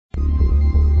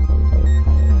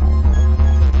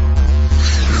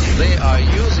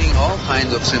using all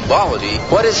kinds of symbology.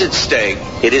 What is at stake?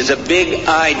 It is a big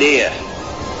idea,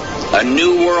 a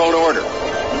new world order,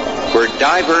 where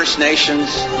diverse nations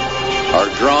are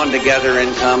drawn together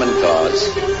in common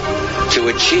cause to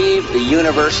achieve the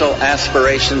universal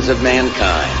aspirations of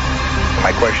mankind.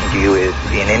 My question to you is,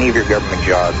 in any of your government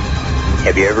jobs,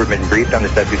 have you ever been briefed on the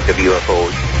subject of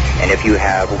UFOs? And if you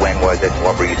have, when was it and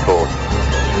what were you told?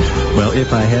 Well,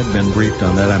 if I had been briefed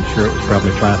on that, I'm sure it was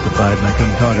probably classified and I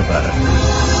couldn't talk about it.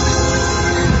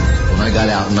 When I got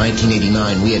out in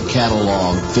 1989, we had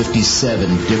cataloged 57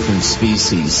 different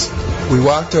species. We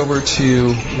walked over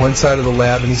to one side of the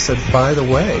lab and he said, by the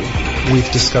way, we've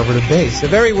discovered a base. The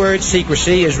very word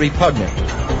secrecy is repugnant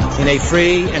in a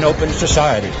free and open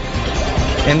society.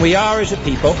 And we are, as a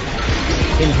people,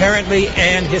 inherently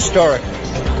and historically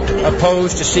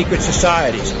opposed to secret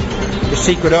societies, to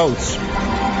secret oaths,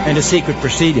 and to secret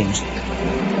proceedings.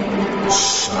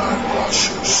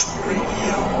 Skywatchers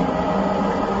Radio.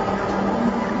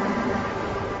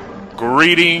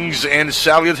 Greetings and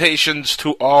salutations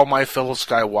to all my fellow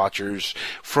Skywatchers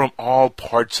from all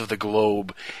parts of the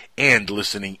globe and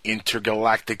listening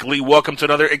intergalactically. Welcome to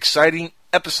another exciting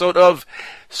episode of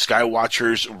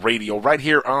Skywatchers Radio right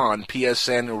here on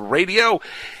PSN Radio.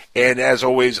 And as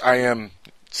always, I am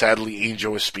sadly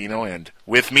Angel Espino, and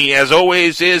with me as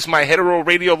always is my hetero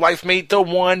radio life mate, the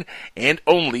one and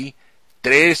only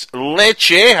Tres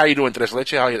Leche. How you doing, Tres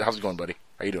Leche? How's it going, buddy?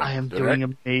 How you doing? I am doing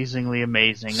amazingly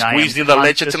amazing. Squeezing the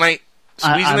leche tonight?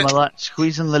 Squeezing the leche?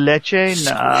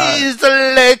 Squeeze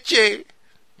the leche!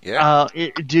 Yeah.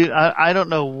 Dude, I don't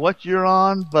know what you're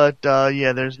on, but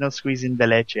yeah, there's no squeezing the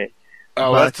leche.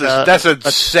 Oh, but, that's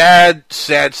a sad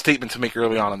statement to make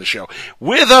early on in the show.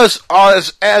 With us,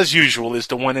 as usual, is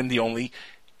the one and the only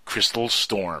Crystal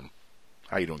Storm.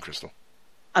 How you doing, Crystal?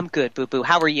 I'm good, Boo Boo.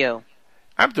 How are you?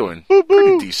 I'm doing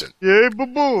pretty decent. Yeah, Boo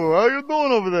Boo. How you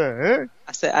doing over there? Eh?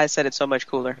 I said it so much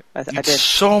cooler. I did.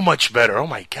 So much better. Oh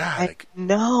my god.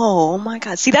 No. Oh my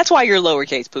god. See, that's why you're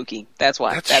lowercase, Pookie. That's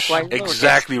why. That's why.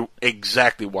 You're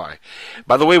exactly why.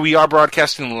 By the way, we are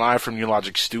broadcasting live from New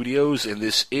Logic Studios, and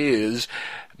this is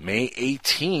May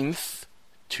 18th,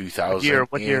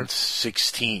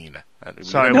 2016.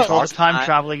 Sorry, with all the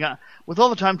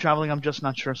time traveling, I'm just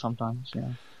not sure sometimes.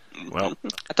 Yeah. Well,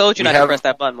 I told you not to press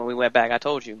that button when we went back. I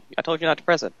told you not to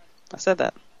press it. I said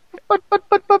that.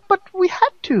 But we had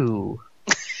to.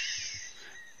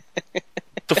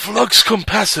 The flux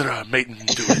capacitor made him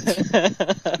do it.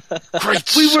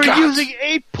 Great We were Scott. using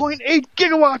 8.8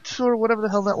 gigawatts or whatever the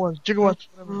hell that was. Gigawatts.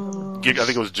 I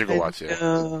think it was gigawatts. Yeah.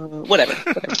 Whatever.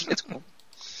 It's cool.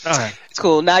 All right. It's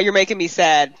cool. Now you're making me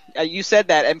sad. You said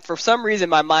that, and for some reason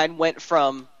my mind went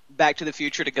from Back to the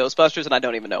Future to Ghostbusters, and I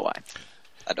don't even know why.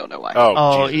 I don't know why.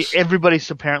 Oh,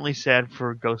 everybody's apparently sad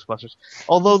for Ghostbusters.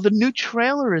 Although the new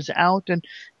trailer is out, and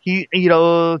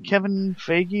Kevin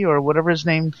Feige or whatever his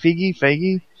name,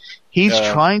 Feige, he's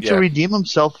trying to redeem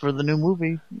himself for the new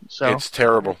movie. So it's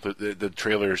terrible. The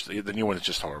trailers, the new one is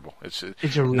just horrible.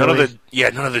 None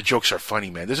of the jokes are funny,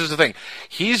 man. This is the thing.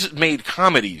 He's made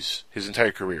comedies his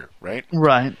entire career, right?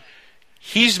 Right.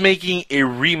 He's making a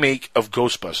remake of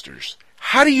Ghostbusters.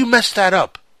 How do you mess that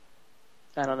up?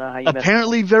 I don't know how you.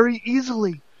 Apparently, very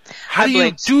easily. How do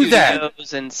you do that?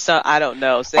 And I don't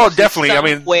know. So definitely. I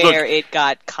mean, where it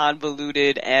got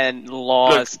convoluted and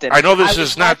lost. Look, I know this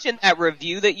is not. I was watching that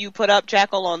review that you put up,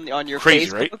 Jackal, on your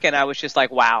Facebook, right? And I was just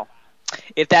like, wow.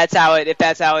 If that's how it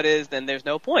is, then there's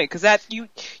no point, because that you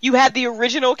had the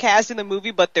original cast in the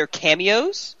movie, but they're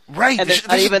cameos, right? And this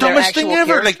is the dumbest thing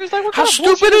ever. Like, how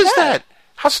stupid is that?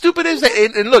 How stupid is that?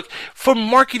 And look, for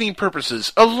marketing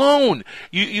purposes alone,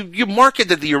 you market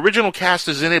that the original cast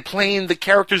is in it, playing the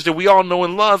characters that we all know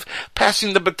and love,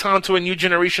 passing the baton to a new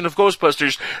generation of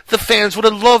Ghostbusters. The fans would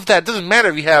have loved that. It doesn't matter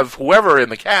if you have whoever in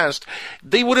the cast.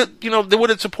 They would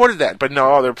have supported that. But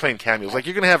no, they're playing cameos. Like,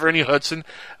 you're going to have Ernie Hudson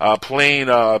playing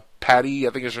Patty, I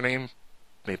think is her name.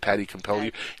 May Patty compel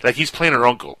you. Like, he's playing her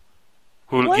uncle,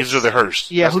 who gives her the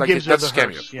hearse. Yeah, that's a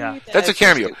cameo. Yeah. That's a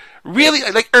cameo. Really,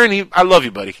 like, Ernie, I love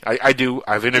you, buddy. I do.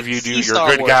 I've interviewed you. You're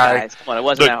a good guy. Guys. Come on, it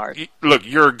wasn't that hard. Look,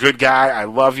 you're a good guy. I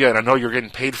love you, and I know you're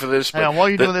getting paid for this. But while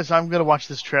you're doing this, I'm going to watch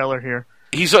this trailer here.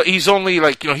 He's only,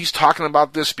 like, he's talking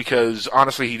about this because,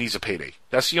 honestly, he needs a payday.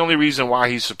 That's the only reason why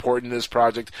he's supporting this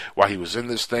project, why he was in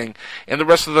this thing. And the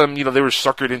rest of them, they were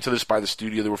suckered into this by the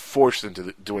studio. They were forced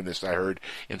into doing this, I heard,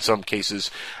 in some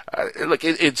cases. Look,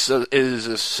 it is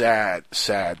a sad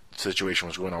situation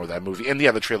what's going on with that movie. And, yeah,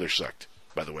 the trailer sucked,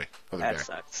 by the way.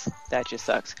 Sucks. That just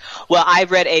sucks. Well, I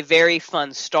read a very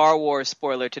fun Star Wars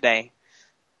spoiler today.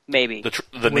 Maybe.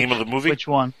 The name of the movie? Which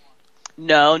one?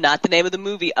 No, not the name of the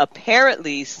movie.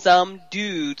 Apparently, some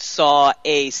dude saw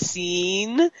a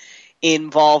scene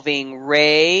involving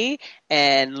Rey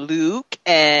and Luke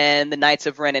and the Knights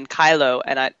of Ren and Kylo,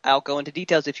 and I'll go into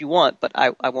details if you want, but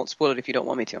I won't spoil it if you don't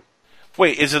want me to.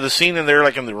 Wait, is it the scene in there,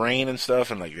 like in the rain and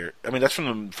stuff, and like, I mean, that's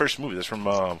from the first movie. That's from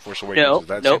Force Awakens.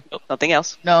 Nope, nothing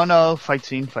else. No, fight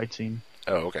scene.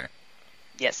 Oh, okay.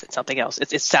 Yes, it's something else.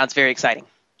 It sounds very exciting.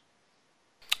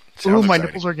 Ooh, my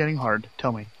nipples are getting hard.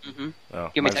 Tell me. Mm-hmm. Oh,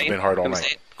 mine's been hard all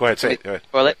night. Go ahead, say it. Go ahead.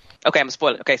 Spoil it? Okay, I'm gonna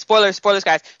spoil it. Okay, spoilers,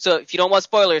 guys. So if you don't want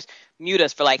spoilers, mute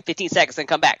us for like 15 seconds and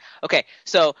come back. Okay,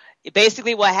 so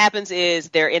basically what happens is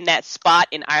they're in that spot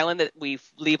in Ireland that we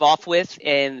leave off with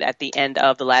at the end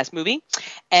of the last movie,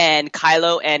 and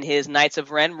Kylo and his Knights of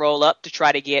Ren roll up to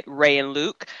try to get Rey and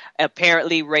Luke.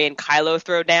 Apparently Rey and Kylo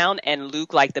throw down, and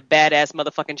Luke, like the badass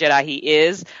motherfucking Jedi he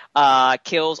is,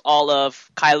 kills all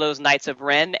of Kylo's Knights of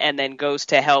Ren and then goes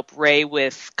to help Rey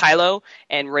with Kylo,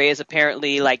 and Rey is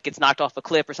apparently like gets knocked off a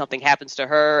cliff or something happens to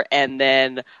her, and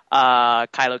then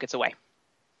Kylo gets away.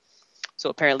 So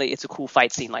apparently it's a cool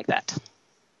fight scene like that.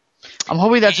 I'm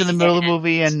hoping that's in the middle of the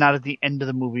movie and not at the end of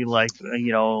the movie, like,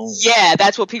 Yeah,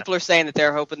 that's what people are saying, that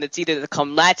they're hoping it's either the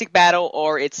climactic battle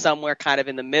or it's somewhere kind of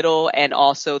in the middle, and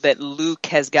also that Luke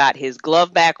has got his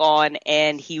glove back on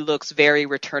and he looks very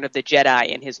Return of the Jedi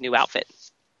in his new outfit.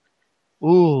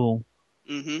 Ooh.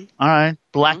 Mm-hmm. All right.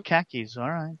 Black khakis. All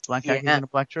right. Black khakis and a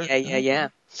black shirt. Yeah.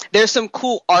 There's some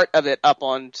cool art of it up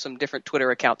on some different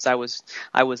Twitter accounts. I was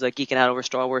geeking out over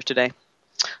Star Wars today.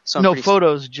 So no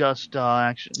photos, just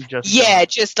action.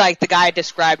 Just like the guy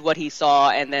described what he saw,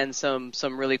 and then some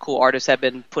really cool artists have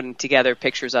been putting together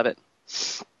pictures of it.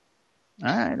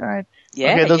 All right.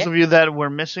 Yeah. Okay, those of you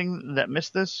that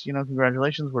missed this,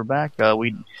 congratulations, we're back.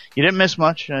 You didn't miss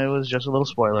much. It was just a little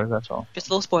spoiler. That's all. Just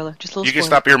a little spoiler. You can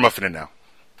stop earmuffing now.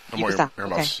 No more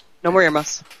earmuffs. Okay. No more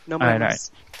earmuffs. No more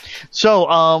earmuffs. Right.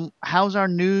 So, how's our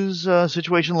news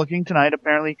situation looking tonight?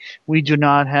 Apparently, we do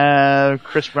not have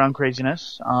Chris Brown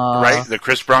craziness. Right, the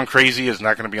Chris Brown crazy is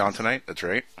not going to be on tonight. That's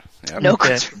right. Yep. No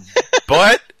Chris.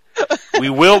 But we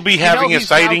will be having a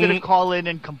sighting. He's going to call in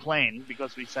and complain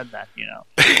because we said that.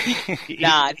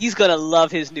 Nah, he's going to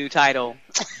love his new title.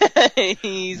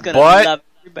 He's going to love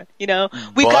it.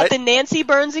 We've got the Nancy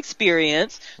Burns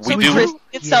experience. So Chris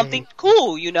did something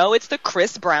cool. It's the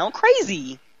Chris Brown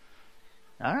crazy.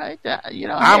 All right,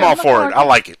 I'm all for it. I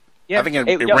like it. Yeah. I think it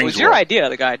rings. It was your idea,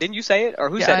 the guy. Didn't you say it, or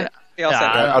who said it? They all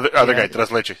said it. Other guy,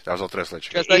 Tres Leche. That was all Tres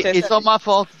Leche. It's all my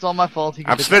fault. It's all my fault.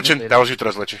 I'm snitching. That was you,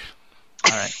 Tres Leche.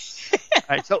 All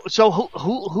right. So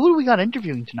who do we got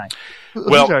interviewing tonight?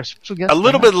 Well, a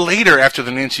little bit later after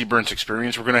the Nancy Burns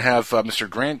experience, we're going to have Mr.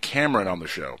 Grant Cameron on the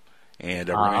show, and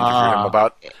we're going to interview him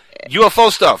about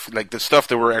UFO stuff, like the stuff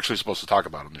that we're actually supposed to talk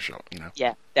about on the show.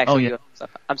 Yeah, UFO stuff.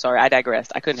 I'm sorry, I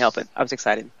digressed. I couldn't help it. I was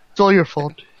excited. It's all your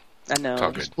fault. I know. It's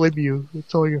all good. Blame you.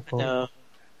 It's all your fault. No.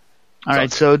 All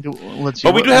right, so let's see.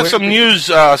 But we do have some news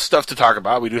stuff to talk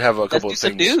about. We do have a couple of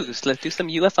things. Let's do some news. Let's do some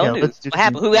UFO news. What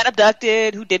happened? Who got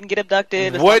abducted? Who didn't get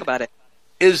abducted? Let's talk about it.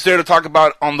 Is there to talk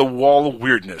about on the wall of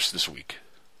weirdness this week?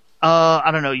 I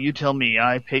don't know. You tell me.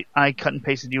 I cut and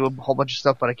pasted you a whole bunch of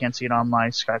stuff, but I can't see it on my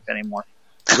Skype anymore.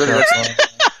 Really?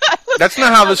 That's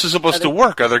not how this is supposed to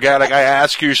work. Other guy, like I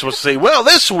ask you, you're supposed to say, "Well,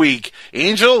 this week,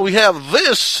 Angel, we have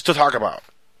this to talk about."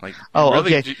 Like,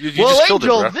 really? Okay. You just killed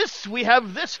Angel, it, we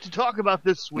have this to talk about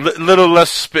this week. Little less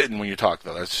spitting when you talk,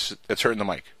 though. That's hurting the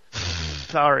mic.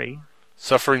 Sorry.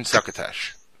 Suffering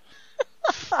succotash.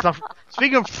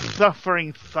 Speaking of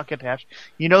suffering succotash,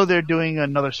 they're doing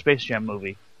another Space Jam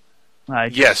movie.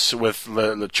 Yes, with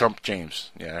LeChump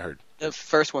James. Yeah, I heard. The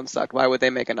first one sucked. Why would they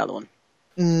make another one?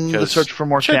 The search for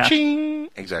more cash.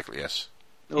 Exactly, yes.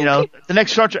 The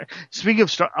next Star Trek. Speaking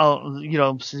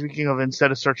of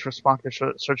instead of search for Spock,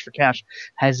 search for cash.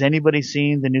 Has anybody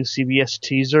seen the new CBS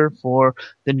teaser for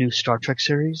the new Star Trek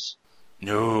series?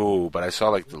 No, but I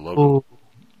saw the logo. Ooh,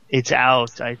 it's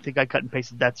out. I think I cut and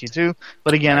pasted that to you too.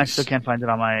 But again, nice. I still can't find it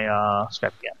on my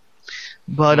Skype again.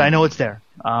 But I know it's there,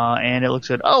 and it looks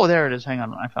good. Oh, there it is. Hang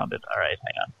on, I found it. All right,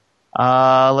 hang on.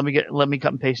 Let me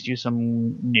cut and paste you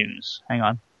some news. Hang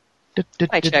on.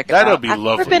 I check it That'll out. be I've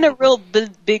lovely. never been a real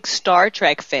big Star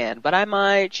Trek fan, but I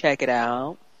might check it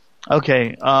out.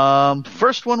 Okay.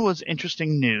 First one was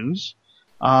interesting news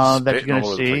that you're going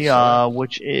to see,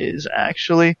 which is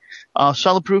actually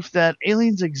solid proof that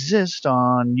aliens exist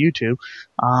on YouTube,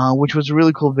 which was a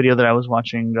really cool video that I was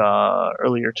watching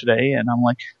earlier today, and I'm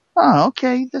like, oh,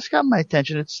 okay, this got my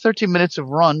attention. It's 13 minutes of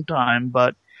run time,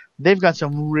 but they've got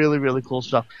some really, really cool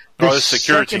stuff. The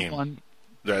security team.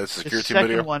 The second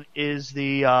video? One is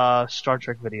the Star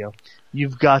Trek video.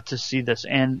 You've got to see this.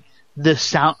 And the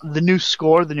sound, the new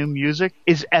score, the new music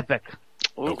is epic.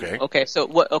 Okay. Okay.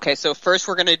 So first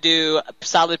we're gonna do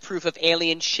solid proof of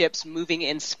alien ships moving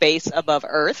in space above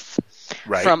Earth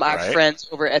from our friends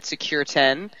over at Secure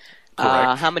 10.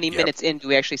 How many minutes in do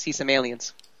we actually see some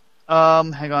aliens?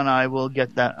 Hang on, I will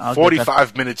get that.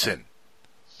 45 minutes in.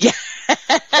 Yeah.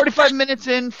 45 minutes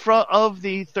in of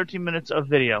the 13 minutes of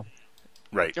video.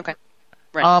 Right. Okay.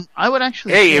 Right. I would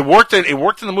actually. Hey, it worked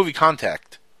in the movie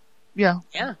Contact. Yeah.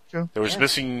 Yeah. True. There was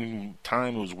missing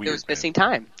time. It was weird. There was missing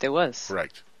time. There was.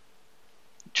 Correct.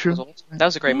 True. That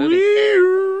was a great movie.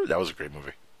 That was a great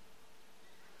movie.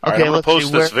 Okay, I'm going to let's post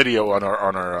see this video on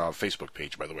our Facebook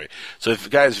page, by the way. So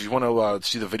if you want to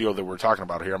see the video that we're talking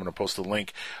about here, I'm going to post the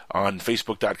link on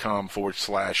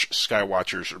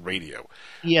facebook.com/Skywatchers Radio.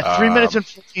 Yeah, 3 minutes and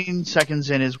 15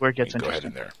 seconds in is where it gets interesting. Go ahead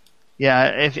in there.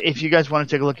 Yeah, if you guys want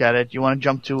to take a look at it, you want to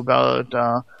jump to about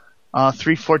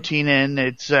 3:14 in.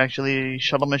 It's actually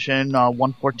shuttle mission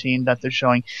 114 that they're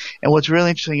showing. And what's really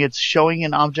interesting, it's showing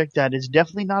an object that is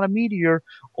definitely not a meteor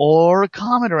or a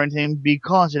comet or anything,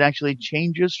 because it actually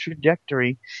changes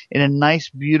trajectory in a nice,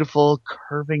 beautiful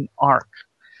curving arc.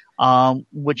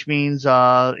 Which means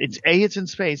it's in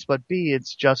space, but B,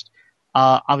 it's just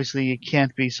obviously it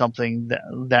can't be something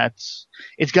it's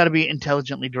got to be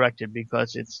intelligently directed,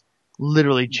 because it's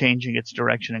literally changing its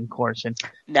direction and course. And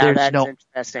now that's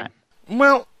interesting.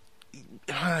 Well,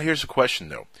 here's a question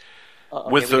though. I'm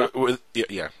gonna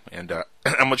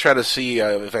try to see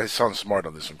if I sound smart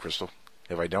on this one, Crystal.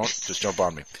 If I don't, just jump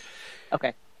on me.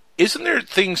 Okay. Isn't there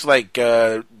things like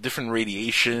different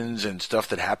radiations and stuff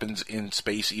that happens in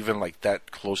space, even like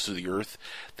that close to the Earth,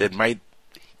 that might,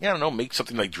 I don't know, make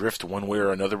something like drift one way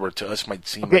or another, where to us might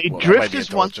seem like, well, drift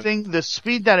is one thing. The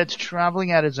speed that it's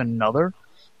traveling at is another.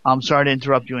 I'm sorry to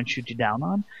interrupt you and shoot you down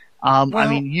on. I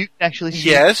mean, you actually see...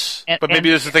 Yes, but maybe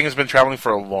this thing has been traveling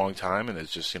for a long time, and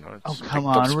it's just, it's come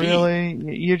on, really?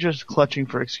 You're just clutching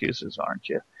for excuses, aren't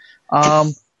you?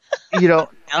 I'm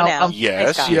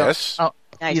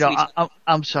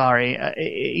sorry.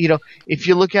 If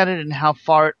you look at it and how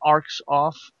far it arcs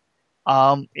off,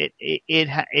 it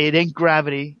ain't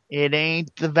gravity. It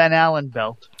ain't the Van Allen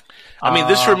belt. I mean,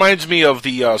 this reminds me of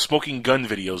the smoking gun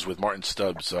videos with Martin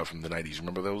Stubbs from the 90s.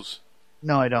 Remember those?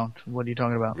 No, I don't. What are you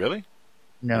talking about? Really?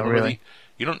 No, really.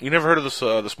 You never heard of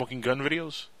the smoking gun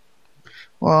videos?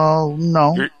 Well,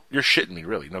 no. You're shitting me,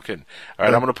 really. No kidding. All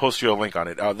right, I'm going to post you a link on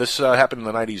it. This happened in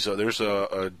the 90s. There's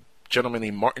a gentleman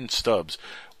named Martin Stubbs,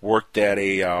 worked at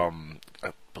I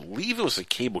believe it was a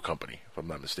cable company, if I'm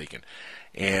not mistaken.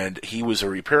 And he was a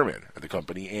repairman at the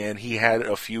company, and he had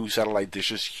a few satellite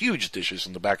dishes, huge dishes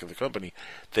in the back of the company,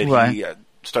 that he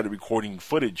started recording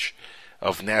footage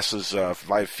of NASA's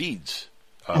live feeds.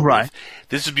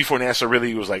 This is before NASA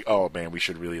really was like, oh man, we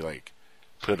should really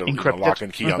put a lock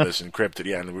and key on this, encrypt it,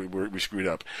 and we screwed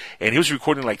up. And he was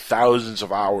recording like thousands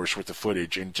of hours worth of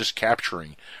footage and just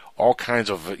capturing all kinds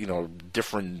of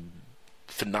different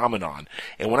phenomenon.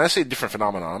 And when I say different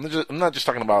phenomenon, I'm not just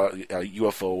talking about a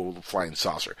UFO flying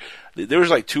saucer. There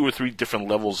was like 2 or 3 different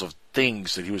levels of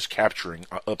things that he was capturing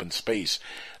up in space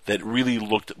that really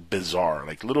looked bizarre,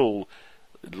 like little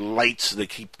lights they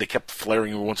kept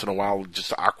flaring every once in a while,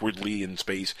 just awkwardly in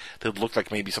space, that looked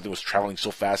like maybe something was traveling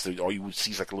so fast that all you would see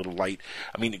is like a little light.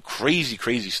 I mean,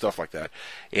 crazy stuff like that.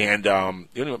 And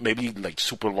maybe like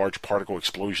super large particle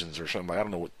explosions or something. I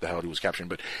don't know what the hell he was capturing,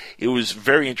 but it was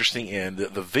very interesting. And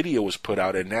the video was put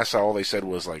out, and NASA, all they said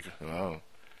was like, "Oh,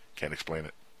 can't explain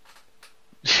it."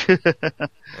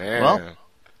 Well,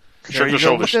 shook your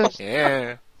shoulders.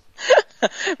 Yeah.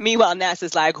 Meanwhile,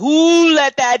 NASA's like, who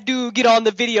let that dude get on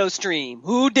the video stream?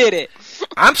 Who did it?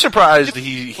 I'm surprised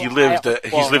he's lived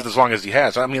as long as he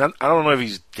has. I mean, I don't know if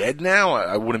he's dead now.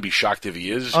 I wouldn't be shocked if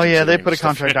he is. Oh yeah, they put a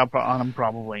contract out on him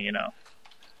probably,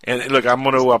 And look, I'm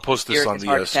going to post this on the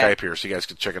Skype here so you guys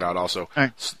can check it out also.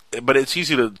 Right. But it's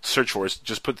easy to search for.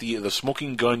 Just put the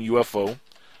smoking gun UFO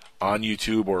on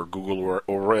YouTube or Google or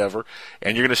wherever,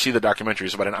 and you're going to see the documentary.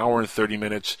 It's about an hour and 30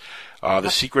 minutes. The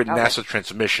Secret NASA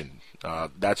Transmission.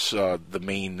 That's the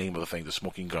main name of the thing, the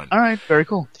smoking gun. All right, very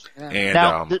cool. And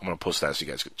I'm going to post that so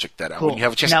you guys can check that out. Cool. When you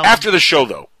have a chance. After the show,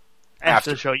 though.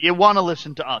 After the show. You want to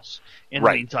listen to us in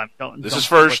the meantime. This is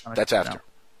first, that's after. No.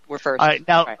 We're first. All right,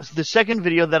 now, the second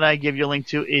video that I give you a link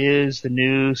to is the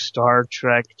new Star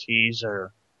Trek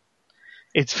teaser.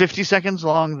 It's 50 seconds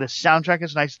long. The soundtrack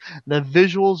is nice. The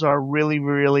visuals are really,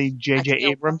 really J.J.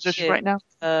 Abrams-ish right now.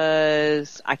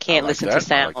 I can't listen to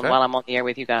sound while I'm on the air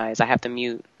with you guys. I have to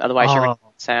mute. Otherwise, you're going to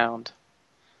sound.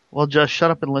 Well, just shut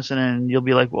up and listen, and you'll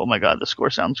be like, oh my god, the score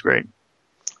sounds great.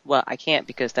 Well, I can't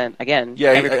because then, again...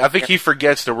 Yeah, I think he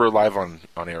forgets that we're live on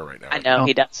air right now. I know,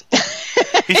 he does.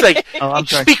 He's like, I'm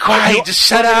just sorry. be quiet, just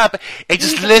shut up, and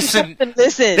just listen.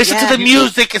 Listen Listen to the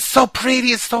music. It's so pretty.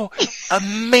 It's so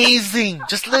amazing.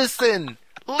 Just listen.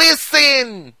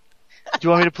 Listen. Do you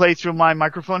want me to play through my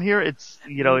microphone here? It's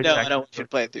No, I don't want you to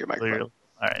play it through your microphone.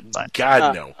 All right, fine.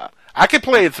 God, no. I could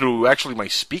play it through actually my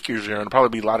speakers here, and it'd probably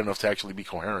be loud enough to actually be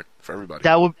coherent for everybody.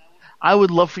 I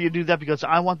would love for you to do that because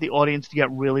I want the audience to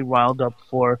get really riled up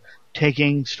for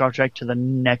taking Star Trek to the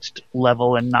next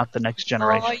level and not the next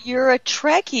generation. Oh, you're a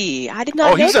Trekkie. I did not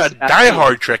know. Oh, he's a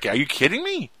diehard Trekkie. Are you kidding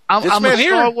me? I'm a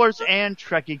here? Star Wars and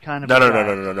Trekkie kind of No.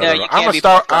 you I'm a can't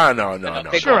Star. be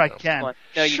No. Sure, I can.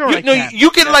 No, Sure, I can. You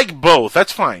can like both.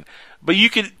 That's fine. But you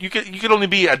could only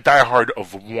be a diehard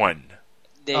of one.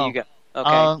 There you go.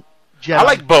 Okay. Jedi. I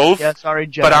like both. Yeah, sorry,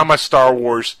 Jedi. But I'm a Star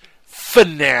Wars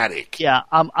fanatic. Yeah,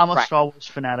 I'm a Star Wars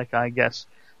fanatic, I guess.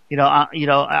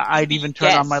 I'd even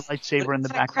turn on my lightsaber in the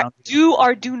background. Do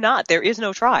or do not. There is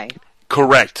no try.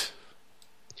 Correct.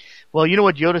 Well, you know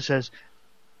what Yoda says?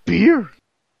 Beer.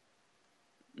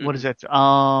 What is it?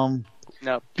 No.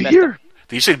 Beer.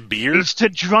 Did you say beer? Leads to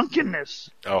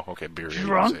drunkenness. Oh, okay, beer.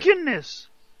 Drunkenness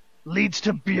leads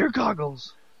to beer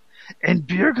goggles. And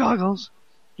beer goggles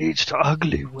leads to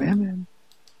ugly women.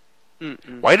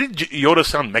 Mm-mm. Why did Yoda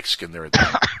sound Mexican there at the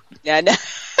end? Yeah, no.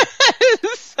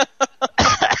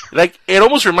 Like, it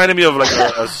almost reminded me of like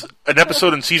an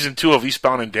episode in season 2 of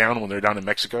Eastbound and Down when they're down in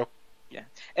Mexico. Yeah.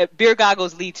 Beer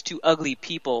goggles leads to ugly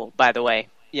people, by the way.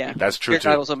 Yeah. That's true, Beer too.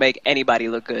 goggles will make anybody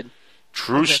look good.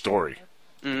 True story.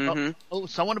 Mm-hmm. Oh,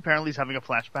 someone apparently is having a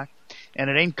flashback, and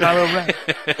it ain't Kylo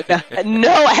Ren.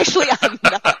 No, actually, I'm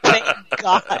not. Thank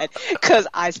God. Because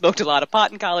I smoked a lot of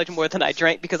pot in college, more than I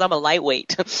drank, because I'm a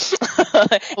lightweight.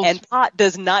 And pot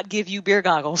does not give you beer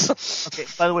goggles. Okay,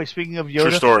 by the way, speaking of Yoda,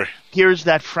 True story. Here's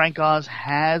that Frank Oz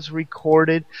has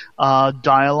recorded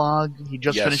dialogue. He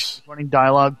just finished recording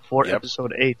dialogue for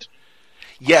episode 8.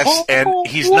 Yes, and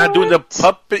he's not doing the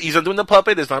puppet. He's not doing the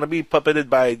puppet. It's not going to be puppeted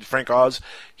by Frank Oz.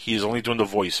 He's only doing the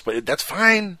voice, but that's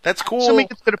fine. That's cool. So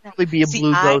it's going to probably be a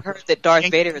blue I ghost. heard that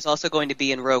Darth Vader is also going to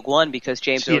be in Rogue One because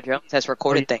James Earl Jones has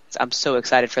recorded things. I'm so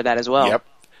excited for that as well. Yep.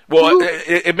 Well,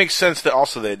 it makes sense that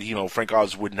also that Frank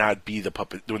Oz would not be the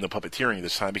puppet doing the puppeteering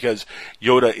this time because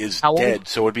Yoda is dead,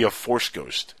 so it would be a Force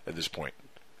ghost at this point.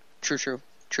 True.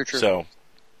 So.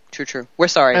 True. We're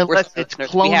sorry. Unless it's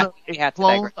clone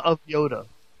of Yoda.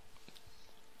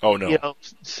 Oh, no.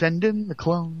 Send in the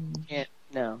clone. Yeah,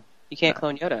 no. You can't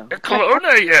clone Yoda. A clone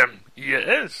I am.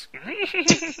 Yes.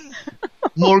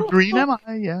 More green am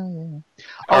I? Yeah.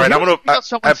 All right, I'm going to...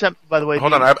 Someone sent, by the way...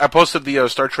 Hold on, I posted the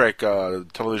Star Trek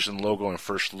television logo and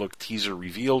first look teaser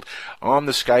revealed on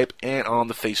the Skype and on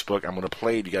the Facebook. I'm going to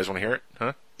play it. You guys want to hear it?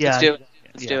 Huh? Yeah. Let's do it.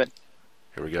 Let's do it.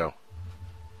 Here we go.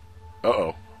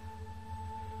 Uh-oh.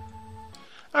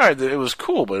 All right, it was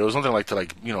cool, but it was nothing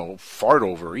to fart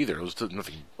over either. It was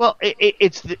nothing. Well,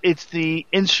 it's the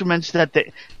instruments that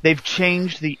they've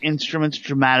changed the instruments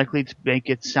dramatically to make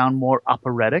it sound more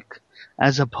operatic,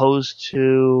 as opposed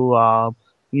to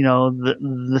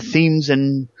the themes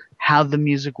and how the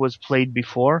music was played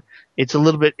before. It's a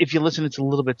little bit. If you listen, it's a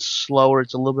little bit slower.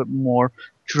 It's a little bit more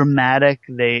dramatic.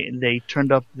 They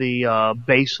turned up the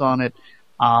bass on it.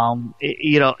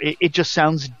 It just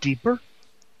sounds deeper.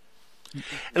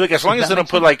 And look, as long as they don't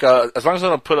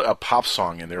put a pop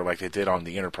song in there like they did on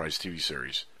the Enterprise TV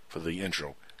series for the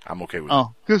intro, I'm okay with it.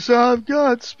 Oh, 'cause I've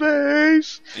got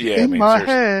space in my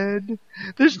head.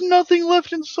 There's nothing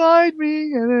left inside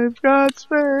me, and I've got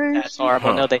space. That's horrible.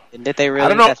 Huh. No, did they really?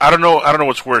 I don't know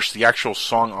what's worse, the actual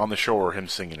song on the show or him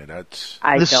singing it.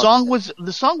 The song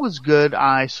was good.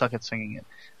 I suck at singing it,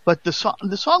 but the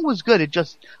song was good.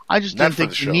 I just didn't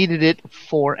think you needed it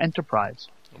for Enterprise.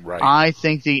 Right. I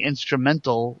think the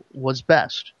instrumental was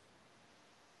best.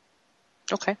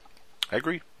 Okay. I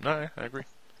agree. No, I agree.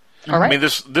 All right. I mean,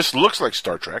 this looks like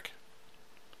Star Trek.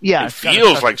 Yeah. It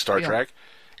feels like Star Trek.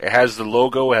 It has the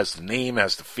logo, it has the name, it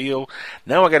has the feel.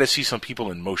 Now I got to see some people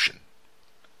in motion.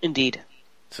 Indeed.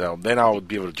 So then I'll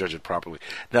be able to judge it properly.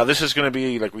 Now this is going to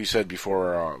be, like we said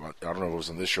before, I don't know if it was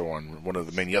on this show, on one of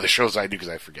the many other shows I do because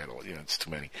I forget, it's too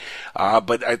many.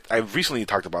 But I've recently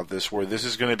talked about this, where this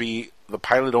is going to be the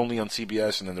pilot only on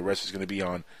CBS, and then the rest is going to be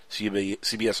on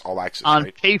CBS All Access, on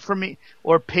right? Pay for Me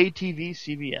or Pay TV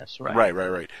CBS, right?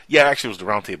 Right. Yeah, actually it was the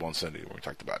roundtable on Sunday when we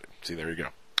talked about it. See, there you go.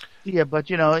 Yeah, but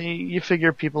you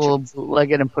figure people will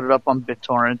bootleg it and put it up on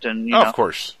BitTorrent, and of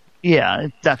course. Yeah,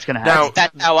 that's going to happen. Now,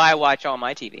 that's how I watch all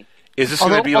my TV. Is this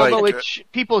going to be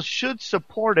people should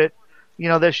support it.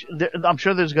 I'm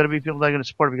sure there's going to be people that are going to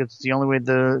support it because it's the only way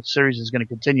the series is going to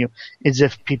continue is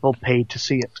if people pay to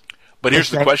see it. But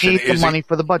here's the question: the money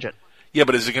for the budget? Yeah,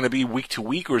 but is it going to be week to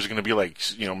week, or is it going to be like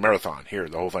marathon here,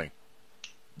 the whole thing?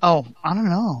 Oh, I don't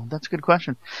know. That's a good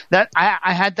question.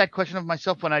 I had that question of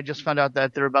myself when I just found out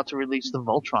that they're about to release the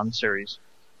Voltron series,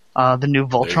 the new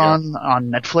Voltron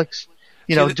on Netflix.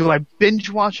 Do I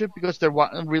binge watch it because they're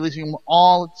releasing them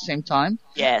all at the same time?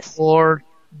 Yes. Or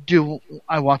do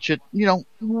I watch it,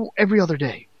 every other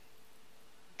day?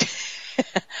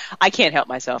 I can't help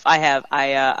myself. I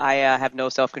have no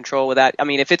self-control with that. I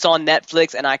mean, if it's on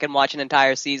Netflix and I can watch an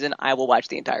entire season, I will watch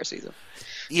the entire season.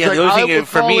 Yeah, the only thing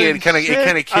for me, it kind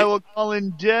of I will call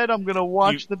in dead. I'm gonna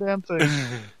watch the damn thing.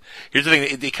 Here's the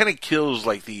thing: it kind of kills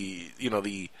like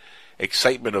the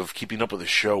excitement of keeping up with the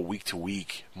show week to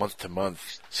week, month to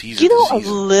month, season to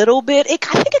season. A little bit. I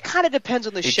think it kind of depends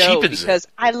on the show because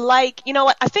I like. You know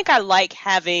what? I think I like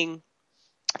having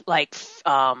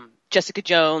Jessica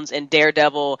Jones and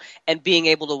Daredevil and being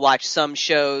able to watch some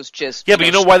shows just... Yeah, but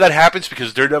you know why that happens?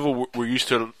 Because Daredevil, we're used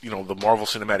to, the Marvel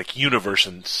Cinematic Universe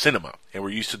in cinema, and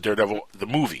we're used to Daredevil, the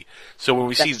movie. So when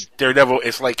we see Daredevil,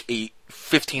 it's like a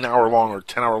 15-hour-long or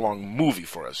 10-hour-long movie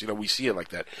for us. We see it like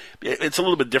that. It's a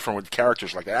little bit different with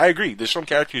characters like that. I agree. There's some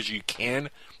characters you can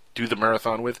do the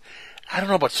marathon with. I don't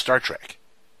know about Star Trek.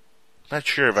 I'm not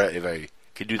sure if I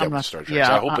could do that with Star Trek. Yeah,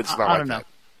 so I hope it's not like that.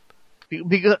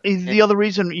 Because the other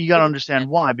reason you got to understand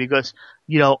why, because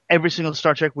every single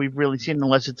Star Trek we've really seen,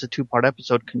 unless it's a 2-part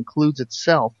episode, concludes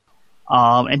itself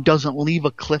and doesn't leave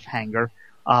a cliffhanger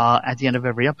at the end of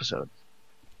every episode.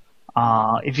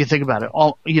 If you think about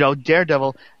it,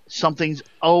 Daredevil, something's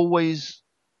always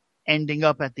ending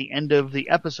up at the end of the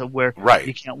episode where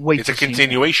you can't wait. It's a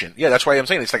continuation. Yeah, that's why I'm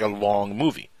saying it's like a long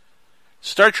movie.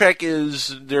 Star Trek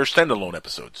is their standalone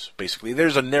episodes, basically.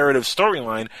 There's a narrative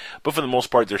storyline, but for the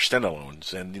most part, they're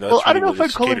standalones. And that's I don't know if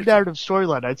I'd call it a narrative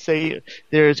storyline. I'd say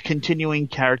there's continuing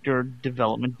character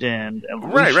development and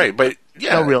evolution. Right, but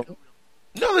yeah.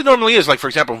 No, there normally is. Like, for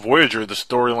example, Voyager, the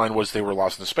storyline was they were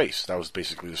lost in space. That was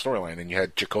basically the storyline. And you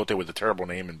had Chakotay with a terrible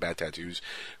name and bad tattoos,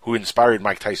 who inspired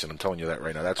Mike Tyson. I'm telling you that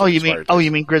right now. That's what inspired Tyson. You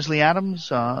mean Grizzly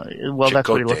Adams? Well, Chakotay. That's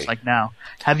what he looks like now.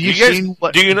 Have you seen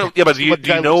what? Do you know? Yeah, but do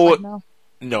you know what? Like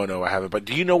No, I haven't. But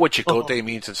do you know what Chakotay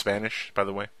means in Spanish, by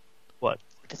the way? What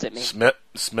does it mean?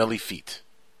 Smelly feet.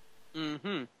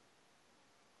 Mm-hmm.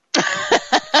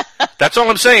 That's all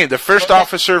I'm saying. The first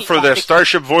officer for the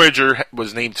Starship Voyager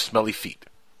was named Smelly Feet.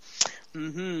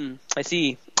 Mm-hmm. I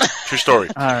see. True story.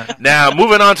 Now,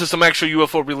 moving on to some actual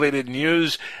UFO-related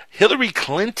news. Hillary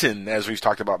Clinton, as we've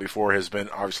talked about before, has been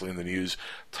obviously in the news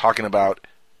talking about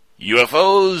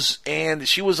UFOs, and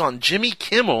she was on Jimmy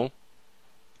Kimmel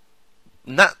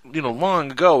not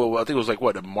long ago. I think it was like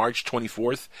March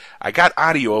 24th. I got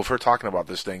audio of her talking about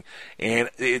this thing, and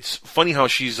it's funny how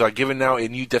she's given now a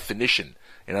new definition.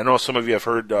 And I know some of you have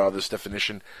heard this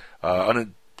definition.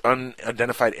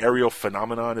 Unidentified aerial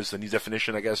phenomenon is the new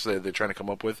definition, I guess, they're trying to come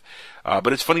up with.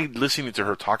 But it's funny listening to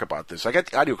her talk about this. I got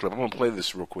the audio clip. I'm going to play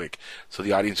this real quick so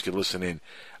the audience can listen in.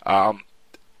 I've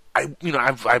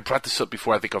brought this up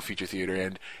before, I think, on Future Theater,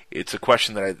 and it's a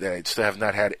question that I still have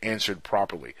not had answered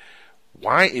properly.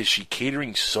 Why is she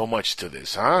catering so much to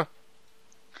this, huh?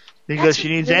 Because she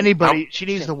needs anybody. She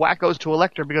needs the wackos to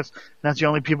elect her because that's the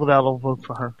only people that will vote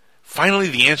for her. Finally,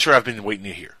 the answer I've been waiting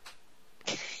to hear.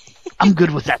 I'm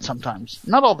good with that sometimes.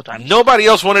 Not all the time. Nobody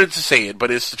else wanted to say it,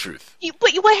 but it's the truth.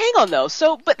 But hang on, though.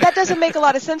 But that doesn't make a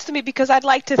lot of sense to me because I'd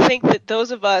like to think that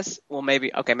those of us, well,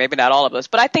 maybe not all of us,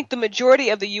 but I think the majority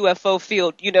of the UFO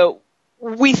field,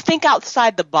 we think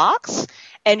outside the box.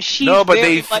 And she's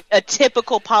very much a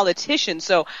typical politician.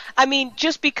 So, I mean,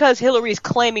 just because Hillary's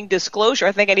claiming disclosure,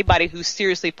 I think anybody who's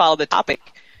seriously followed the topic,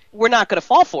 we're not going to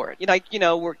fall for it.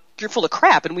 You're full of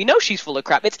crap, and we know she's full of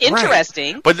crap. It's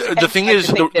interesting. Right. But the thing is,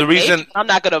 the reason... I'm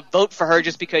not going to vote for her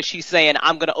just because she's saying,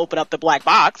 I'm going to open up the black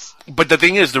box. But the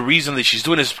thing is, the reason that she's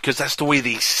doing it is because that's the way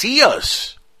they see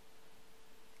us.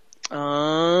 You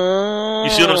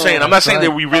see what I'm saying? I'm not saying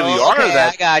that we really are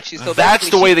that. I got you. So that's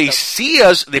the way they see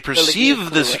us. They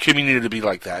perceive this community to be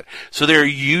like that. So they're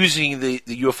using the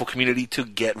UFO community to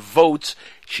get votes.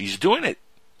 She's doing it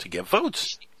to get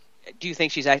votes. Do you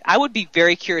think I would be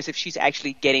very curious if she's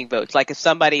actually getting votes. Like if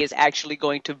somebody is actually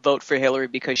going to vote for Hillary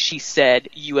because she said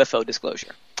UFO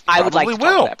disclosure. I would like to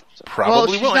talk to that person.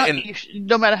 Probably will.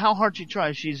 No matter how hard she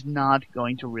tries, she's not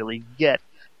going to really get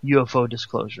UFO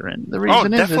disclosure, and the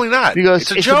reason is definitely not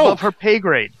because it's joke. Above her pay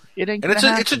grade. It ain't and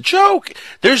happen. It's a joke.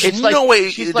 There's no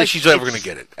way that she's ever going to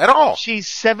get it at all. She's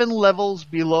 7 levels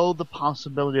below the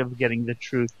possibility of getting the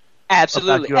truth.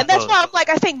 Absolutely, and that's why I'm like,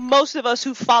 I think most of us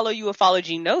who follow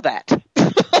ufology know that.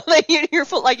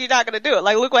 You're not going to do it.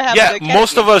 Like, look what happened. Yeah,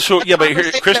 most of us who. Yeah, but here,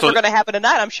 Crystal, never going to happen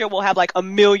tonight. I'm sure we'll have like a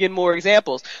million more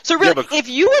examples. So really, if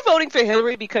you were voting for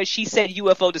Hillary because she said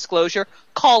UFO disclosure,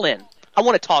 call in. I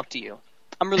want to talk to you.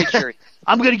 I'm really curious.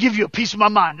 I'm going to give you a piece of my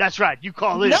mind. That's right. You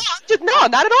call in. No,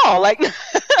 not at all. Like, I'm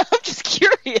just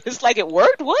curious. Like, it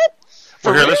worked? What?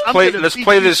 Well, here, let's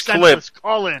play this clip.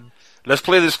 Call in. Let's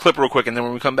play this clip real quick, and then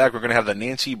when we come back, we're going to have the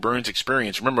Nancy Burns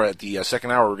experience. Remember, at the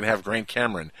second hour, we're going to have Grant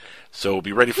Cameron. So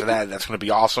be ready for that. That's going to be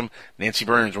awesome. Nancy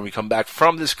Burns, when we come back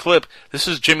from this clip, this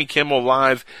is Jimmy Kimmel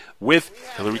live with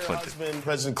Hillary Clinton.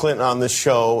 President Clinton on this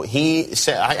show, he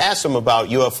said, I asked him about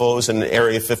UFOs in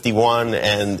Area 51,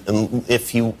 and if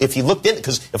he looked in,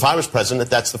 because if I was president,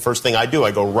 that's the first thing I do.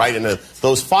 I go right into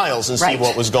those files and see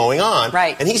what was going on.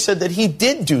 Right. And he said that he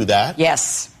did do that.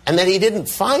 Yes. And that he didn't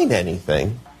find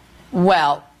anything.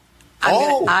 Well,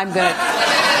 I'm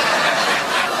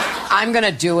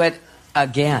gonna do it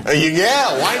again.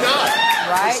 Yeah, why not?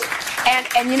 Right?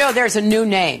 And you know, there's a new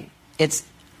name. It's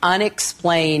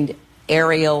unexplained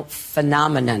aerial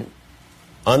phenomenon.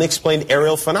 Unexplained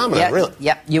aerial phenomenon, really?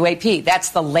 Yep, UAP.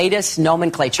 That's the latest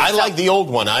nomenclature. I like the old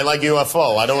one. I like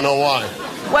UFO. I don't know why.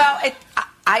 Well,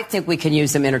 I think we can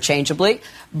use them interchangeably,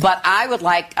 but I would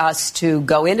like us to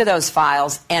go into those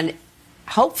files and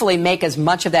hopefully make as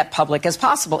much of that public as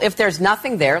possible. If there's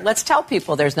nothing there, let's tell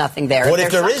people there's nothing there. What if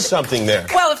there is something there?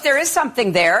 Well, if there is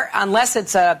something there, unless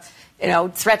it's a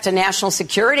threat to national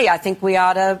security, I think we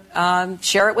ought to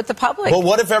share it with the public. Well,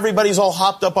 what if everybody's all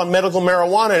hopped up on medical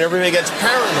marijuana and everybody gets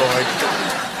paranoid?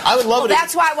 I would love it.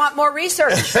 That's why I want more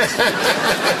research.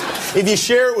 If you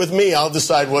share it with me, I'll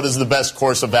decide what is the best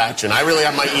course of action. I really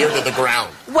have my ear to the ground.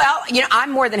 Well,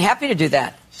 I'm more than happy to do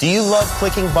that. Do you love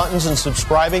clicking buttons and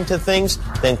subscribing to things?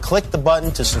 Then click the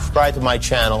button to subscribe to my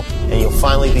channel, and you'll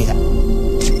finally be happy.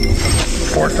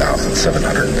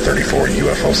 4,734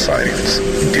 UFO sightings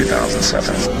in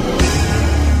 2007.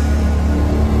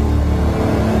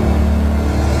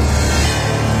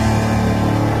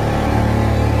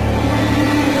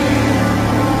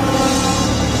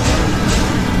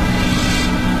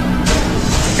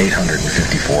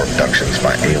 854 abductions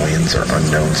by aliens or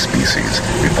unknown species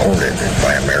reported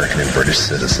by American and British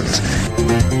citizens,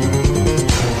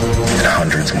 and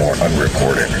hundreds more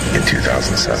unreported in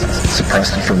 2007.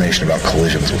 Suppressed information about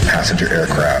collisions with passenger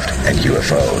aircraft and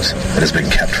UFOs that has been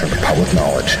kept from the public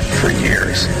knowledge for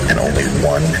years, and only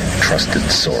one trusted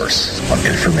source of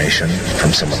information from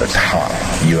some of the top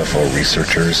UFO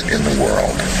researchers in the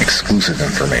world. Exclusive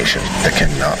information that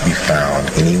cannot be found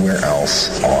anywhere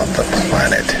else on the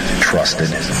planet.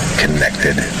 Trusted,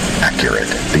 connected,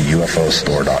 accurate.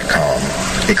 TheUFOstore.com.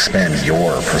 Expand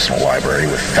your personal library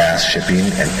with fast shipping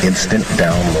and instant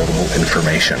downloadable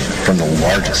information from the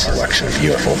largest selection of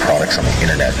UFO products on the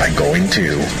internet by going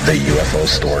to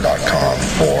TheUFOstore.com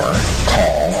or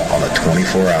call on the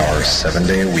 24-hour,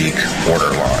 7-day-a-week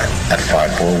order line at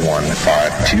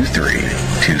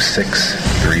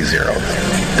 541-523-2630.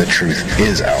 The truth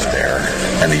is out there,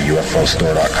 and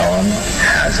TheUFOstore.com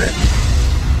has it.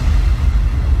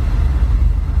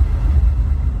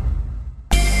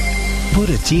 Put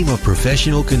a team of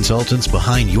professional consultants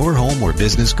behind your home or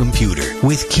business computer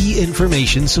with Key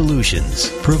Information Solutions,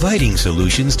 providing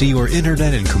solutions to your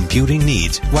internet and computing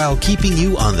needs while keeping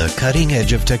you on the cutting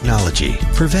edge of technology.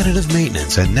 Preventative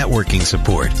maintenance and networking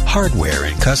support, hardware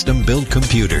and custom-built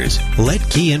computers. Let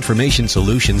Key Information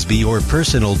Solutions be your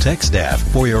personal tech staff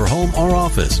for your home or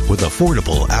office with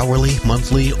affordable hourly,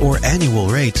 monthly, or annual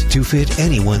rates to fit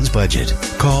anyone's budget.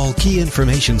 Call Key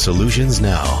Information Solutions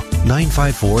now.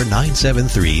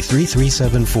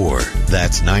 954-973-3374.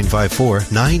 That's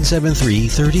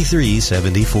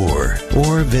 954-973-3374.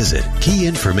 Or visit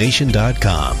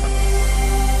keyinformation.com.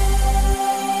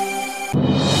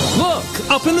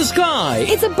 Look, up in the sky.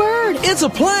 It's a bird. It's a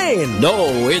plane.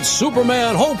 No, it's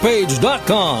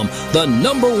SupermanHomepage.com, the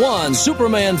 #1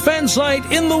 Superman fan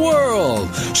site in the world.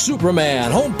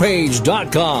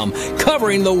 SupermanHomepage.com,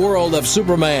 covering the world of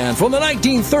Superman from the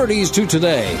 1930s to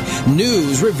today.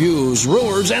 News, reviews,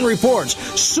 rumors, and reports.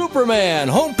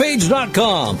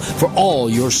 SupermanHomepage.com for all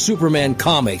your Superman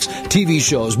comics, TV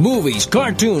shows, movies,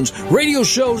 cartoons, radio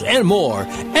shows, and more.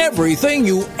 Everything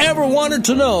you ever wanted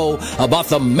to know about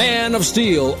the Man of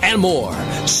Steel and more.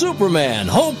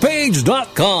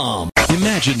 SupermanHomepage.com.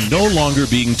 Imagine no longer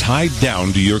being tied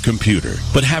down to your computer,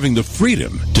 but having the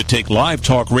freedom to take live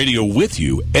talk radio with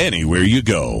you anywhere you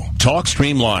go.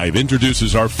 TalkStream Live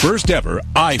introduces our first ever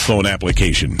iPhone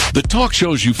application. The talk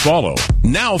shows you follow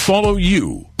now follow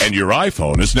you. And your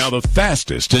iPhone is now the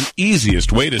fastest and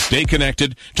easiest way to stay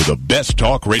connected to the best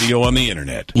talk radio on the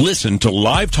internet. Listen to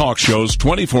live talk shows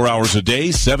 24 hours a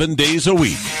day, 7 days a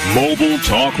week. Mobile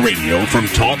talk radio from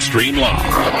TalkStream Live.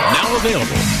 Now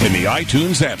available in the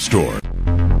iTunes App Store.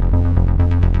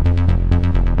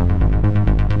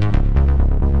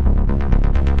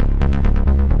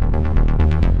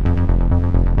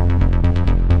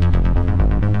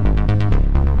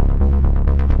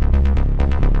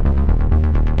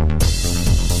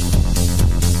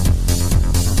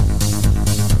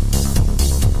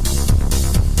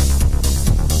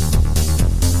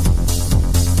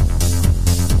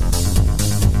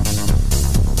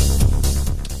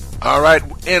 All right,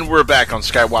 and we're back on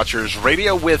Skywatchers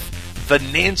Radio with the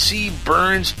Nancy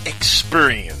Burns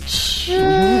Experience.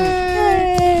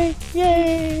 Yay!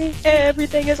 Yay!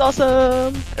 Everything is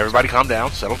awesome. Everybody calm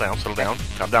down, settle down.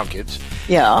 Calm down, kids.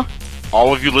 Yeah.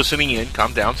 All of you listening in,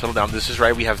 calm down, settle down. This is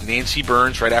right. We have Nancy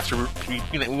Burns right after we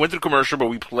went to the commercial, but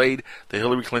we played the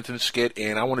Hillary Clinton skit,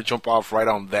 and I want to jump off right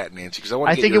on that, Nancy, because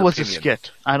I think it was a skit.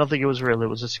 I don't think it was real. It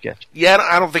was a skit. Yeah,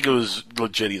 I don't think it was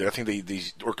legit either. I think they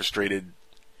orchestrated,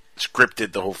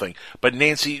 scripted the whole thing. But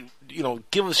Nancy,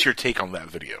 give us your take on that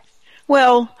video.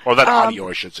 Well, or that audio,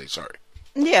 I should say. Sorry.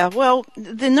 Yeah. Well,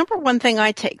 the number one thing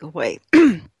I take away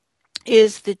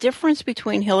is the difference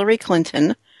between Hillary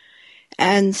Clinton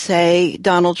and, say,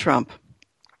 Donald Trump.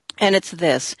 And it's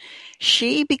this.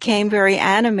 She became very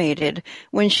animated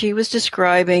when she was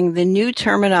describing the new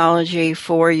terminology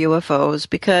for UFOs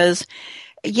because,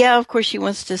 yeah, of course she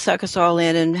wants to suck us all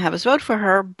in and have us vote for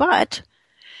her, but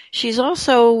she's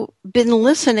also been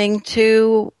listening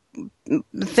to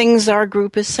things our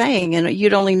group is saying, and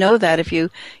you'd only know that if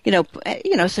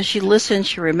so she listened,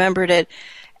 she remembered it.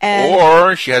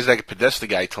 Or she has that Podesta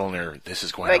guy telling her this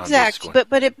is going on. Exactly,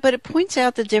 but it points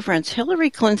out the difference. Hillary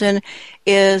Clinton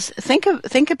is think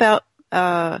about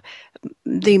the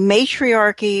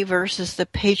matriarchy versus the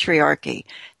patriarchy.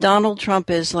 Donald Trump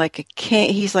is like a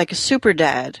king; he's like a super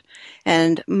dad,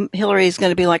 and Hillary is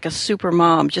going to be like a super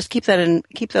mom. Just keep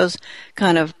those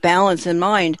kind of balance in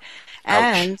mind.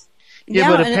 Ouch.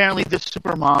 But apparently this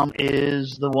super mom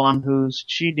is the one who's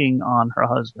cheating on her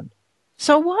husband.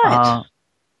 So what?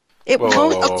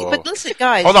 But listen,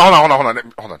 guys. Hold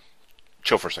on.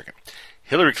 Chill for a second.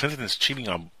 Hillary Clinton is cheating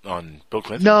on Bill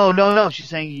Clinton? No. She's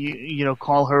saying,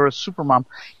 call her a super mom.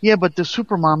 Yeah, but the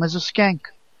super mom is a skank.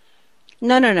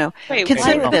 No. Wait,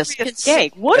 consider this.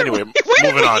 Anyway,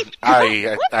 moving on.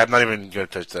 I'm not even going to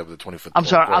touch that with a 20-foot. I'm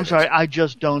sorry. I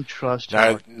just don't trust her.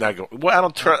 I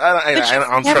don't trust. I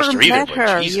don't trust her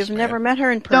either. You've never met her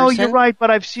in person. No, you're right,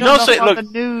 but I've seen enough on the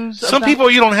news. Some people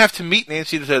you don't have to meet,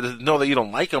 Nancy, to know that you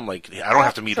don't like them. Like I don't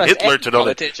have to meet Hitler to know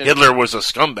that Hitler was a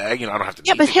scumbag. I don't have to.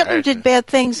 Yeah, but Hitler did bad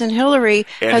things, and Hillary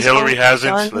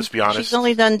hasn't. Let's be honest. She's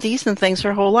only done decent things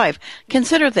her whole life.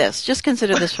 Consider this. Just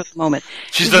consider this for the moment.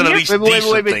 She's done at least. Wait.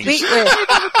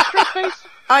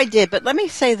 I did, but let me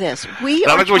say this: we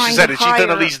are trying to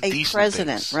hire a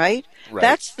president, right?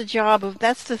 That's the job of.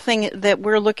 That's the thing that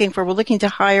we're looking for. We're looking to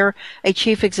hire a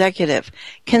chief executive.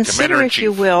 Consider, if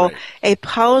you will, a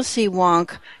policy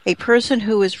wonk, a person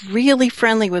who is really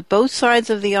friendly with both sides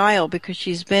of the aisle because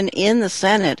she's been in the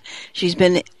Senate. She's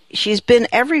been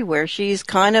everywhere. She's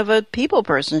kind of a people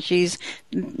person. She's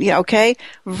okay.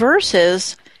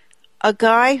 Versus a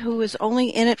guy who is only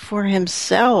in it for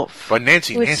himself. But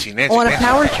Nancy. On a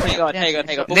power trip. Hang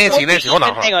on. Nancy, hold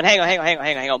on.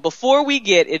 Hang on. Before we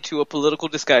get into a political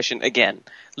discussion again,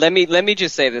 let me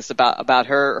just say this about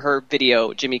her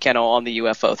video, Jimmy Kimmel, on the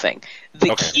UFO thing.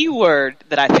 The key word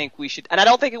that I think we should, and I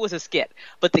don't think it was a skit,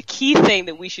 but the key thing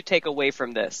that we should take away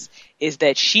from this is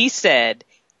that she said,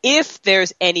 if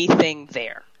there's anything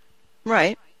there.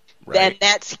 Right. And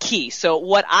that's key. So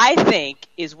what I think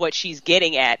is what she's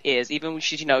getting at is, even when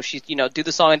she's do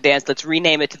the song and dance, let's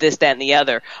rename it to this, that, and the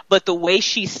other. But the way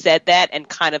she said that and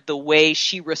kind of the way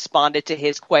she responded to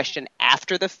his question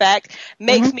after the fact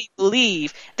makes me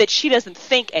believe that she doesn't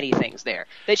think anything's there.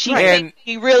 That she thinks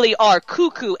we really are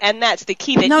cuckoo, and that's the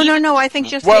key. That no. I think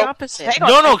just the opposite.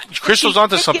 No. Crystal's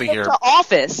onto something here. To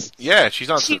office. Yeah, she's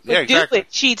on. Exactly.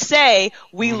 She'd say,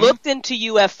 we looked into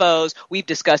UFOs. We've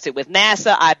discussed it with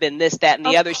NASA. I've been this, that, and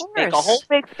the other. She'd make a whole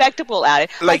big spectacle out of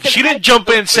it. Like she didn't jump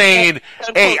in saying,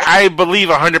 "Hey, I believe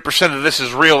 100% of this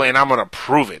is real, and I'm going to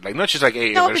prove it." Like, no, she's like,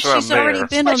 "Hey, there's something there." Already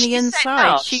been on the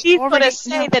inside. She's going to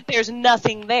say that there's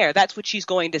nothing there. That's what she's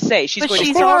going to say. She's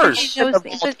going to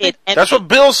say, that's what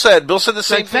Bill said. Bill said the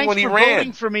same thing when he ran. Thanks for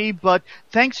voting for me, but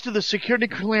thanks to the security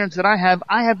clearance that I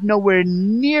have nowhere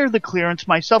near the clearance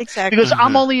myself because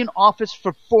I'm only in office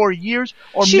for 4 years,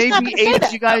 or maybe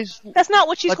 8 you guys. That's not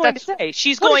what she's going to say.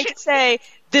 She's going to say,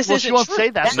 this isn't she won't true. say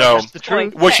that. No. That's the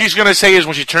truth. What she's going to say is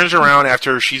when she turns around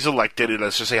after she's elected, and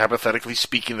let's just say hypothetically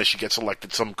speaking that she gets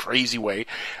elected some crazy way.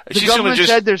 The government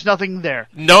said there's nothing there.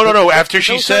 No. After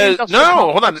she says,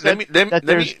 no, hold on. Let me,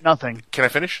 there's nothing. Can I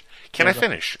finish? I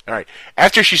finish? All right.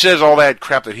 After she says all that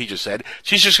crap that he just said,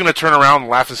 she's just going to turn around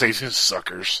and laugh and say,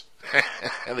 suckers.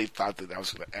 And they thought that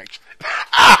was going to actually.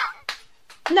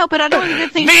 No, but I don't even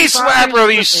think me slapper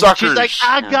these suckers. She's like,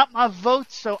 I got my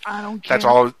vote, so I don't care. That's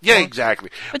all. Yeah,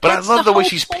 exactly. But I love the way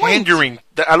she's pandering.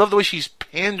 I love the way she's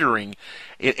pandering,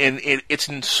 and it's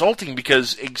insulting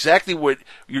because exactly what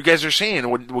you guys are saying,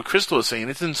 what Crystal is saying,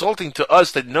 it's insulting to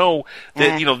us that know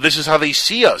that this is how they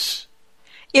see us.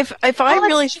 If I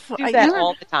really do that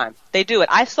all the time, they do it.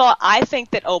 I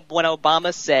think that when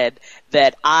Obama said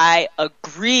that I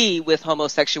agree with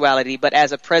homosexuality, but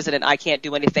as a president I can't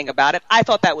do anything about it, I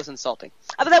thought that was insulting.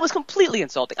 I thought that was completely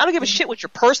insulting. I don't give a shit what your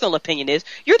personal opinion is.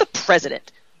 You're the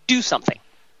president. Do something.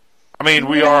 I mean,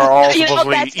 we are all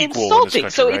supposedly that's equal insulting. in this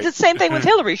country, So right? it's the same thing with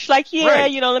Hillary. She's like, yeah,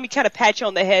 Right. let me kind of pat you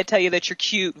on the head, tell you that you're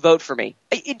cute, vote for me.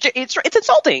 It's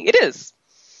insulting. It is.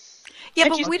 Yeah,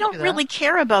 but we don't really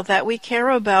care about that. We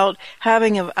care about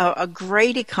having a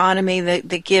great economy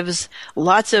that gives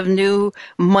lots of new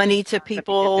money to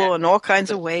people in all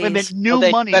kinds of ways. Wait a minute, new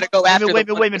money. Wait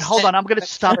a minute. Hold on. I'm going to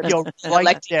stop you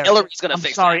right there. Hillary's going to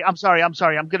fix that. I'm sorry. I'm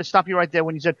going to stop you right there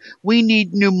when you said, we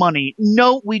need new money.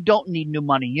 No, we don't need new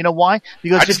money. You know why?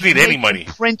 Because I just need any money.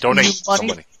 Donate some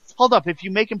money. Hold up. If you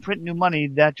make and print new money,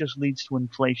 that just leads to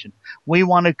inflation. We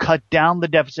want to cut down the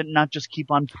deficit, not just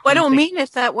keep on printing. I don't mean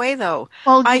it that way, though.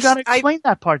 Well, you got to explain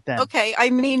that part then. Okay,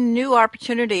 I mean new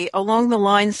opportunity along the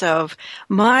lines of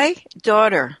my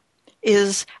daughter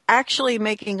is actually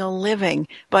making a living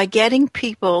by getting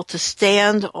people to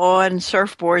stand on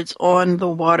surfboards on the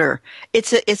water.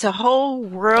 It's a whole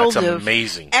world of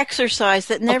exercise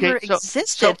that never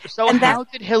existed. So how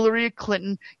did Hillary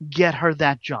Clinton get her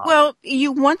that job? Well,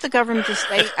 you want the government to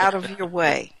stay out of your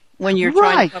way when you're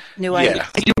trying to come up with new ideas.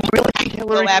 You really think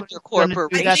Hillary after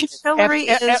corporations?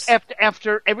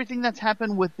 After everything that's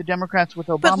happened with the Democrats with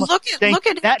Obama, but look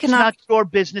at that's not your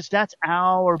business. That's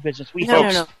our business. We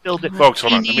have to build it. Folks,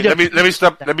 hold on. Let me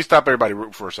stop everybody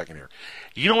for a second here.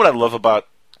 You know what I love about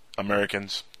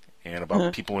Americans and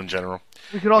about people in general?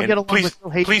 We could all get along with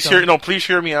hate. Please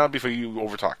hear me out before you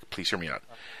overtalk. Please hear me out.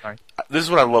 Sorry. This is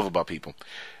what I love about people.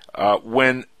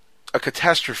 When a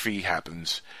catastrophe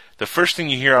happens, the first thing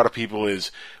you hear out of people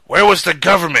is, where was the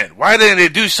government? Why didn't they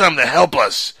do something to help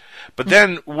us? But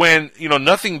then when,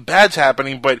 nothing bad's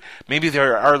happening, but maybe they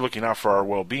are looking out for our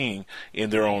well-being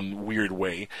in their own weird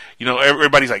way,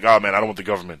 everybody's like, oh man, I don't want the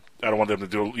government. I don't want them to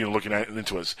do, looking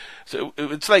into us. So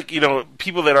it's like,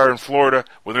 people that are in Florida,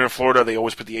 when they're in Florida, they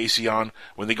always put the AC on.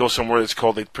 When they go somewhere that's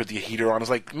cold, they put the heater on. It's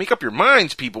like, make up your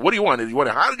minds, people. What do you want?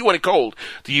 How do you want it cold?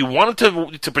 Do you want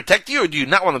it to protect you, or do you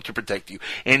not want it to protect you?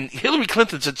 And Hillary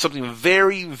Clinton said something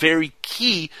very, very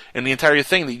key in the entire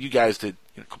thing that you guys did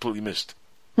completely missed.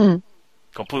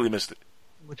 Completely missed it.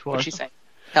 Which was? What'd she say?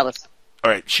 Tell us. All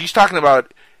right, she's talking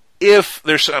about if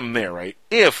there's something there, right?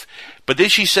 But then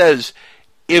she says,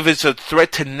 if it's a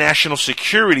threat to national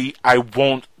security, I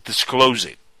won't disclose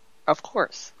it. Of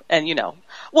course. And,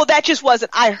 well, that just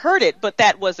wasn't, I heard it, but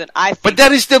that wasn't, But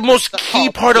that is the most key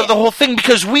part of the whole thing,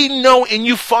 because we know in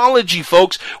ufology,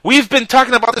 folks, we've been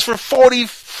talking about this for 40,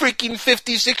 freaking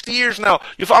 50, 60 years now.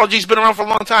 Ufology's been around for a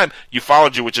long time.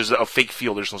 Ufology, which is a fake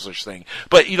field, there's no such thing.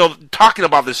 But, talking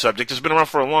about this subject has been around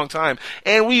for a long time,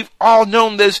 and we've all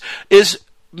known this is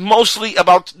mostly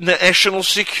about national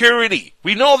security.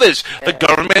 We know this. The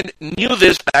government knew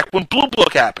this back when Blue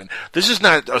Book happened. This is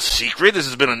not a secret. This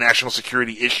has been a national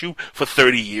security issue for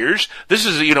 30 years. This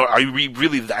is, are you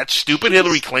really that stupid,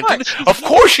 Hillary Clinton? Of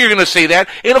course you're going to say that,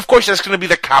 and of course that's going to be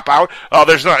the cop-out. Oh,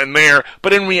 there's nothing there.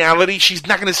 But in reality, she's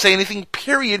not going to say anything,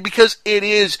 period, because it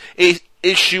is a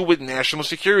issue with national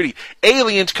security.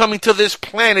 Aliens coming to this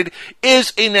planet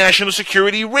is a national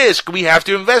security risk. We have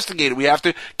to investigate it. We have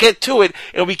to get to it,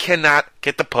 and we cannot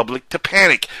get the public to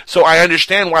panic. So I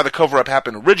understand why the cover-up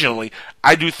happened originally.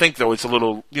 I do think, though, it's a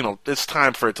little, it's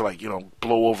time for it to,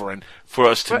 blow over and for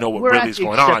us to know what really is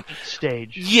going on.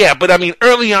 Stage. Yeah, but I mean,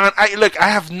 early on, I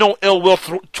have no ill will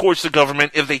towards the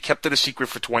government if they kept it a secret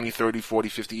for 20, 30, 40,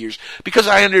 50 years, because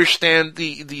I understand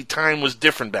the time was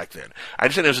different back then. I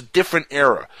understand it was a different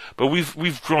era, but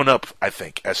we've grown up, I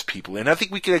think, as people, and I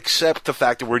think we can accept the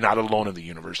fact that we're not alone in the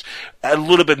universe a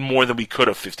little bit more than we could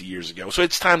have 50 years ago. So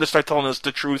it's time to start telling us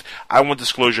the truth. I want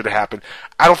disclosure to happen.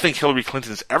 I don't think Hillary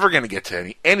Clinton is ever going to get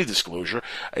to any disclosure.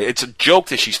 It's a joke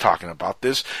that she's talking about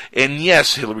this, and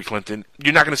yes, Hillary Clinton,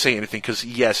 you're not going to say anything because,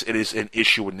 yes, it is an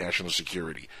issue with national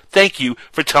security. Thank you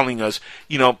for telling us,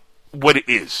 what it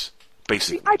is,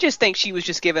 basically. I just think she was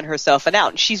just giving herself an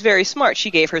out, and she's very smart. She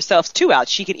gave herself two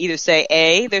outs. She could either say,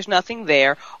 A, there's nothing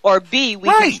there, or B, we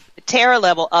can terror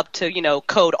level up to,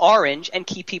 code orange and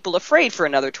keep people afraid for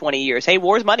another 20 years. Hey,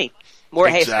 war's money.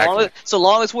 Exactly. Hey, so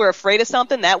long as we're afraid of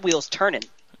something, that wheel's turning.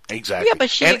 Exactly. Yeah, but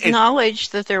she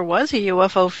acknowledged that there was a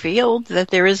UFO field, that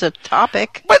there is a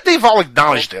topic. But they've all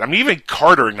acknowledged it. I mean, even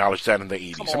Carter acknowledged that in the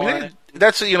 80s. I mean,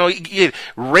 that's,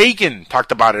 Reagan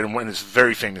talked about it in his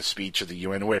very famous speech at the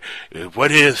UN, where,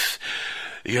 what if,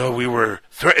 we were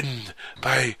threatened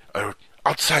by an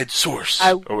outside source?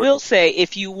 I will say,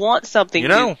 if you want something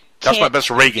That's my best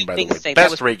Reagan, by the way.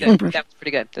 Best Reagan. That was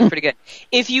pretty good. That's pretty good.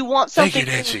 If you want something,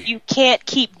 you can't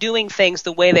keep doing things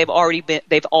the way they've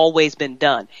always been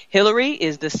done. Hillary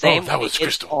is the same. Oh, that was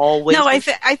Crystal. Always. No, I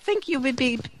think you would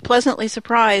be pleasantly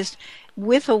surprised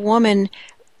with a woman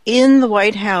in the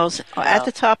White House at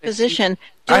the top position.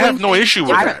 I have no issue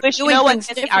with that.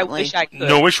 I wish I could.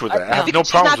 No issue with that. I have no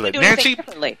problems with that. Nancy,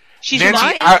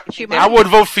 Nancy, I would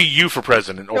vote for you for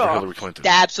president over Hillary Clinton.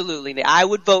 Absolutely. I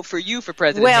would vote for you for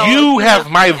president. Well, you have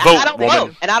my vote,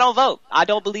 woman. And I don't vote. I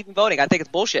don't believe in voting. I think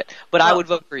it's bullshit. But I would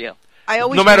vote for you.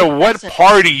 No matter what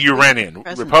party you ran in,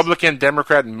 Republican,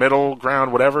 Democrat, middle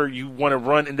ground, whatever, you want to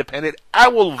run independent, I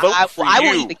will vote for you. I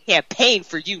will even campaign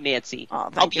for you, Nancy.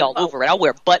 I'll be all over it. I'll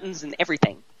wear buttons and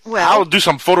everything. Well, I'll do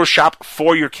some Photoshop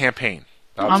for your campaign.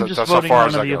 I'm just voting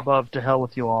none of the above. To hell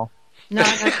with you all. No,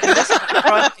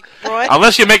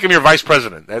 unless you make him your vice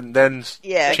president, and then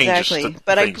yeah, exactly.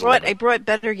 But I brought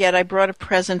better yet. I brought a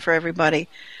present for everybody,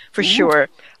 for sure.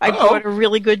 I brought a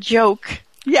really good joke.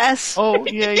 Yes. Oh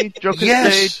yay! Joke of the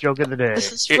day. Joke of the day.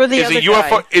 This is for the other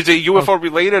guy. Is it UFO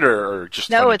related or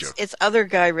just no? It's other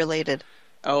guy related.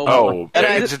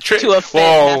 It's a trick. To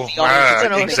offend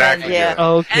exactly. Yeah.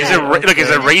 Okay. Is it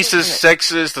racist,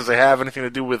 sexist? Does it have anything to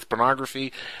do with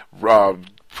pornography?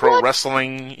 Pro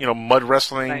wrestling, mud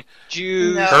wrestling,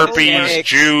 Jews, herpes,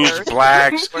 Jews,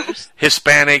 blacks,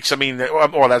 Hispanics. I mean, that's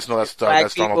Donald Trump.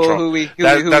 That's Donald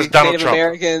Trump.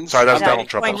 Americans. Sorry, that's Donald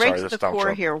Trump. I'm sorry, that's that's the Donald core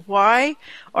Trump. Here. Why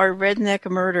are redneck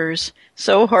murders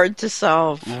so hard to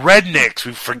solve? Rednecks,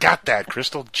 we forgot that,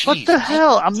 Crystal. Jeez. What the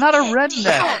hell? I'm not a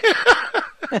redneck.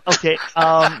 Okay,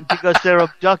 because they're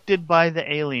abducted by the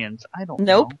aliens. I don't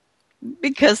know.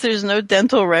 Because there's no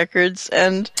dental records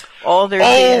and all their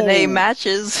DNA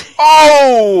matches.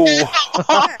 Oh!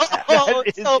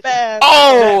 It's so bad.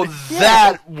 Oh,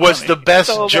 that was the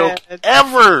best joke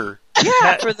ever.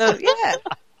 Yeah,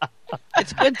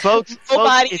 it's good, folks. If you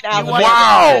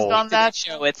want on that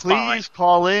show, please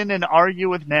call in and argue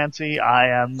with Nancy.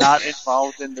 I am not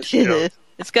involved in the show.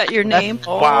 It's got your name.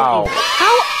 Wow.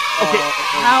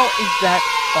 How is that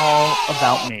all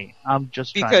about me? I'm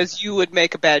just because you would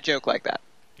make a bad joke like that.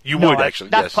 You would actually.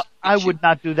 Yes. I would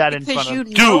not do that in front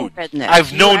of dude.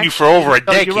 I've known you for over a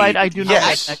decade. You're right. I do know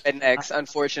rednecks.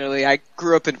 Unfortunately, I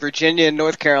grew up in Virginia and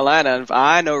North Carolina, and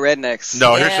I know rednecks.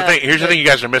 No, here's the thing. Here's the thing you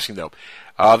guys are missing, though.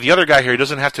 The other guy here, he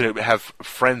doesn't have to have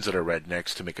friends that are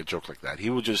rednecks to make a joke like that.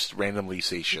 He will just randomly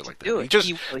say shit like that.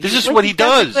 This is what he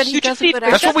does.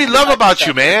 That's what we love about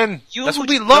you, man. That's what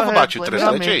we love about you,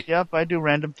 Teresa. Yep, I do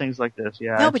random things like this.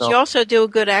 Yeah. No, but you also do a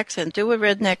good accent. Do a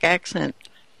redneck accent.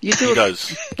 He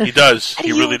does. He does.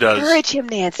 He really does. Encourage him,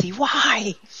 Nancy.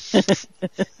 Why?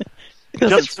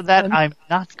 Just for that, I'm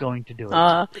not going to do it.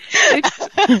 Well,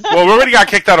 we already got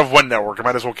kicked out of one network. I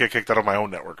might as well get kicked out of my own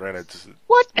network, right?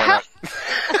 What?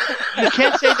 You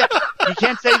can't say that. You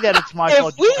can't say that it's my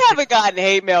fault. If we haven't gotten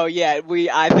hate mail yet,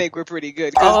 I think we're pretty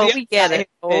good. We get it.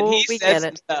 And he said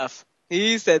some stuff.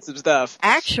 He said some stuff.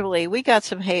 Actually, we got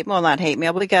some hate. Well, not hate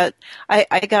mail. I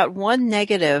got one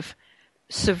negative,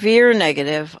 severe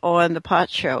negative on the pot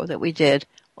show that we did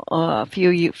a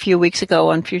few weeks ago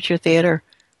on Future Theater.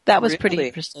 That was pretty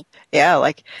interesting.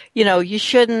 Yeah, you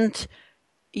shouldn't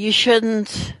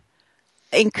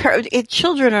encourage.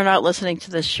 Children are not listening to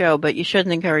this show, but you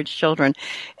shouldn't encourage children.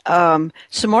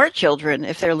 Smart children,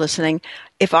 if they're listening.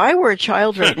 If I were a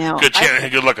child right now,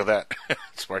 good luck with that.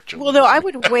 Smart children. Well, no, I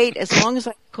would wait as long as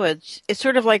I could. It's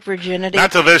sort of like virginity.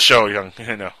 Not to this show, young.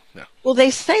 No. Well, they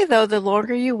say though, the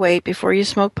longer you wait before you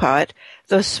smoke pot,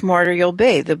 the smarter you'll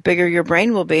be, the bigger your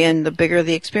brain will be, and the bigger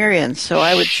the experience. So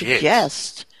I would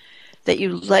suggest that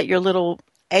you let your little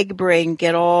egg brain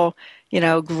get all,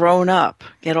 grown up,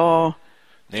 get all.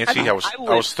 Nancy, I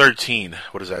was 13.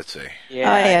 What does that say?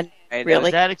 Yeah, really.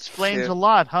 That explains a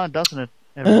lot, huh? Doesn't it?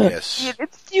 Yes.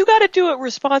 You got to do it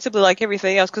responsibly, like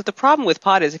everything else. Because the problem with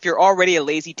pot is, if you're already a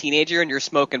lazy teenager and you're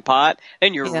smoking pot,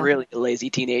 then you're really a lazy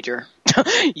teenager.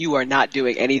 You are not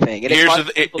doing anything. Here's the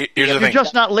thing. You're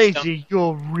just not lazy.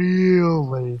 You're real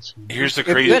lazy. Here's the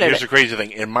crazy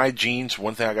thing. In my genes,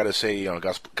 one thing I got to say,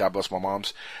 God bless my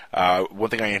mom's. One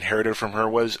thing I inherited from her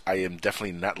was I am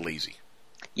definitely not lazy.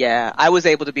 Yeah, I was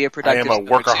able to be a productive. I am a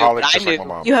workaholic, just like my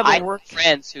mom. You have I had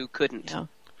friends who couldn't.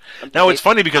 No, it's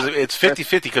funny because it's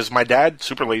 50-50 because my dad,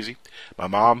 super lazy. My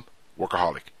mom,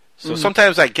 workaholic. So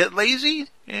sometimes I get lazy,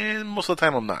 and most of the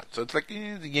time I'm not. So it's like the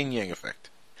yin-yang effect.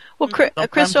 Well,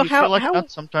 Crystal,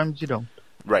 sometimes you don't.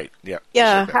 Right, yeah.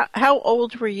 Yeah, how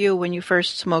old were you when you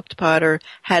first smoked pot or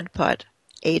had pot?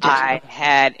 Ages? I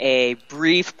had a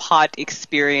brief pot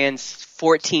experience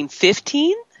 14,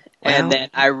 15, and then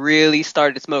I really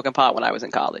started smoking pot when I was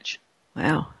in college.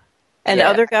 Wow. And the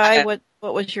other guy,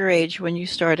 what was your age when you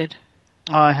started?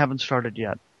 I haven't started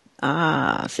yet.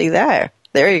 Ah, see there.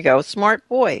 There you go. Smart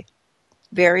boy.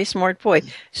 Very smart boy.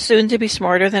 Soon to be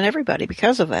smarter than everybody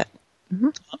because of that. Mm-hmm.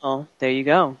 Oh, there you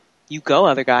go. You go,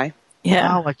 other guy.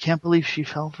 Yeah. Wow, I can't believe she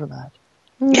fell for that.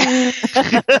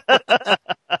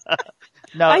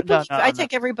 I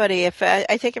take everybody.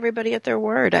 I take everybody at their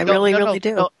word. I really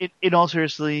do. No, in all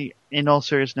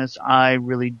seriousness, I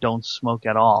really don't smoke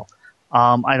at all.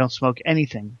 I don't smoke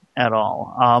anything at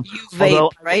all. You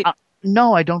vape, right?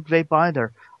 No, I don't vape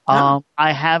either. Oh.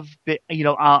 I have been,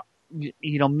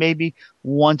 maybe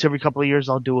once every couple of years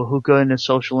I'll do a hookah in a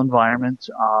social environment.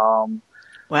 Wow.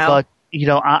 But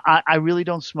I really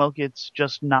don't smoke. It's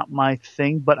just not my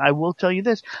thing. But I will tell you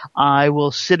this. I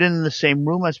will sit in the same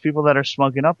room as people that are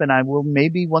smoking up, and I will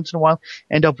maybe once in a while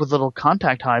end up with a little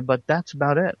contact high, but that's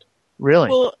about it. Really.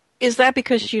 Well, is that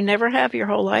because you never have your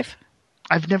whole life?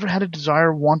 I've never had a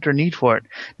desire, want, or need for it.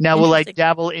 Now, will I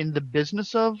dabble in the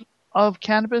business of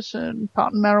cannabis and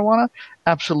pot and marijuana?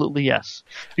 Absolutely, yes.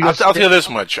 I'll tell you this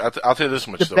much. I'll tell you this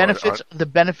much. The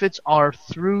benefits are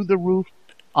through the roof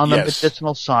on the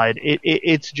medicinal side.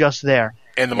 It's just there.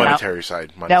 And the monetary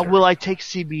side. Now, will I take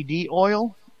CBD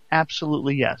oil?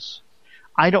 Absolutely, yes.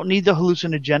 I don't need the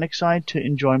hallucinogenic side to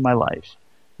enjoy my life.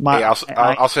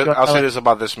 I'll say this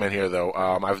about this man here, though.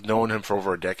 I've known him for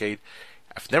over a decade.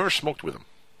 I've never smoked with him.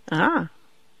 Ah.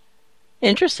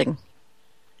 Interesting.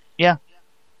 Yeah.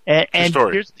 And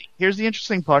here's the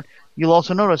interesting part. You'll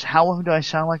also notice, how often do I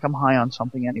sound like I'm high on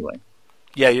something anyway?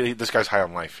 Yeah, this guy's high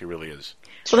on life. He really is.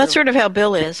 Well, that's sort of how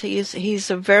Bill is. He's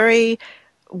a very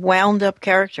wound-up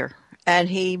character, and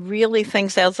he really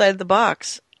thinks outside the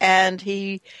box. And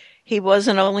he was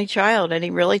an only child, and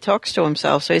he really talks to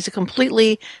himself. So he's a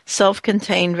completely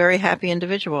self-contained, very happy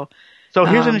individual. So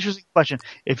here's an interesting question.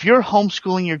 If you're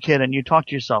homeschooling your kid and you talk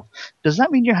to yourself, does that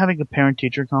mean you're having a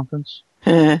parent-teacher conference?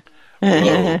 Whoa,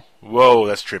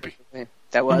 that's trippy.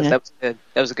 That was good.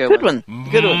 That was a good one.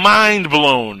 Good one. Mind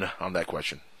blown on that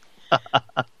question.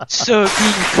 So deep.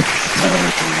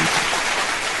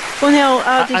 Well, now,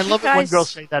 I love it when girls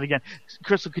say that again.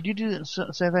 Crystal, could you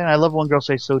say that? I love when girls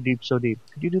say "so deep, so deep."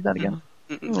 Could you do that again?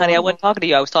 Honey, I wasn't talking to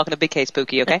you. I was talking to Big K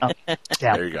Spooky. Okay.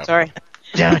 There you go. Sorry.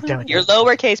 Damn it. You're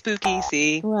lowercase Spooky.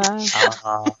 See. Wow.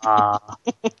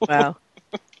 Wow.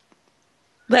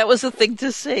 That was a thing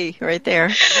to see right there.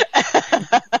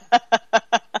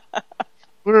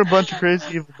 We're a bunch of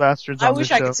crazy evil bastards on this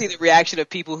show. I wish I could see the reaction of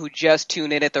people who just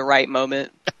tune in at the right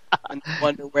moment and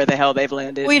wonder where the hell they've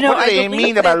landed. Well, what do they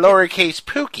mean about lowercase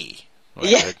Pookie?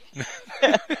 Yeah.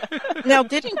 Now,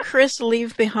 didn't Chris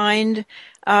leave behind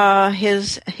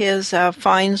his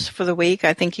finds for the week?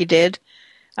 I think he did.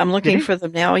 I'm looking for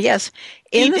them now. Yes,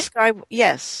 in the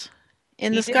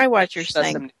Skywatchers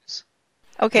thing.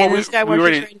 Okay,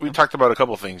 well, we talked about a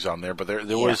couple things on there, but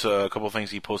there was a couple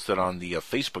things he posted on the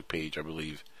Facebook page, I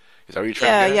believe. Is that what you're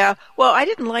trying to get? Yeah. Well, I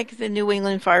didn't like the New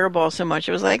England Fireball so much.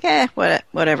 It was like,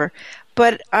 whatever.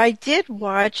 But I did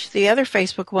watch the other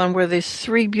Facebook one where these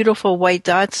 3 beautiful white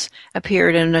dots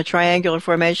appeared in a triangular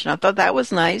formation. I thought that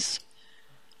was nice.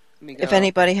 If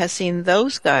anybody has seen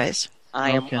those guys. I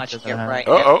am watching it right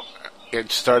now. Oh,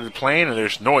 it started playing and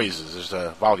there's noises. There's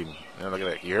a volume. Look at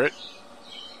that. You hear it?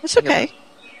 It's okay.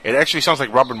 It actually sounds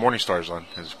like Robin Morningstar's on.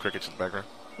 There's crickets in the background.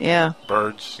 Yeah.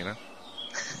 Birds, you know.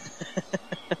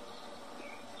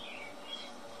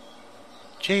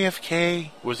 JFK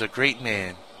was a great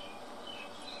man.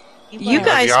 You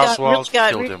guys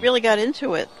really got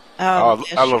into it.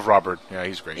 I love Robert. Yeah,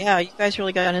 he's great. Yeah, you guys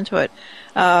really got into it.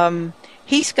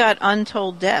 He's got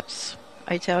untold depths,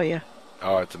 I tell you.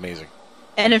 Oh, it's amazing.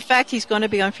 And in fact, he's going to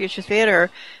be on Future Theater,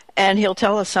 and he'll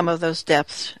tell us some of those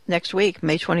depths next week,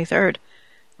 May 23rd.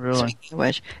 Really? Speaking of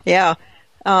which, yeah.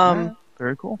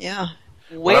 Very cool. Yeah.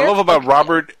 What I love about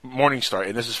Robert Morningstar,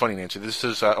 and this is funny, Nancy, this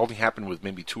has only happened with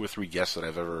maybe 2 or 3 guests that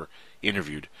I've ever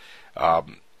interviewed,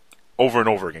 over and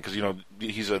over again, because,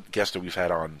 he's a guest that we've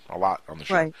had on a lot on the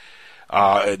show. Right.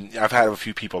 And I've had a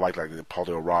few people like Paul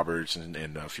Dale Roberts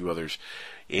and a few others,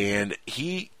 and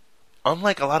he,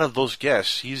 unlike a lot of those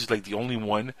guests, he's like the only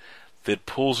one that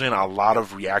pulls in a lot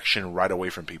of reaction right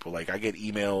away from people. Like, I get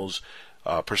emails,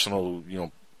 personal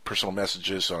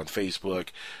messages on Facebook.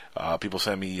 People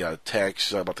send me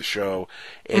texts about the show,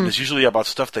 and it's usually about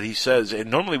stuff that he says. And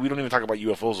normally we don't even talk about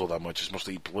UFOs all that much. It's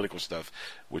mostly political stuff,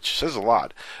 which says a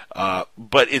lot.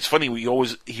 But it's funny. He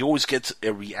always gets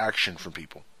a reaction from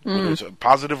people. Whether it's a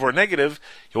positive or negative,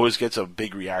 he always gets a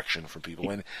big reaction from people.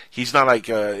 And he's not like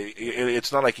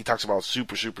it's not like he talks about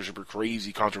super, super, super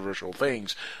crazy, controversial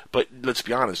things. But let's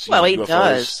be honest. Well, he UFOs,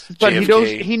 does. But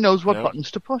he knows what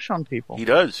buttons to push on people. He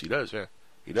does, yeah.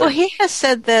 Well, he has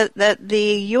said that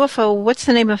the UFO, what's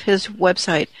the name of his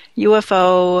website?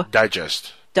 UFO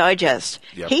Digest.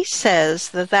 Yep. He says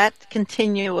that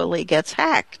continually gets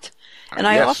hacked. And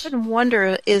I often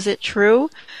wonder, is it true?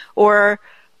 Or,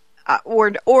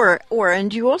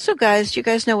 and do you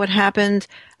guys know what happened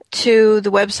to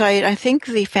the website? I think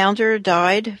the founder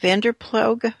died,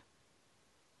 Vanderplug.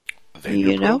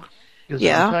 You know?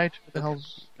 Yeah.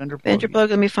 Vanderplug,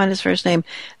 let me find his first name.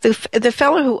 The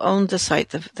fellow who owned the site,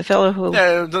 the fellow who...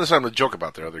 Yeah, it doesn't sound a joke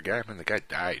about the other guy. I mean, the guy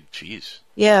died. Jeez.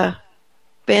 Yeah.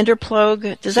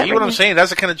 Vanderplug. Does that see what I'm saying?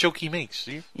 That's the kind of joke he makes.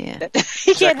 See? Yeah.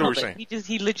 He can't help it.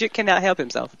 He legit cannot help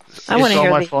himself. I want to hear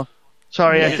my fault.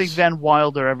 Sorry, I think Van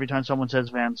Wilder every time someone says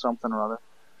Van something or other.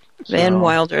 Van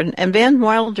Wilder. And Van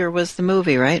Wilder was the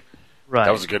movie, right? Right.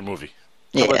 That was a good movie.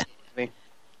 Yeah.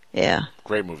 Yeah.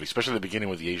 Great movie, especially the beginning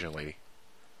with the Asian lady.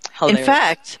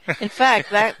 Hilarious. In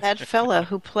fact, that fella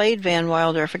who played Van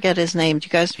Wilder, I forget his name. Do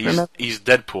you guys remember? He's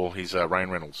Deadpool. He's Ryan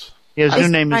Reynolds. Yeah, his new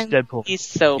name is Deadpool. He's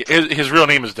so... His real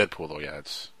name is Deadpool, though. Yeah,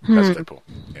 that's Deadpool.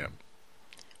 Yeah.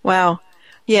 Wow.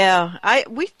 Yeah. I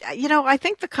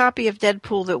think the copy of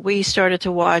Deadpool that we started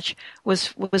to watch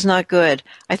was not good.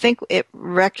 I think it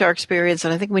wrecked our experience,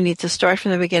 and I think we need to start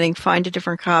from the beginning, find a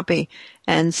different copy,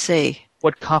 and see.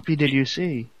 What copy did you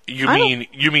see? You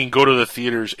mean go to the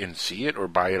theaters and see it, or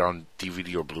buy it on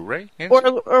DVD or Blu-ray?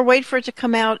 Or wait for it to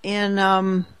come out in,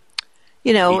 HBO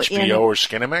or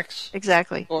Skinemax?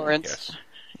 Exactly. Torrents.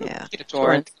 Yeah. Get a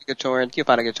torrent. You'll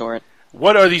find a good torrent.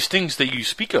 What are these things that you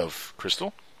speak of,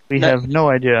 Crystal? We have no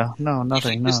idea. No,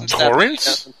 nothing. No.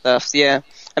 Torrents? Stuff, yeah.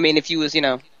 I mean, if you was,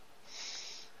 I'm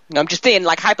just saying,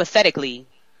 like, hypothetically.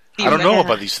 I don't know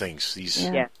about these things.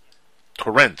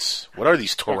 Torrents. What are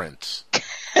these torrents?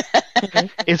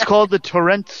 It's called the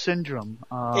Torrent syndrome.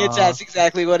 That's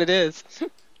exactly what it is.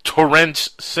 Torrent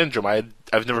syndrome.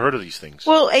 I've never heard of these things.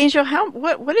 Well, Angel,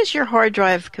 what is your hard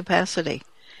drive capacity?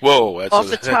 Whoa, that's off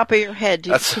the top of your head.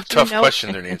 That's a tough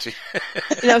question there, Nancy.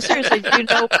 No, seriously, do you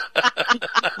know?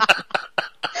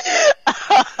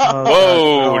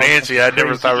 Whoa, Nancy, I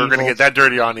never thought we were going to get that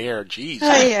dirty on the air. Jeez.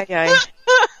 Aye.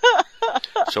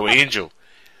 So, Angel,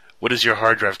 what is your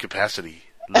hard drive capacity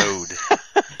load?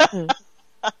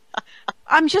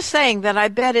 I'm just saying that I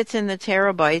bet it's in the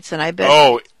terabytes, and I bet.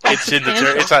 Oh, it's in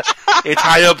the it's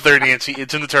high up there, Nancy.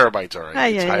 It's in the terabytes, all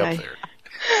right. It's high up there.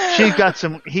 He's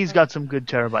got some good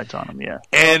terabytes on him, yeah.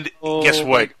 And guess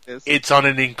what? It's on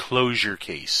an enclosure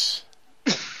case.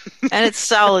 And it's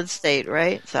solid state,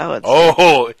 right? Solid state.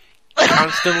 Oh,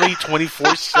 constantly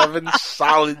 24/7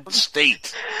 solid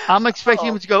state. I'm expecting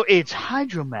him to go, it's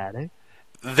hydromatic.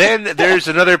 Then there's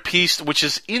another piece which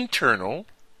is internal.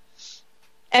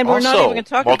 And we're not even going to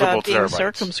talk about being terabytes.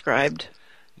 Circumscribed.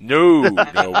 No, we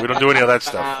don't do any of that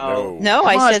stuff. No,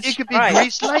 I said it could be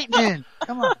greased lightning.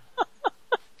 Come on.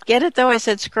 Get it, though? I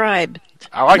said scribe.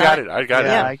 Oh, I got it. I got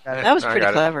it. That was pretty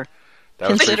clever.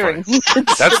 Considering.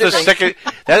 That's the second.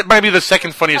 That might be the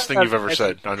second funniest thing you've ever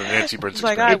said on the Nancy Burns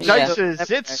experience. It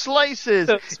dices. It slices.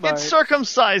 It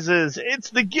circumcises. It's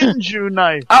the Ginju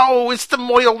knife. Oh, it's the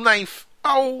Moyle knife.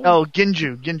 Oh,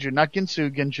 Ginju, not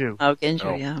Ginsu, Ginju. Oh,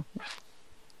 Ginju, yeah.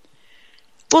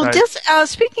 Well,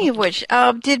 speaking of which,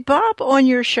 did Bob on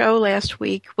your show last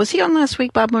week? Was he on last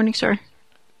week, Bob Morningstar?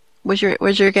 Was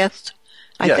your guest?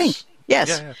 I think.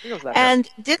 Yes. Yeah. And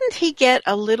didn't he get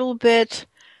a little bit?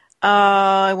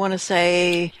 I want to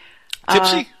say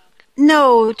tipsy.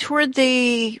 No, toward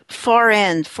the far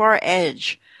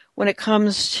edge when it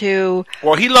comes to.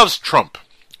 Well, he loves Trump.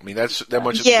 I mean, that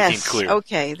much became clear.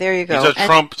 Okay, there you go. He's a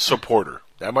Trump supporter.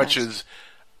 That much is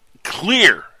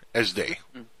clear as day.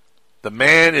 The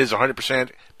man is 100%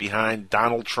 behind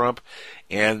Donald Trump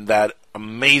and that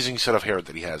amazing set of hair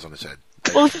that he has on his head.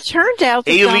 Well, if it turned out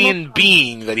that alien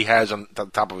being that he has on the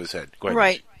top of his head. Go ahead.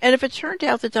 Right. And if it turned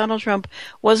out that Donald Trump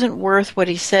wasn't worth what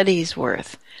he said he's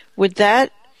worth, would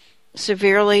that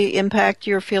severely impact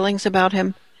your feelings about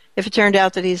him? If it turned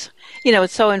out that he's,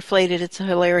 it's so inflated, it's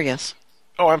hilarious.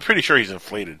 Oh, I'm pretty sure he's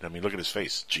inflated. I mean, look at his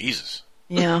face. Jesus.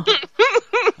 Yeah.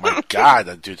 My God,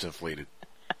 that dude's inflated.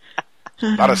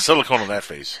 A lot of silicone on that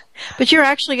face. But you're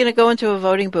actually going to go into a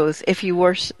voting booth if you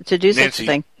were to do such a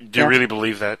thing. Do you really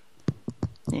believe that?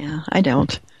 Yeah, I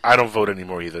don't. I don't vote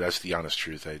anymore either. That's the honest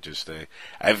truth.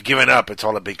 I've given up. It's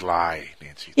all a big lie,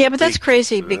 Nancy. Yeah, but that's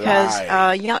crazy because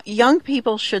young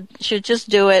people should just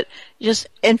do it.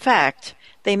 In fact,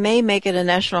 they may make it a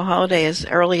national holiday as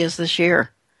early as this year.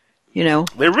 They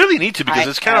really need to because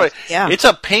it's kind of it's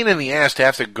a pain in the ass to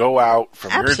have to go out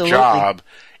from your job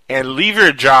and leave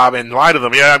your job and lie to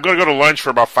them. Yeah, I'm going to go to lunch for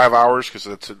about 5 hours because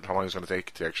that's how long it's going to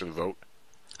take to actually vote.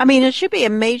 I mean, it should be a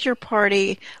major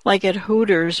party like at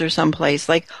Hooters or someplace.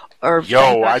 Like or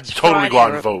I'd totally go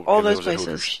out and vote. All those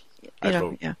places. I'd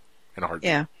vote. Yeah. In a heartbeat.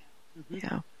 Yeah. Mm-hmm.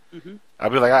 Yeah. Mm-hmm.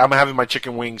 I'd be like, I'm having my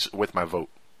chicken wings with my vote.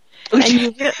 And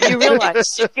you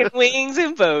realize chicken wings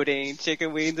and voting.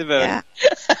 Yeah.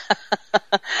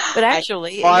 But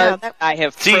actually, I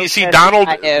have see Donald.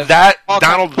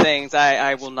 Donald things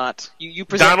I will not. You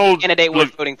present a candidate we're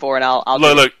voting for, and I'll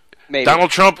look. Maybe. Donald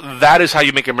Trump. That is how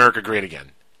you make America great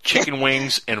again. Chicken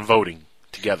wings and voting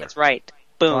together. That's right.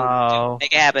 Boom. Wow.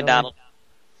 Make it happen, Donald.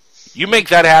 You make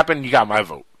that happen, you got my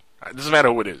vote. It doesn't matter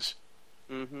who it is.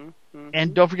 Mm-hmm. Mm-hmm.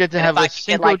 And don't forget to have a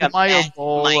Cinco de Mayo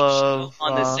bowl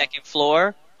on the second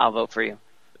floor. I'll vote for you.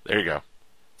 There you go.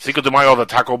 Cinco de Mayo, the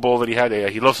taco bowl that he had.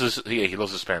 He loves he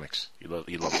loves Hispanics. He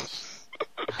loves us.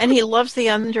 And he loves the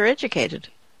undereducated.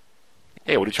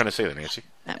 Hey, what are you trying to say there, Nancy?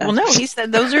 Well, no, he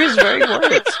said those are his very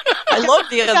words. I love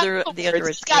the undereducated.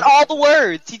 He's got all the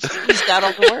words. He's got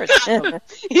all the words.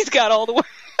 He's got all the words.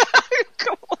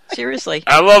 Seriously.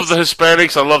 I love the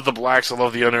Hispanics. I love the blacks. I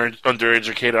love the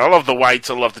undereducated. I love the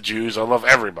whites. I love the Jews. I love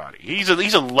everybody. He's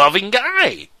a loving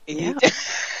guy. Yeah.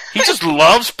 He just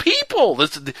loves people.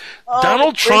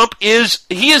 Donald Trump is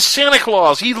Santa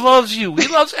Claus. He loves you. He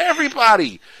loves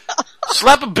everybody.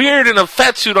 Slap a beard and a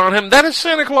fat suit on him. That is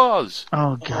Santa Claus.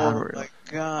 Oh God. Oh my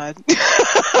God.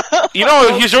 You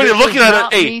know, he's already looking at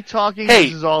it. Hey, me talking. Hey,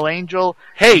 this is all Angel.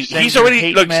 Hey, he's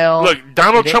already look.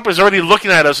 Donald Trump is already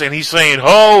looking at us, and he's saying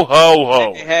 "ho ho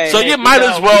ho." So you might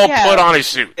as well put on a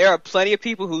suit. There are plenty of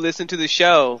people who listen to the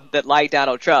show that like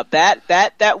Donald Trump.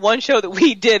 That one show that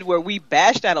we did where we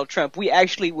bashed Donald Trump, we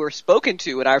actually were spoken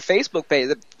to in our Facebook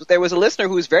page. There was a listener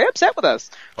who was very upset with us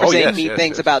for saying mean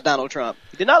things about Donald Trump.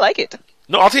 He did not like it.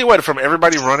 No, I'll tell you what. From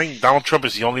everybody running, Donald Trump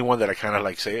is the only one that I kind of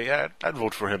like say, yeah, I'd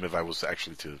vote for him if I was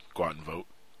actually to go out and vote.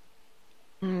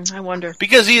 I wonder.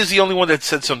 Because he is the only one that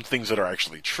said some things that are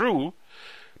actually true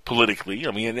politically.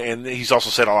 I mean, and he's also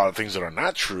said a lot of things that are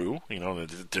not true. You know,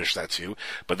 there's that too.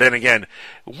 But then again,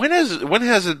 when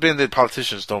has it been that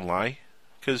politicians don't lie?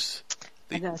 Because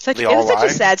it's such a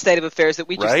sad state of affairs that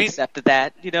we just accepted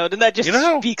that. You know, didn't that just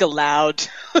speak aloud?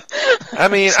 I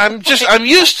mean, I'm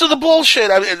used to the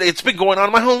bullshit. It's been going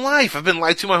on my whole life. I've been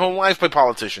lied to my whole life by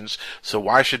politicians. So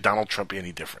why should Donald Trump be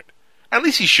any different? At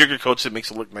least he sugarcoats it,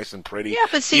 makes it look nice and pretty. Yeah,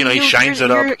 but see, he shines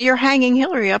it up. You're hanging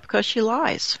Hillary up because she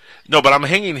lies. No, but I'm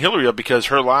hanging Hillary up because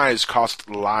her lies cost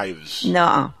lives.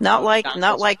 No, not like.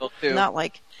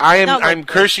 I'm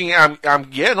cursing.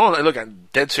 Look, I'm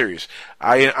dead serious.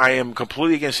 I am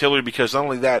completely against Hillary because not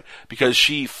only that, because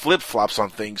she flip flops on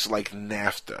things like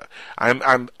NAFTA.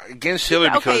 I'm against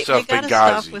Hillary because of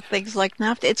Benghazi. Stop with things like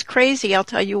NAFTA. It's crazy. I'll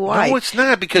tell you why. No, it's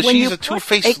not because she's a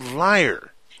two-faced liar.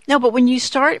 No, but when you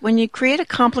create a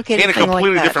complicated in a thing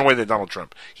completely like that, different way than Donald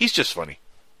Trump. He's just funny.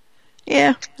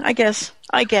 Yeah, I guess.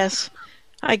 Look,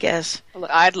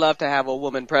 I'd love to have a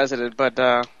woman president, but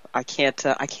I can't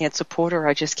support her.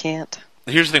 I just can't.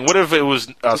 Here's the thing. What if it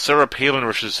was Sarah Palin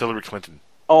versus Hillary Clinton?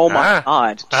 Oh my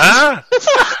God!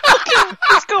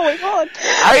 What's going on?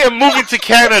 I am moving to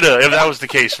Canada if that was the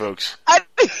case, folks.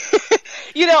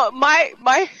 You know, my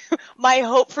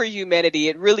hope for humanity,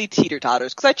 it really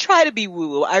teeter-totters because I try to be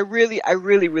woo-woo. I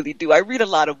really do. I read a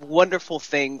lot of wonderful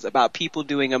things about people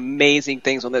doing amazing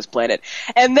things on this planet.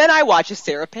 And then I watch a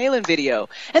Sarah Palin video.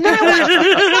 And then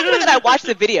I watch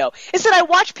the video. It's that I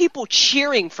watch people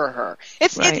cheering for her.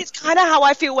 It's kind of how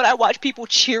I feel when I watch people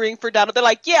cheering for Donald. They're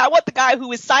like, yeah, I want the guy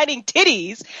who is signing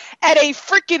titties at a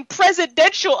freaking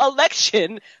presidential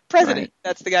election.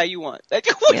 That's the guy you want.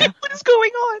 What is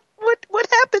going on? What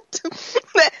happened?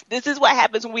 This is what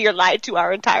happens when we are lied to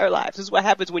our entire lives. This is what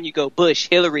happens when you go Bush,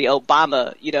 Hillary,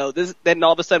 Obama. You know, then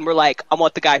all of a sudden we're like, I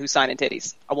want the guy who's signing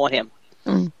titties. I want him.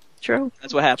 True.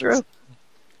 That's what happens.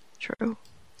 True.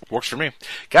 Works for me.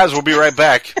 Guys, we'll be right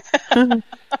back.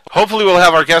 Hopefully we'll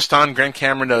have our guest on. Grant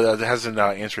Cameron hasn't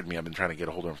answered me. I've been trying to get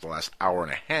a hold of him for the last hour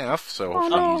and a half. So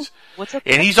hopefully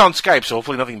he's on Skype, so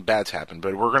hopefully nothing bad's happened.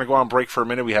 But we're going to go on break for a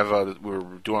minute. We're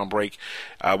doing on break.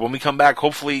 When we come back,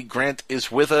 hopefully Grant is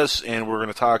with us, and we're going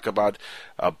to talk about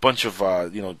a bunch of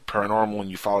paranormal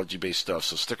and ufology-based stuff.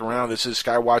 So stick around. This is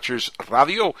Skywatchers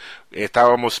Radio.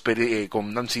 Estábamos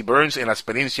con Nancy Burns en la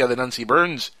experiencia de Nancy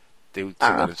Burns. They would say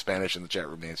that in Spanish in the chat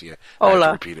room, Nancy. I had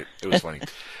to repeat it. It was funny.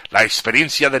 La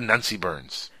experiencia de Nancy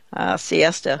Burns.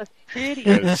 Siesta.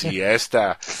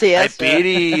 Siesta. I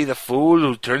pity the fool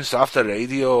who turns off the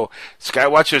radio.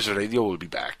 Skywatchers Radio will be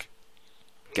back.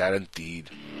 Guaranteed.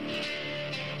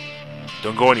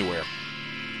 Don't go anywhere.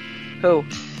 Who?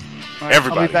 Right,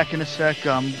 everybody. I'll be back in a sec.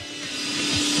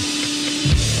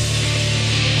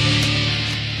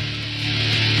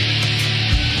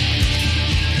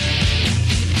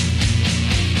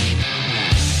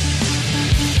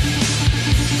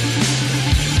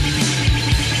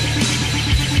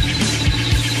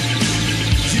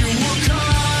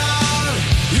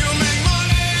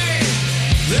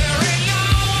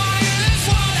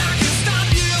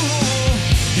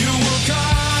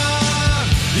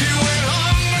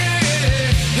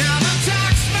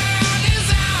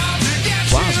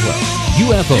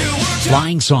 UFOs,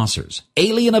 flying saucers,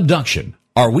 alien abduction.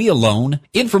 Are we alone?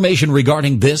 Information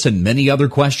regarding this and many other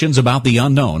questions about the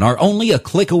unknown are only a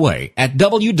click away at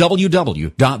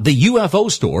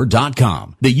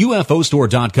www.theufostore.com.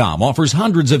 TheUFOstore.com offers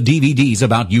hundreds of DVDs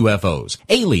about UFOs,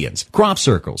 aliens, crop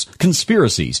circles,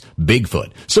 conspiracies,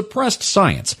 Bigfoot, suppressed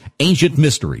science, ancient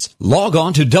mysteries. Log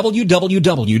on to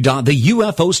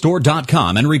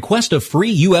www.theufostore.com and request a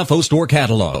free UFO Store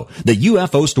catalog.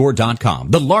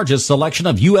 TheUFOstore.com, the largest selection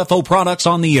of UFO products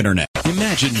on the internet.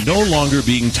 Imagine no longer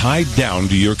being tied down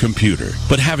to your computer,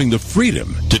 but having the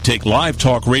freedom to take live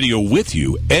talk radio with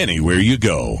you anywhere you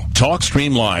go.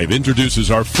 TalkStream Live introduces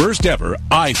our first ever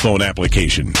iPhone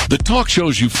application. The talk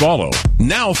shows you follow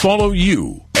now follow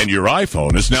you. And your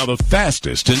iPhone is now the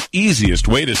fastest and easiest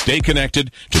way to stay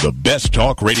connected to the best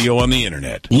talk radio on the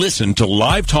internet. Listen to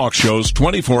live talk shows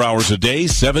 24 hours a day,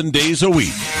 7 days a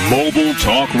week. Mobile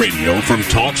talk radio from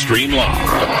TalkStream Live.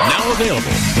 Now available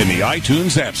in the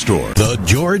iTunes App Store. The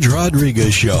George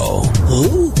Rodriguez Show.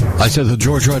 Who? I said the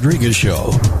George Rodriguez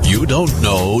Show. You don't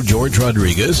know George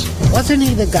Rodriguez? Wasn't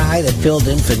he the guy that filled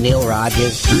in for Neil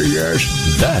Rogers? Yes,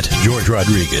 that George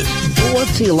Rodriguez.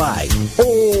 What's he like?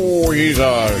 Oh, he's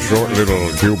a short little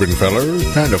Cuban feller.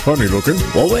 Kind of funny looking.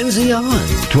 Well, when's he on?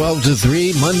 12 to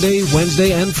 3, Monday,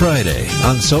 Wednesday, and Friday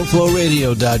on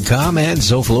SoFloRadio.com and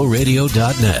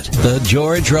SoFloRadio.net. The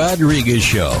George Rodriguez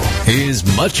Show is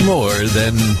much more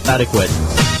than adequate.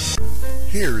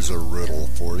 Here's a riddle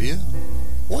for you.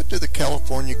 What do the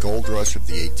California gold rush of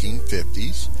the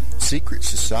 1850s, secret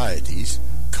societies,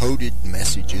 coded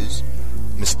messages,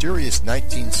 mysterious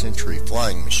 19th century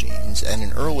flying machines, and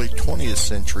an early 20th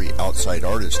century outside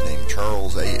artist named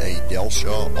Charles A.A.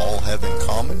 Delshaw all have in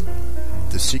common?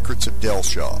 The Secrets of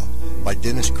Delshaw by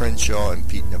Dennis Crenshaw and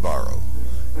Pete Navarro.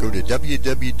 Go to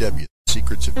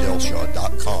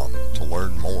www.secretsofdelshaw.com to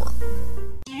learn more.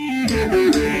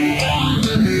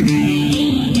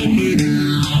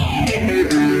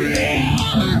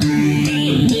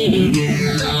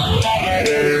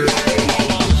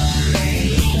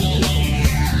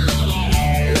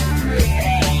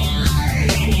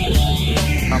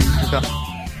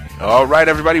 All right,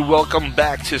 everybody, welcome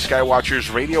back to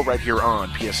Skywatchers Radio right here on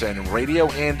PSN Radio.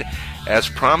 And as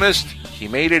promised, he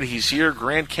made it. He's here.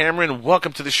 Grant Cameron,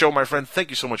 welcome to the show, my friend.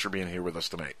 Thank you so much for being here with us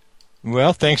tonight.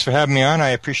 Well, thanks for having me on. I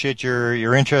appreciate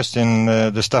your interest in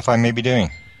the stuff I may be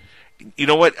doing. You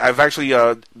know what? I've actually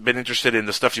been interested in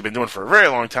the stuff you've been doing for a very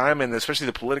long time, and especially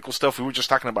the political stuff. We were just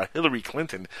talking about Hillary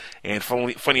Clinton, and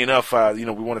funny enough, we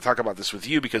want to talk about this with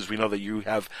you because we know that you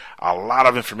have a lot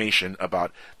of information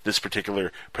about this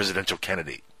particular presidential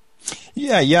candidate.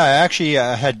 Yeah. I actually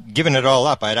had given it all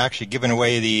up. I had actually given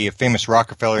away the famous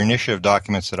Rockefeller Initiative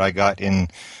documents that I got in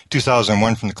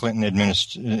 2001 from the Clinton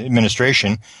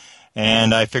administration.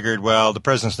 And I figured, well, the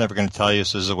president's never going to tell you,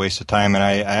 so this is a waste of time. And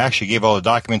I actually gave all the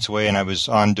documents away, and I was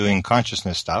on doing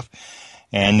consciousness stuff.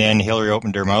 And then Hillary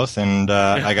opened her mouth, and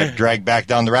I got dragged back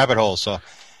down the rabbit hole. So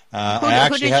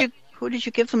who did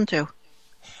you give them to?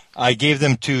 I gave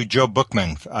them to Joe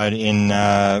Bookman in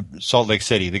Salt Lake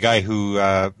City, the guy who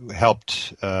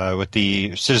helped with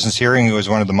the citizens' hearing, who was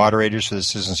one of the moderators for the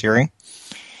citizens' hearing,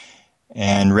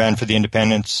 and ran for the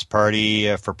Independence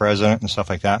Party for president and stuff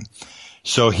like that.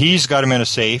 So he's got him in a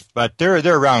safe, but they're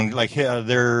around. Like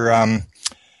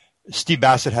Steve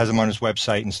Bassett has them on his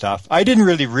website and stuff. I didn't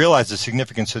really realize the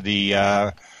significance of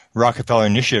the Rockefeller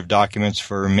Initiative documents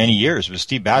for many years, but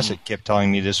Steve Bassett kept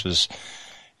telling me this was,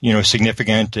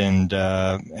 significant. And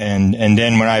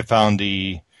then when I found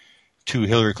the 2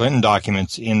 Hillary Clinton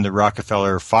documents in the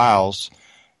Rockefeller files,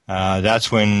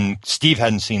 that's when Steve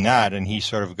hadn't seen that, and he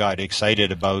sort of got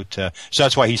excited about. So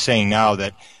that's why he's saying now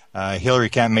that. Hillary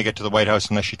can't make it to the White House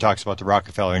unless she talks about the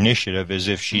Rockefeller Initiative, as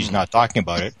if she's not talking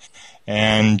about it.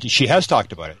 And she has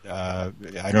talked about it. I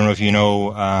don't know if you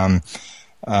know,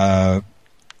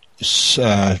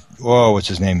 what's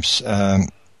his name?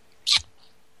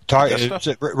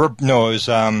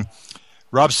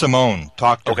 Rob Simone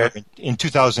talked to her in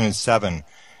 2007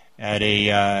 at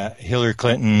a Hillary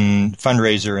Clinton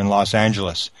fundraiser in Los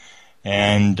Angeles.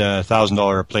 And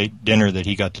 $1,000 a plate dinner that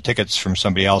he got the tickets from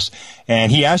somebody else.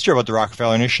 And he asked her about the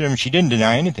Rockefeller Initiative, and she didn't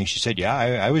deny anything. She said, "Yeah,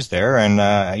 I was there, and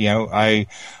I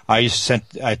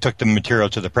took the material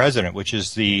to the president, which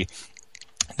is the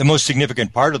most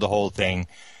significant part of the whole thing."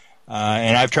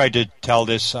 And I've tried to tell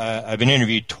this. I've been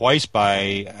interviewed twice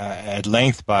at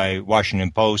length by Washington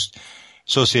Post,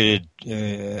 the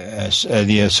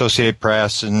Associated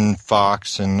Press and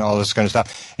Fox and all this kind of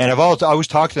stuff. And I've always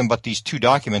talked to them about these 2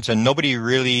 documents, and nobody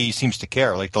really seems to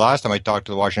care. Like the last time I talked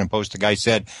to the Washington Post, the guy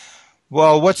said,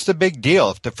 well, what's the big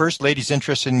deal? If the First Lady's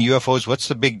interested in UFOs, what's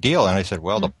the big deal? And I said,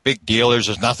 well, the big deal is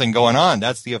there's nothing going on.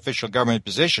 That's the official government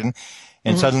position.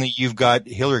 And suddenly you've got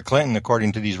Hillary Clinton,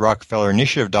 according to these Rockefeller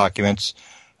Initiative documents,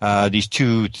 these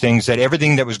two things, that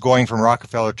everything that was going from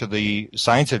Rockefeller to the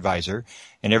science advisor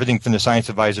and everything from the science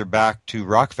advisor back to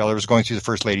Rockefeller was going through the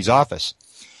First Lady's office.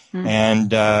 And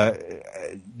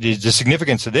the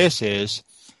significance of this is,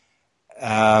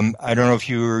 I don't know if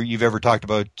you've ever talked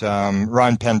about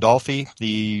Ron Pandolfi,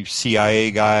 the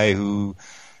CIA guy who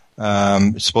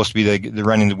is supposed to be the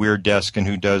running the weird desk and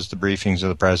who does the briefings of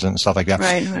the president and stuff like that.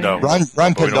 Right. No. Ron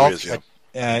Pandolfi,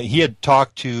 he had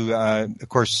talked to, of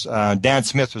course, Dan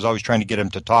Smith was always trying to get him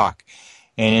to talk.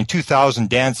 And in 2000,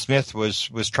 Dan Smith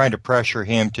was trying to pressure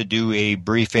him to do a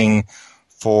briefing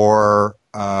for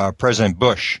President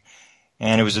Bush.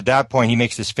 And it was at that point he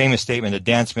makes this famous statement that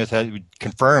Dan Smith had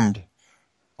confirmed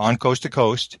on Coast to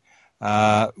Coast,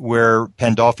 where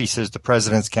Pandolfi says the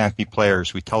presidents can't be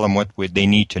players. We tell them what they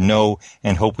need to know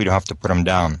and hope we don't have to put them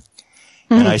down.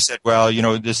 And I said, well,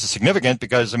 this is significant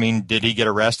because, did he get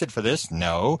arrested for this?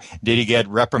 No. Did he get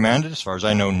reprimanded? As far as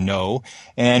I know, no.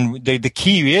 And the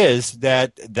key is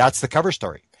that that's the cover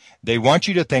story. They want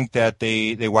you to think that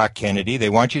they whack Kennedy. They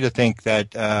want you to think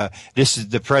that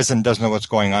the president doesn't know what's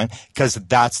going on, because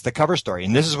that's the cover story.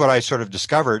 And this is what I sort of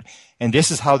discovered, and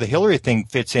this is how the Hillary thing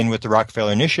fits in with the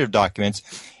Rockefeller Initiative documents,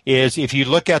 is if you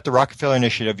look at the Rockefeller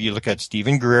Initiative, you look at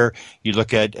Stephen Greer, you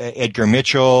look at Edgar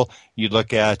Mitchell, you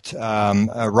look at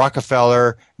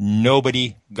Rockefeller,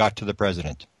 nobody got to the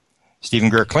president. Stephen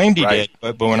Greer claimed he did,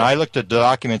 but when I looked at the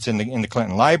documents in the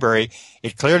Clinton Library,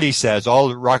 it clearly says all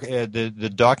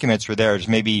the documents were there.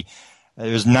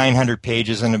 There was 900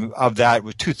 pages, and of that,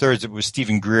 with 2/3 it was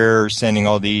Stephen Greer sending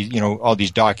all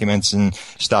these documents and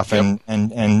stuff, and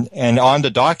on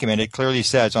the document it clearly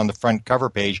says on the front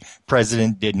cover page,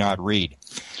 President did not read.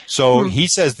 So he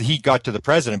says that he got to the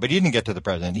president, but he didn't get to the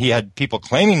president. He had people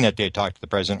claiming that they had talked to the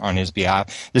president on his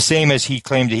behalf, the same as he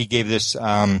claimed that he gave this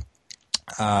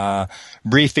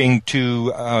briefing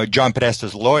to John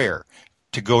Podesta's lawyer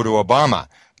to go to Obama.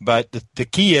 But the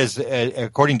key is,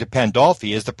 according to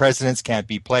Pandolfi, is the presidents can't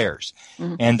be players.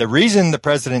 And the reason the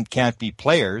president can't be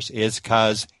players is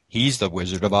because he's the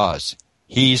Wizard of Oz.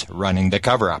 He's running the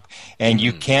cover-up. And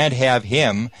you can't have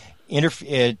him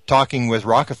talking with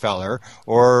Rockefeller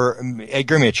or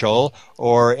Edgar Mitchell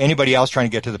or anybody else trying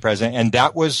to get to the president. And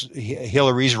that was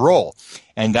Hillary's role.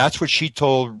 And that's what she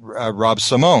told Rob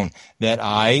Simone, that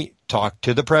I talked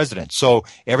to the president. So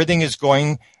everything is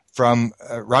going from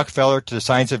Rockefeller to the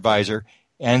science advisor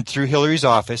and through Hillary's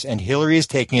office, and Hillary is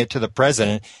taking it to the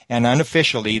president. And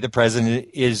unofficially, the president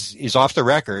is off the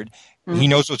record. He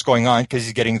knows what's going on because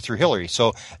he's getting it through Hillary.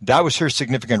 So that was her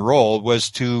significant role,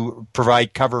 was to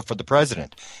provide cover for the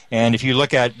president. And if you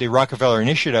look at the Rockefeller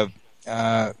Initiative,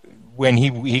 when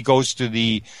he goes to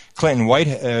the Clinton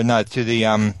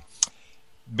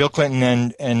Bill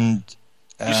Clinton and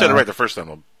you said it right the first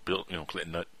time, Bill,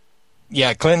 Clinton nut.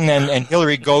 Yeah, Clinton and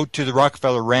Hillary go to the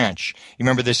Rockefeller Ranch. You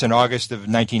remember this in August of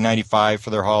 1995 for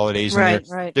their holidays. And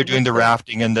they're doing the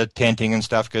rafting and the tenting and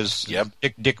stuff because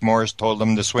Dick Morris told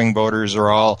them the swing voters are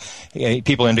all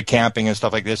people into camping and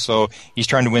stuff like this. So he's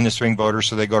trying to win the swing voters,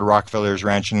 so they go to Rockefeller's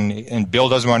Ranch. And Bill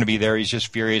doesn't want to be there. He's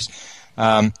just furious.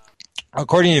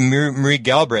 According to Marie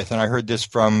Galbraith, and I heard this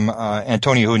from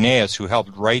Antonio Huneeus, who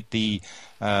helped write the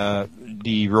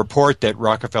report that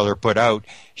Rockefeller put out,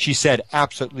 she said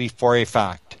absolutely for a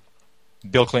fact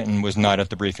Bill Clinton was not at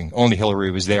the briefing. Only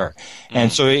Hillary was there.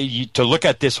 And so to look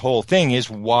at this whole thing is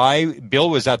why Bill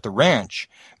was at the ranch,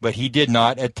 but he did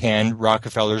not attend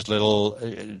Rockefeller's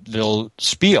little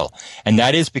spiel. And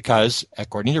that is because,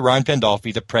 according to Ron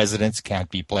Pandolfi, the presidents can't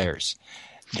be players.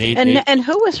 And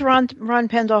who was Ron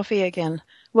Pandolfi again?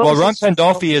 Ron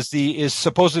Pandolfi is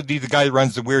supposedly the guy that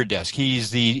runs the Weird Desk.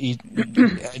 He's New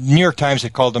York Times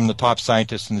had called him the top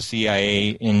scientist in the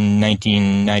CIA in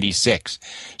 1996.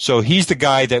 So he's the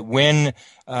guy that when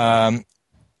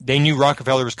they knew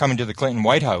Rockefeller was coming to the Clinton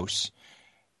White House,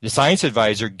 the science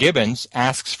advisor, Gibbons,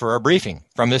 asks for a briefing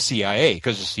from the CIA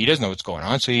because he doesn't know what's going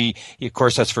on. So he, of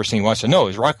course, that's the first thing he wants to know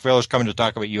is Rockefeller's coming to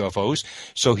talk about UFOs.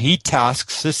 So he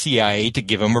tasks the CIA to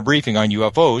give him a briefing on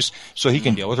UFOs so he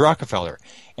can deal with Rockefeller.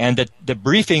 And the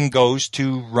briefing goes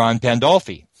to Ron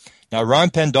Pandolfi. Now, Ron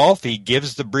Pandolfi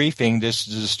gives the briefing. This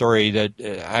is a story that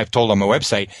I've told on my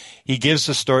website. He gives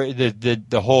the story,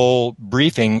 the whole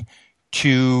briefing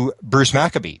to Bruce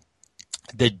Maccabee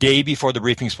the day before the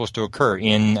briefing is supposed to occur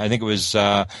in, I think it was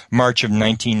March of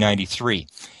 1993.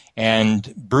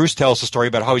 And Bruce tells the story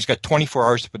about how he's got 24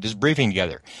 hours to put this briefing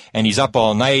together. And he's up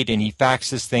all night, and he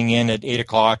faxed this thing in at 8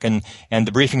 o'clock, and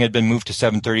the briefing had been moved to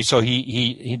 7:30. So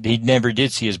he never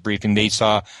did see his briefing. They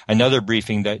saw another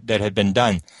briefing that had been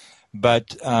done.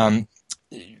 But the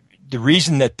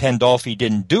reason that Pandolfi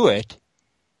didn't do it,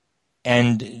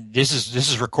 and this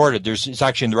is recorded. It's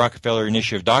actually in the Rockefeller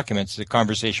Initiative documents, the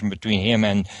conversation between him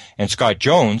and Scott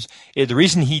Jones. The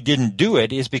reason he didn't do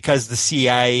it is because the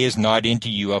CIA is not into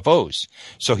UFOs.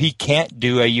 So he can't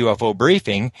do a UFO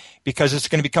briefing because it's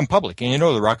going to become public. And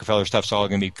the Rockefeller stuff's all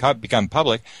going to become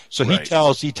public. So he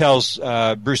tells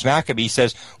Bruce Maccabee, he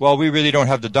says, well, we really don't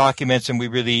have the documents and we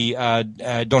really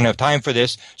don't have time for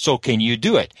this. So can you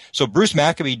do it? So Bruce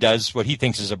Maccabee does what he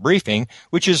thinks is a briefing,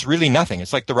 which is really nothing.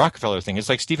 It's like the Rockefeller thing. It's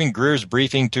like Stephen Greer's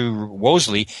briefing to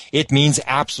Wosley. It means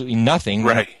absolutely nothing.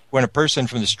 Right. When a person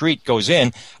from the street goes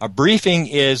in. A briefing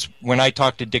is when I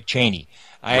talk to Dick Cheney.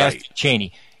 I asked Dick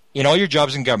Cheney, in all your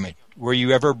jobs in government, were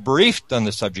you ever briefed on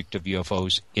the subject of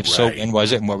UFOs? If so, when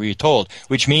was it and what were you told?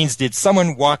 Which means, did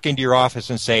someone walk into your office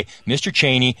and say, Mr.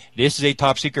 Cheney, this is a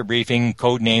top secret briefing,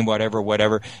 code name,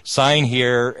 whatever, sign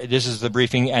here, this is the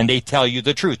briefing, and they tell you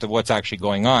the truth of what's actually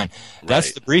going on.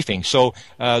 That's the briefing. So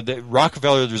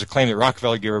there's a claim that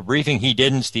Rockefeller gave a briefing. He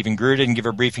didn't. Stephen Greer didn't give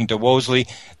a briefing to Wosley.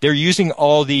 They're using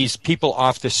all these people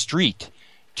off the street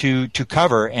to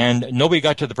cover, and nobody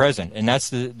got to the president. And that's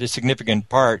the significant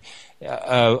part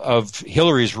of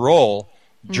Hillary's role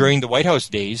during the White House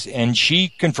days, and she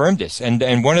confirmed this.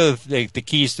 And one of the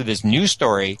keys to this news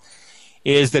story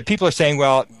is that people are saying,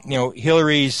 well,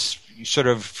 Hillary's sort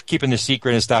of keeping the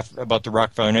secret and stuff about the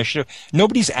Rockefeller Initiative.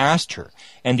 Nobody's asked her.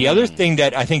 And the other thing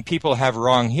that I think people have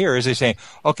wrong here is they say,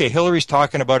 okay, Hillary's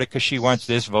talking about it because she wants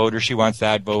this vote or she wants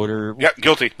that vote or... Yeah,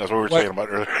 guilty. That's what we were saying about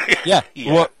earlier. Yeah.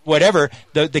 Whatever.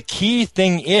 The key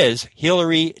thing is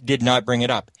Hillary did not bring it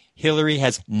up. Hillary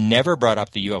has never brought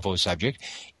up the UFO subject.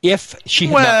 If she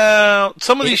had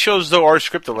some of these shows though are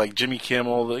scripted, like Jimmy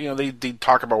Kimmel. They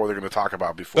talk about what they're going to talk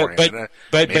about beforehand.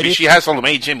 But maybe she has told them,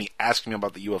 "Hey, Jimmy, ask me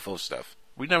about the UFO stuff."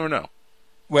 We never know.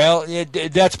 Well,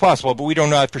 that's possible, but we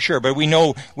don't know that for sure. But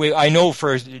I know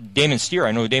for Damon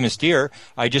Steer.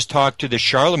 I just talked to the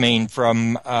Charlemagne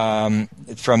from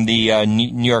the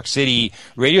New York City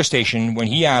radio station when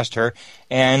he asked her,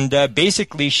 and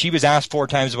basically she was asked 4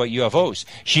 times about UFOs.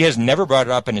 She has never brought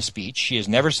it up in a speech. She has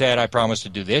never said, "I promise to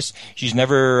do this." She's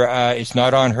never. It's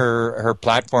not on her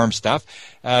platform stuff.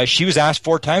 She was asked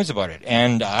 4 times about it,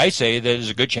 and I say that there's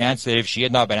a good chance that if she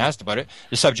had not been asked about it,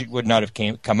 the subject would not have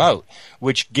come out,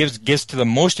 which gets to the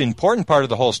most important part of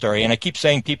the whole story. And I keep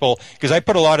saying people, because I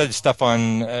put a lot of the stuff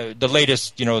on the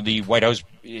latest, the White House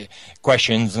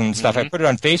questions and stuff. I put it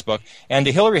on Facebook, and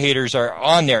the Hillary haters are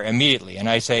on there immediately. And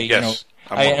I say,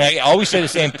 I always say the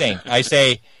same thing. I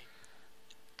say,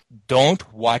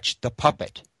 don't watch the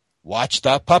puppet. Watch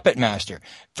the puppet master.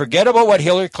 Forget about what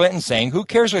Hillary Clinton's saying. Who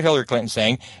cares what Hillary Clinton's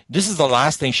saying? This is the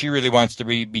last thing she really wants to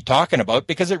be talking about,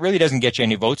 because it really doesn't get you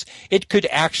any votes. It could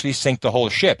actually sink the whole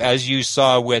ship, as you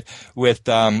saw with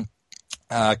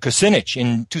Kucinich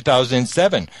in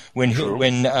 2007 when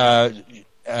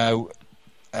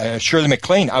Shirley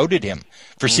MacLaine outed him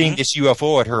for seeing this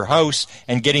UFO at her house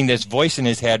and getting this voice in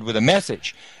his head with a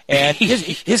message. And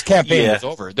his campaign was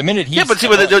over. The minute he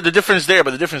the difference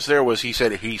there was he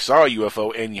said he saw a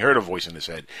UFO and he heard a voice in his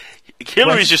head.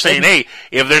 Hillary's just saying, hey,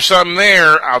 if there's something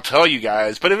there, I'll tell you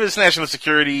guys. But if it's national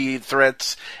security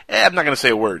threats, I'm not going to say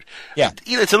a word. Yeah.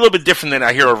 It's a little bit different than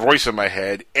I hear a voice in my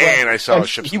head and I saw a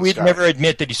ship in the sky. He would never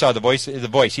admit that he saw the voice.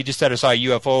 He just said, I saw a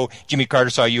UFO. Jimmy Carter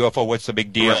saw a UFO. What's the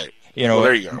big deal? Right. Well,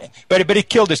 there you go. But it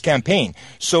killed his campaign.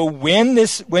 So when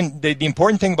the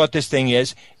important thing about this thing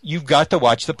is you've got to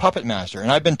watch the Puppet Master, and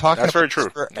I've been talking about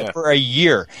this for a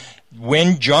year.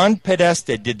 When John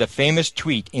Podesta did the famous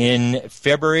tweet in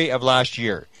February of last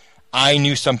year, I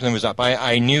knew something was up.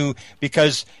 I knew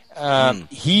because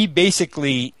he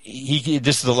basically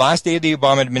this is the last day of the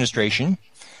Obama administration.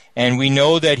 And we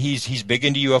know that he's big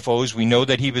into UFOs. We know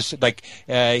that he was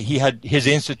he had his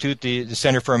institute, the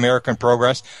Center for American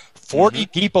Progress. 40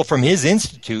 people from his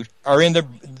institute are in the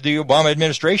Obama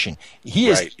administration. He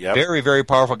is a very, very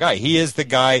powerful guy. He is the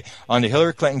guy on the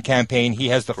Hillary Clinton campaign. He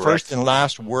has the first and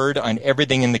last word on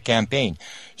everything in the campaign.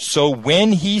 So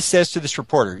when he says to this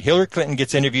reporter, Hillary Clinton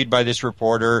gets interviewed by this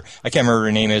reporter, I can't remember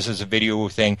her name is, it's a video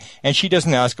thing, and she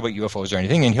doesn't ask about UFOs or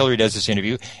anything, and Hillary does this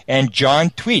interview, and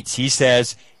John tweets, he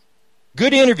says,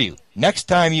 "Good interview. Next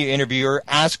time you interview her,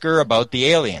 ask her about the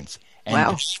aliens." And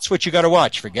that's what you got to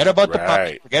watch. Forget about the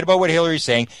puppet. Forget about what Hillary's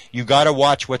saying. You got to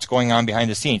watch what's going on behind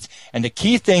the scenes. And the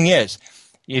key thing is,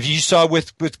 if you saw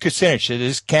with Kucinich,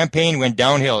 his campaign went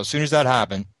downhill as soon as that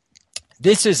happened.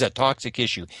 This is a toxic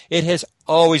issue. It has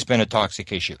always been a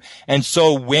toxic issue. And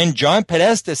so when John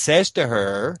Podesta says to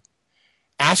her,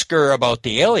 ask her about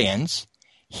the aliens,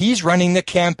 he's running the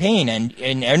campaign. And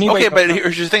anyway. Okay, but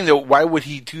here's the thing, though. Why would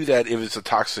he do that if it's a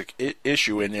toxic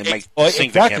issue and it might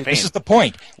sink the campaign? This is the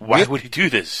point. Why would he do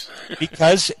this?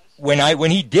 Because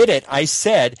when he did it, I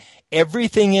said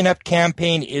everything in a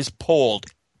campaign is polled.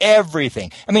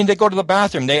 Everything. I mean, they go to the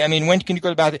bathroom. When can you go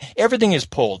to the bathroom? Everything is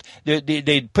polled.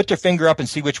 They put their finger up and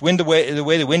see which wind, the way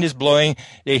the wind is blowing.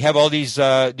 They have all these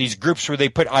groups where they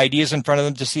put ideas in front of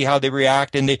them to see how they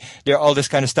react, and they're all this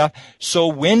kind of stuff. So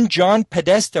when John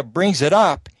Podesta brings it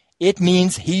up, it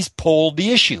means he's polled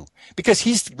the issue because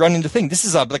he's running the thing. This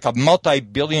is like a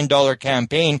multi-billion-dollar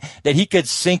campaign that he could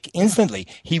sink instantly.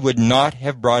 He would not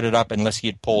have brought it up unless he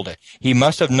had polled it. He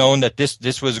must have known that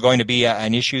this was going to be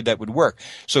an issue that would work.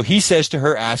 So he says to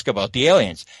her, ask about the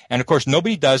aliens. And of course,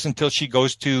 nobody does until she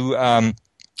goes to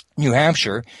New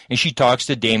Hampshire and she talks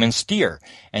to Damon Steer.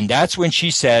 And that's when she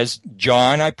says,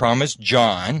 John, I promised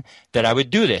John that I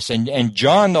would do this. And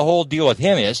John, the whole deal with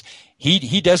him is,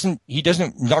 He doesn't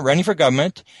not running for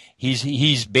government.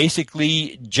 He's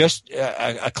basically just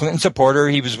a Clinton supporter.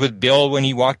 He was with Bill when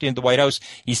he walked into the White House.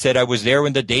 He said, I was there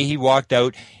when the day he walked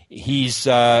out. He's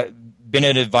been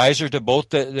an advisor to both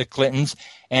the Clintons.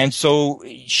 And so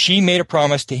she made a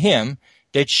promise to him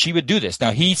that she would do this.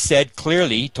 Now he said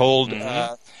clearly, told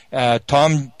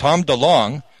Tom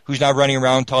DeLonge, who's now running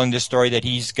around telling this story that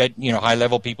he's got,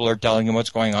 high-level people are telling him what's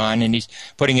going on, and he's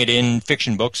putting it in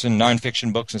fiction books and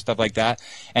non-fiction books and stuff like that.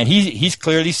 And he's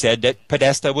clearly said that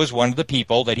Podesta was one of the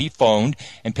people that he phoned,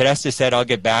 and Podesta said, I'll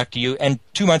get back to you. And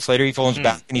 2 months later, he phones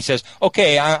back, and he says,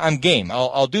 okay, I'm game.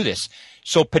 I'll do this.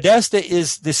 So Podesta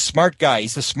is this smart guy.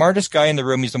 He's the smartest guy in the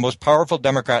room. He's the most powerful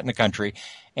Democrat in the country.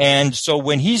 And so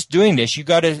when he's doing this, you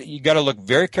gotta look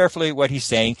very carefully at what he's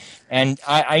saying. And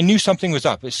I knew something was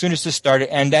up as soon as this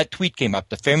started. And that tweet came up,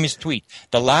 the famous tweet.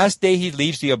 The last day he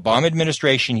leaves the Obama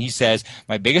administration, he says,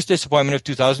 my biggest disappointment of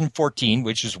 2014,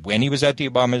 which is when he was at the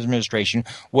Obama administration,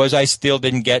 was I still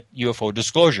didn't get UFO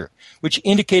disclosure, which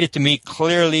indicated to me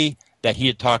clearly that he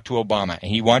had talked to Obama and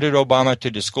he wanted Obama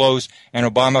to disclose, and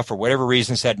Obama, for whatever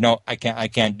reason, said, no, I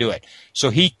can't do it. So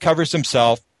he covers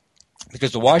himself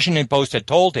because the Washington Post had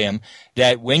told him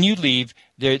that when you leave,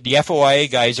 the FOIA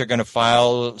guys are going to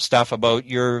file stuff about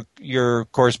your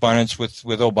correspondence with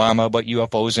Obama about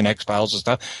UFOs and X-Files and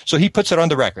stuff. So he puts it on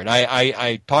the record.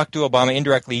 I talked to Obama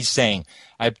indirectly. He's saying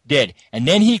I did. And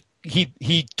then he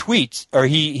tweets, or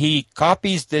he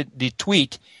copies the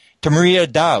tweet to Maria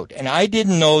Dowd. And I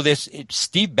didn't know this.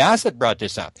 Steve Bassett brought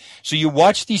this up. So you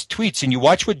watch these tweets and you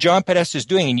watch what John Podesta is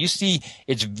doing and you see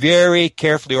it's very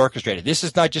carefully orchestrated. This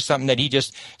is not just something that he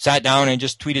just sat down and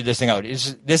just tweeted this thing out.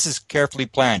 This is carefully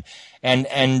planned.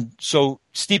 And so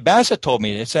Steve Bassett told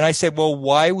me this, and I said, well,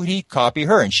 why would he copy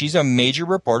her? And she's a major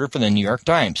reporter for the New York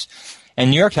Times.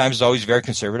 And New York Times is always very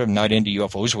conservative, not into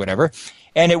UFOs or whatever.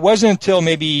 And it wasn't until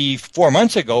maybe 4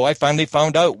 months ago I finally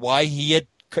found out why he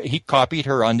copied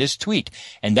her on this tweet.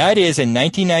 And that is in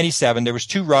 1997, there was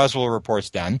 2 Roswell reports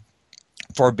done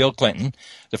for Bill Clinton.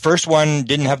 The first one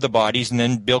didn't have the bodies, and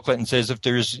then Bill Clinton says if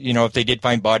they did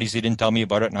find bodies, they didn't tell me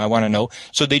about it, and I want to know.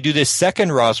 So they do this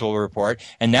second Roswell report,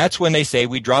 and that's when they say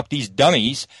we dropped these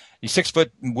dummies, these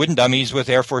 6-foot wooden dummies with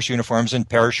Air Force uniforms and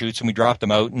parachutes, and we dropped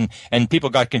them out, and people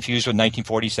got confused with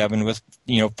 1947 with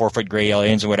 4-foot gray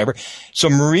aliens and whatever. So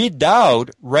Marie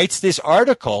Dowd writes this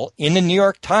article in the New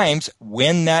York Times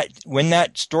when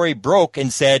that story broke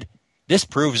and said, this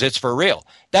proves it's for real.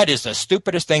 That is the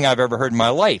stupidest thing I've ever heard in my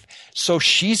life. So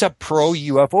she's a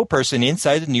pro-UFO person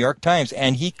inside the New York Times,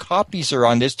 and he copies her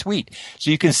on this tweet.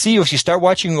 So you can see, if you start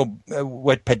watching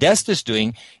what Podesta's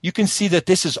doing, you can see that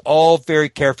this is all very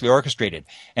carefully orchestrated.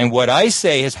 And what I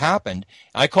say has happened,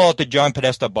 I call it the John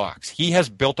Podesta box. He has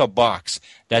built a box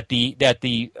that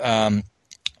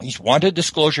he's wanted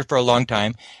disclosure for a long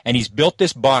time, and he's built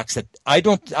this box that I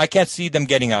can't see them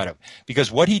getting out of.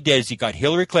 Because what he did is he got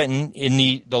Hillary Clinton in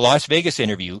the Las Vegas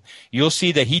interview. You'll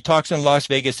see that he talks in the Las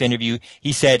Vegas interview.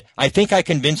 He said, I think I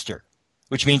convinced her,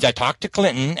 which means I talked to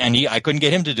Clinton and I couldn't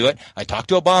get him to do it. I talked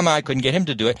to Obama, I couldn't get him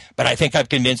to do it, but I think I've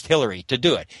convinced Hillary to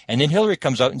do it. And then Hillary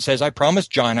comes out and says, I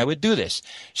promised John I would do this.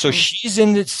 So she's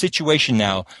in this situation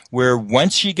now where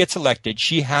once she gets elected,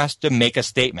 she has to make a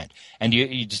statement. And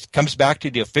it just comes back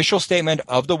to the official statement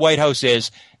of the White House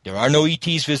is, there are no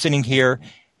ETs visiting here,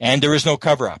 and there is no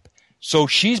cover-up. So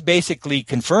she's basically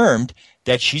confirmed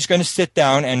that she's going to sit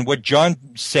down, and what John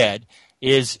said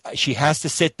is she has to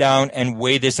sit down and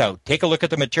weigh this out. Take a look at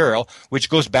the material,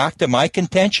 which goes back to my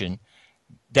contention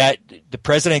that the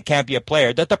president can't be a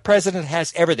player, that the president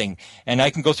has everything. And I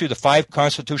can go through the 5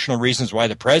 constitutional reasons why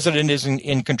the president is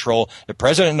in control. The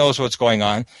president knows what's going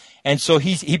on. And so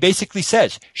he basically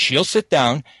says she'll sit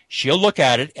down, she'll look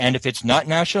at it, and if it's not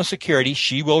national security,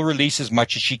 she will release as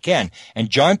much as she can. And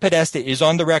John Podesta is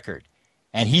on the record,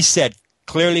 and he said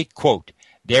clearly, quote,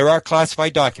 there are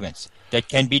classified documents that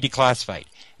can be declassified.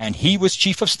 And he was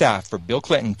chief of staff for Bill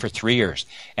Clinton for 3 years.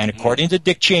 And according to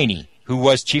Dick Cheney, who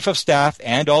was chief of staff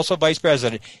and also vice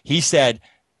president, he said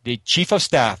the chief of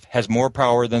staff has more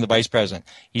power than the vice president.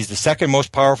 He's the second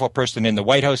most powerful person in the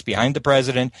White House behind the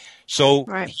president. So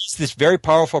he's this very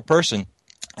powerful person.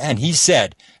 And he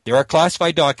said there are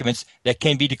classified documents that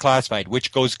can be declassified,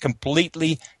 which goes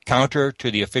completely counter to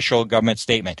the official government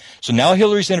statement. So now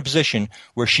Hillary's in a position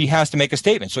where she has to make a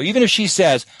statement. So even if she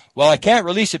says, well, I can't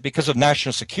release it because of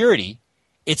national security,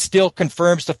 it still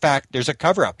confirms the fact there's a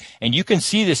cover-up. And you can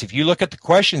see this if you look at the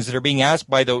questions that are being asked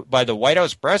by the White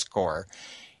House press corps.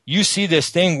 You see this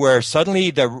thing where suddenly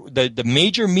the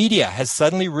major media has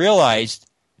suddenly realized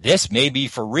this may be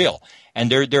for real. And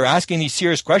they're asking these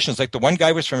serious questions. Like the one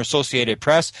guy was from Associated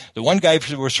Press, the one guy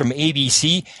was from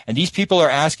ABC, and these people are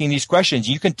asking these questions.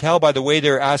 You can tell by the way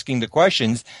they're asking the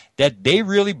questions that they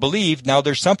really believe now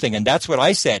there's something. And that's what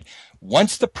I said.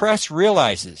 Once the press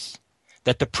realizes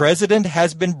that the president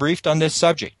has been briefed on this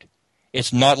subject,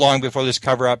 it's not long before this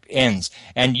cover-up ends.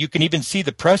 And you can even see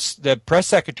the press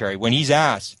secretary, when he's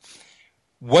asked,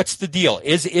 what's the deal?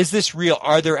 Is this real?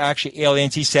 Are there actually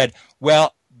aliens? He said,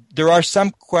 well, there are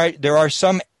some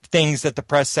things that the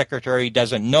press secretary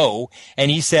doesn't know. And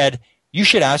he said, you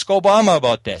should ask Obama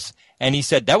about this. And he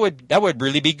said, that would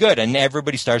really be good. And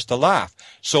everybody starts to laugh.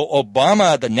 So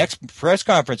Obama, the next press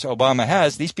conference Obama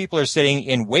has, these people are sitting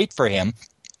in wait for him.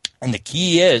 And the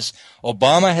key is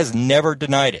Obama has never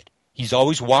denied it. He's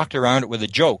always walked around it with a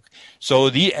joke. So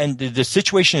the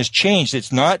situation has changed.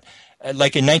 It's not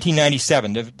like in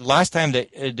 1997. The last time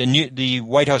the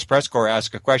White House press corps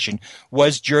asked a question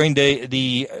was during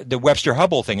the Webster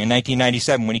Hubble thing in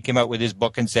 1997 when he came out with his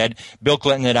book and said Bill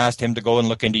Clinton had asked him to go and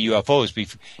look into UFOs.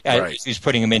 He was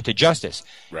putting him into justice.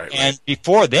 And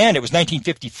before then, it was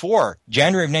 1954,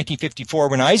 January of 1954,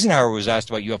 when Eisenhower was asked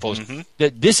about UFOs.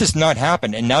 This has not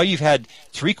happened. And now you've had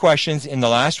 3 questions in the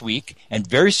last week, and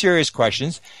very serious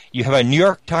questions. You have a New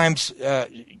York Times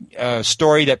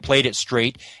story that played it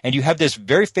straight, and you have this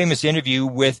very famous interview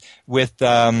with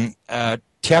Tepper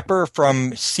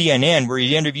from CNN where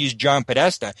he interviews John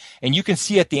Podesta, and you can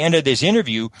see at the end of this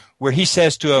interview where he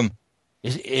says to him,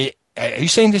 are you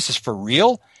saying this is for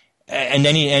real? And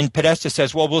then Podesta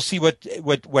says, well, we'll see what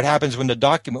happens when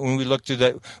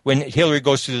when Hillary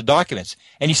goes through the documents.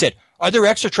 And he said, are there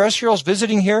extraterrestrials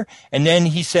visiting here? And then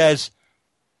he says,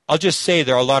 I'll just say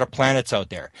there are a lot of planets out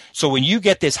there. So when you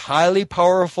get this highly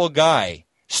powerful guy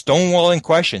stonewalling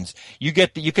questions, you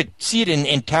could see it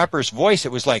in Tapper's voice.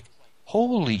 It was like,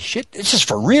 holy shit, this is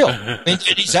for real. And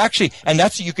he's actually, and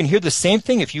you can hear the same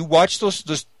thing if you watch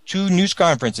those 2 news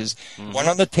conferences, one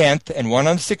on the 10th and one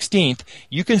on the 16th.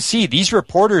 You can see these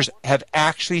reporters have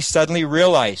actually suddenly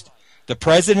realized the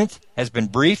president has been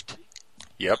briefed,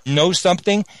 knows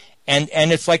something, and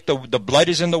it's like the blood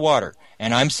is in the water.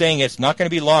 And I'm saying it's not going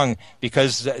to be long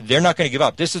because they're not going to give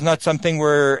up. This is not something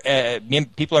where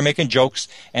people are making jokes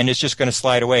and it's just going to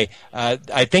slide away.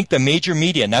 I think the major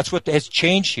media, and that's what has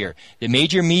changed here, the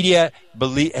major media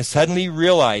has suddenly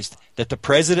realized that the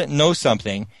president knows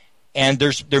something, and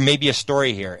there may be a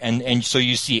story here. And so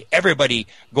you see everybody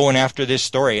going after this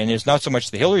story. And it's not so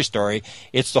much the Hillary story,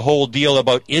 it's the whole deal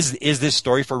about is this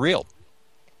story for real?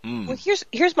 Well,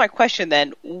 here's my question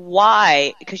then.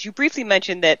 Why? Because you briefly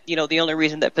mentioned that, the only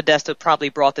reason that Podesta probably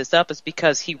brought this up is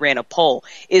because he ran a poll.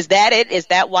 Is that it? Is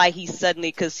that why he's suddenly,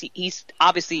 because he's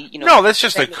obviously, No, that's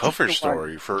just a cover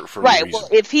story for right. reason. Well,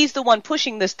 if he's the one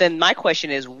pushing this, then my question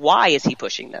is, why is he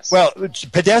pushing this? Well,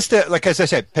 Podesta, like as I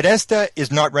said, Podesta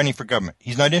is not running for government.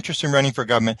 He's not interested in running for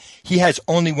government. He has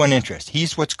only one interest.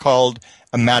 He's what's called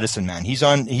a Madison man. He's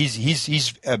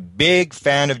a big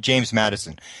fan of James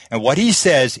Madison. And what he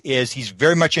says is he's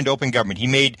very much into open government. He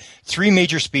made 3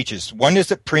 major speeches. One is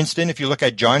at Princeton. If you look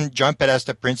at John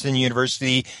Podesta, Princeton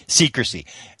University, secrecy.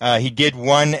 He did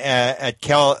one at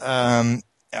Cal,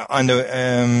 on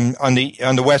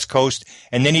the West Coast,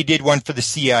 and then he did one for the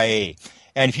CIA.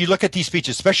 And if you look at these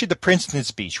speeches, especially the Princeton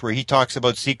speech where he talks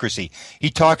about secrecy, he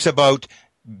talks about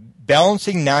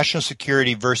balancing national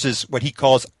security versus what he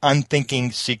calls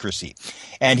unthinking secrecy.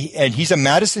 And he's a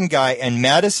Madison guy, and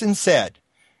Madison said,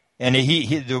 and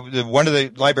one of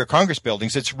the Library of Congress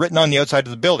buildings, it's written on the outside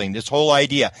of the building, this whole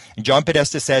idea. And John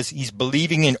Podesta says he's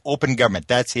believing in open government.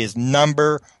 That's his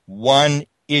number one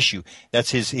issue.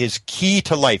 That's his key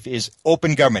to life is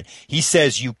open government. He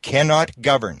says you cannot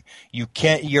govern.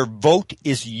 Your vote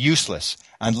is useless.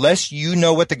 Unless you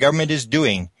know what the government is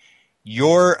doing,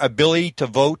 your ability to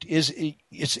vote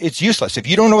it's useless. If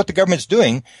you don't know what the government's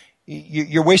doing,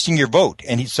 you're wasting your vote.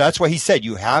 And so that's why he said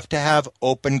you have to have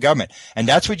open government. And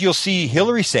that's what you'll see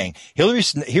Hillary saying. Hillary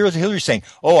saying,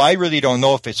 oh, I really don't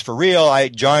know if it's for real.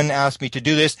 John asked me to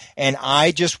do this, and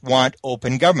I just want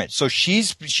open government. So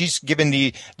she's given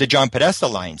the John Podesta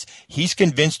lines. He's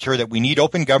convinced her that we need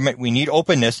open government, we need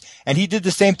openness. And he did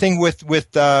the same thing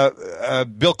with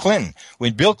Bill Clinton.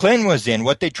 When Bill Clinton was in,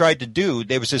 what they tried to do,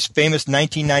 there was this famous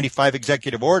 1995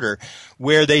 executive order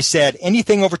where they said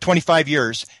anything over 25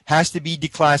 years has to be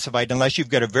declassified unless you've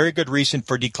got a very good reason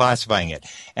for declassifying it.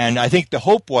 And I think the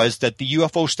hope was that the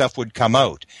UFO stuff would come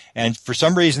out. And for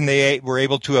some reason, they were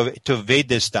able to evade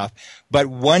this stuff. But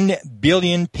 1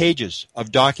 billion pages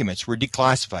of documents were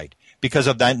declassified because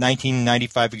of that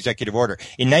 1995 executive order.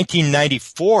 In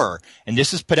 1994, and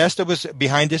Podesta was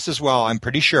behind this as well, I'm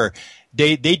pretty sure,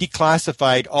 they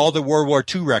declassified all the World War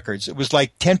II records. It was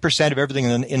like 10% of everything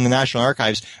in the National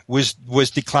Archives was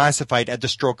declassified at the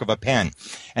stroke of a pen.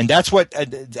 And that's what,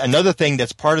 another thing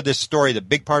that's part of this story, the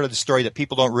big part of the story that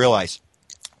people don't realize.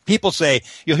 People say,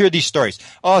 you'll hear these stories.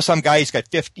 Oh, some guy,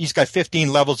 he's got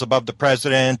 15 levels above the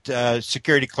president,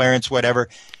 security clearance, whatever.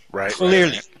 Right.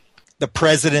 Clearly, the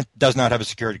president does not have a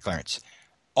security clearance.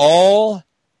 All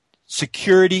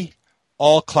security,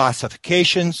 all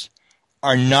classifications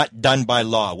are not done by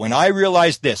law. When I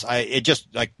realized this, it just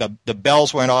like the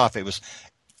bells went off. It was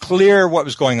clear what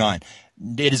was going on.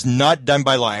 It is not done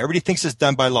by law. Everybody thinks it's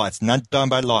done by law. It's not done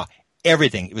by law.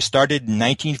 Everything. It was started in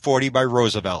 1940 by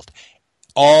Roosevelt.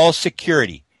 All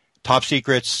security, top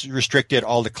secrets, restricted,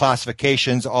 all the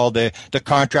classifications, all the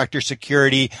contractor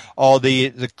security, all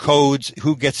the codes,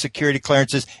 who gets security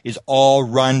clearances is all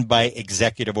run by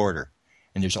executive order.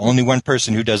 And there's only one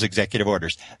person who does executive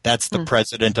orders. That's the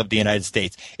President of the United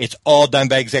States. It's all done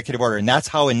by executive order. And that's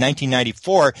how in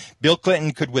 1994, Bill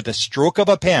Clinton could, with a stroke of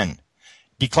a pen,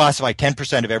 declassify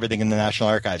 10% of everything in the National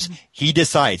Archives. He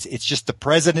decides. It's just the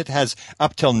president has,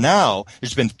 up till now,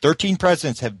 there's been 13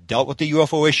 presidents have dealt with the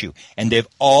UFO issue, and they've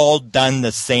all done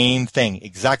the same thing,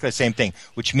 exactly the same thing,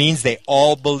 which means they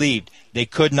all believed they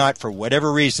could not, for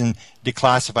whatever reason,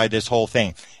 declassify this whole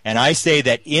thing. And I say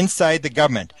that inside the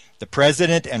government, the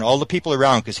president and all the people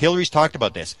around, because Hillary's talked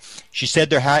about this. She said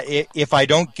if I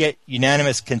don't get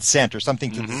unanimous consent or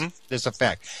something to this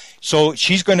effect. So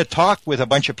she's going to talk with a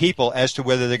bunch of people as to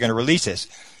whether they're going to release this.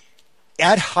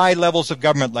 At high levels of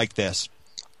government like this,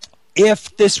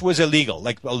 if this was illegal,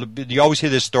 like you always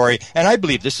hear this story, and I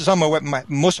believe this is on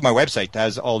most of my website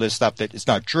has all this stuff that it's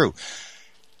not true.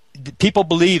 People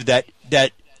believe that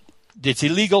it's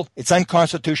illegal, it's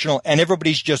unconstitutional, and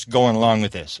everybody's just going along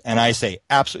with this. And I say,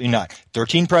 absolutely not.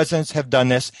 13 presidents have done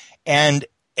this, and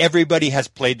everybody has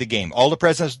played the game. All the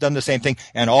presidents have done the same thing,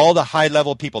 and all the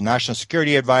high-level people, National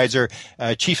Security Advisor,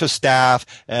 Chief of Staff,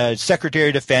 Secretary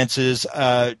of Defenses,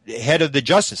 Head of the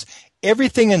Justice.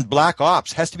 Everything in Black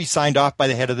Ops has to be signed off by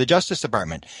the head of the Justice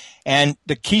Department. And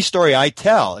the key story I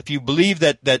tell, if you believe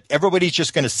that everybody's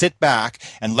just going to sit back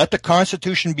and let the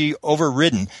Constitution be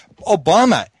overridden,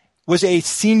 Obama was a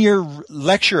senior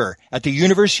lecturer at the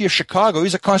University of Chicago.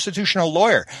 He's a constitutional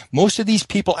lawyer. Most of these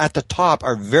people at the top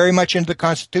are very much into the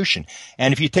Constitution.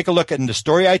 And if you take a look at the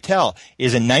story I tell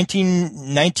is in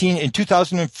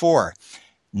 2004,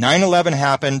 9/11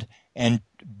 happened, and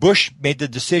Bush made the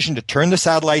decision to turn the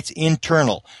satellites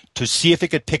internal to see if it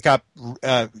could pick up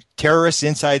terrorists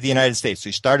inside the United States. So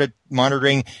he started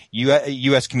monitoring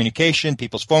U.S. communication,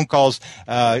 people's phone calls,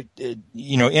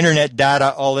 internet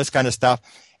data, all this kind of stuff.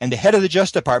 And the head of the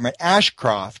Justice Department,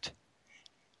 Ashcroft,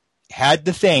 had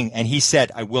the thing, and he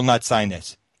said, I will not sign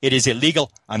this. It is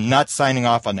illegal. I'm not signing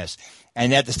off on this.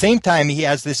 And at the same time, he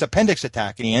has this appendix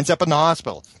attack, and he ends up in the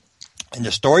hospital. And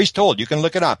the story's told. You can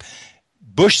look it up.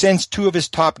 Bush sends two of his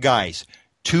top guys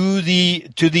to the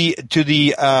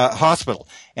hospital,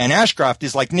 and Ashcroft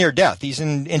is like near death. He's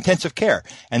in intensive care,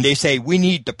 and they say,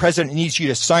 the president needs you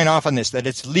to sign off on this, that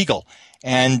it's legal.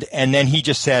 And then he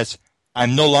just says,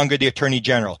 I'm no longer the attorney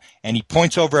general. And he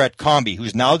points over at Comby,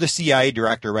 who's now the CIA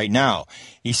director right now.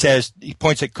 He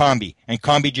points at Comby, and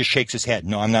Comby just shakes his head.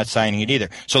 No, I'm not signing it either.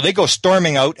 So they go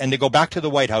storming out, and they go back to the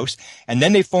White House, and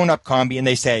then they phone up Comby, and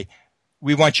they say,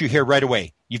 we want you here right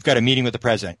away. You've got a meeting with the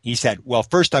president. He said, well,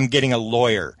 first I'm getting a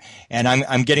lawyer, and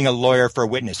I'm getting a lawyer for a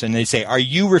witness. And they say, are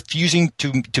you refusing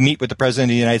to meet with the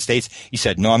president of the United States? He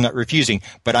said, no, I'm not refusing,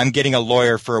 but I'm getting a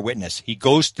lawyer for a witness. He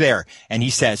goes there and he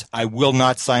says, I will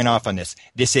not sign off on this.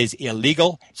 This is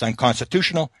illegal. It's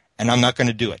unconstitutional, and I'm not going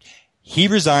to do it. He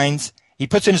resigns. He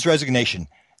puts in his resignation.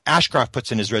 Ashcroft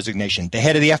puts in his resignation. The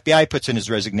head of the FBI puts in his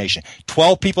resignation.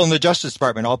 12 people in the Justice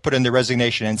Department all put in their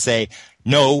resignation and say,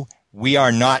 no, we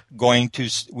are not going to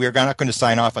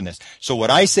sign off on this. So what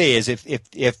I say is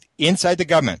if inside the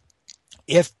government,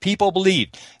 if people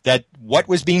believed that what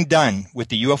was being done with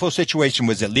the UFO situation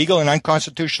was illegal and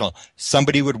unconstitutional,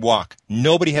 somebody would walk.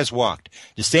 Nobody has walked.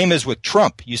 The same as with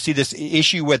Trump. You see this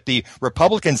issue with the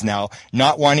Republicans now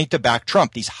not wanting to back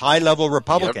Trump, these high-level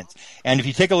Republicans. Yep. And if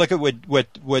you take a look at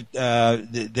what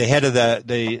the head of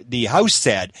the House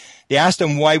said, they asked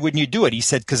him, why wouldn't you do it? He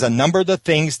said, because a number of the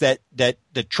things that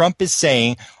Trump is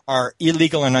saying are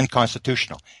illegal and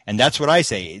unconstitutional. And that's what I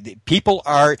say. People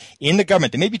are in the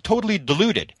government. They may be totally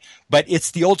deluded, but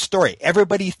it's the old story.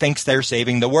 Everybody thinks they're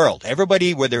saving the world.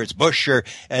 Everybody, whether it's Bush or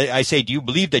I say, do you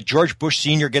believe that George Bush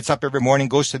Sr. gets up every morning,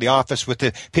 goes to the office with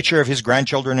a picture of his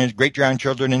grandchildren and his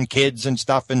great-grandchildren and kids and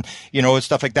stuff and,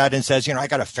 stuff like that and says, I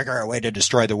got to figure out a way to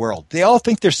destroy the world. They all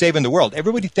think they're saving the world.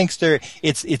 Everybody thinks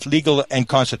it's legal and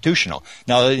constitutional.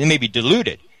 Now, they may be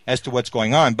deluded as to what's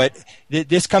going on, but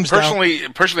this comes personally,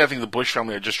 I think the Bush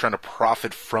family are just trying to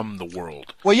profit from the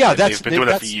world. Well, yeah, they've been doing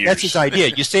that for years. That's his idea.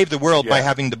 You save the world by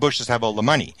having the Bushes have all the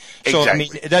money. So,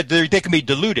 exactly. They can be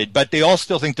deluded, but they all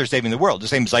still think they're saving the world. The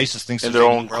same as ISIS thinks in they're their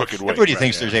saving own the world. crooked way. Everybody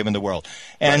thinks they're saving the world.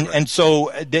 And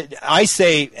so I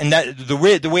say, and that the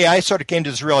way I sort of came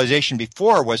to this realization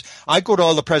before was I go to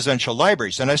all the presidential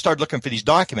libraries and I started looking for these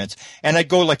documents, and I'd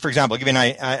go, like, for example, I'll give you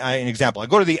an example. I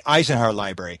go to the Eisenhower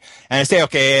Library and I say,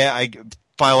 okay, I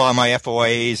file all my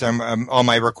FOAs, all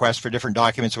my requests for different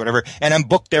documents, whatever, and I'm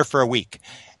booked there for a week.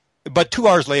 But 2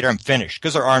 hours later, I'm finished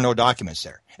because there are no documents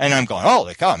there. And I'm going,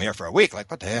 holy cow, I'm here for a week.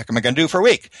 Like, what the heck am I going to do for a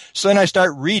week? So then I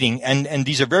start reading, and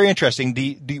these are very interesting,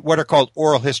 the what are called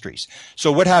oral histories.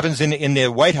 So what happens in the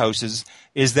White House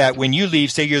is that when you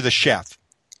leave, say you're the chef,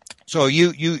 so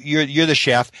you're the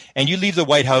chef, and you leave the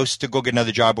White House to go get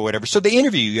another job or whatever. So they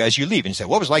interview you as you leave and say,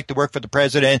 what was it like to work for the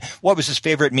president? What was his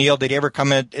favorite meal? Did he ever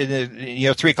come at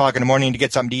 3:00 in the morning to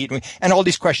get something to eat? And all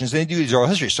these questions. And they do these oral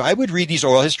histories. So I would read these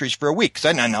oral histories for a week because I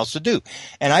had nothing else to do.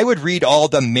 And I would read all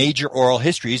the major oral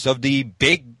histories of the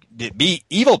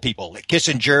evil people like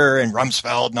Kissinger and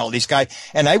Rumsfeld and all these guys.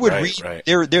 And I would read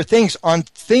their things on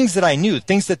things that I knew,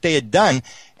 things that they had done.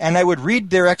 And I would read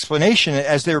their explanation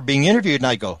as they were being interviewed. And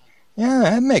I go, yeah,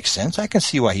 that makes sense. I can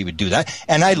see why he would do that.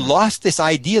 And I lost this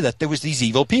idea that there was these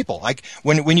evil people. Like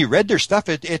when you read their stuff,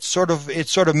 it sort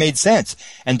of made sense.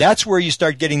 And that's where you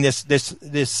start getting this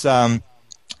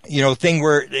thing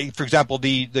where, for example,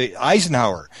 the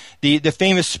Eisenhower, the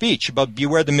famous speech about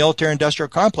beware the military-industrial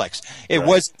complex.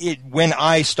 When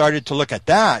I started to look at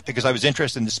that, because I was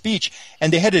interested in the speech,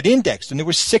 and they had it indexed, and there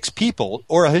were 6 people,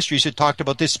 oral histories, that talked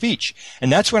about this speech.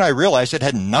 And that's when I realized it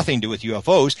had nothing to do with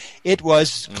UFOs. It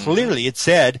was clearly, it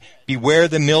said, beware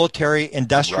the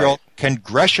military-industrial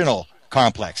congressional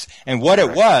complex. And what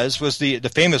it was the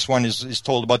famous one is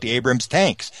told about the Abrams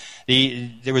tanks.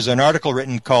 There was an article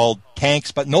written called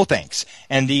Tanks But No Thanks.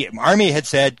 And the Army had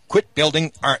said, quit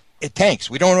building tanks.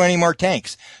 We don't want any more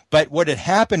tanks. But what had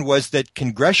happened was that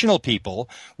congressional people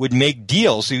would make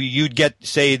deals. So you'd get,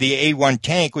 say, the A-1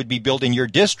 tank would be built in your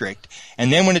district.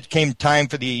 And then when it came time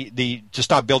for to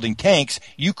stop building tanks,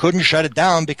 you couldn't shut it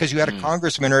down because you had a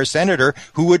congressman or a senator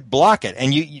who would block it.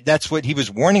 And that's what he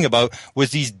was warning about,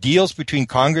 was these deals between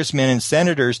congressmen and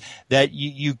senators that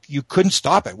you couldn't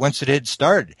stop it once it had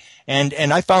started. And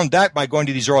I found that by going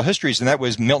to these oral histories, and that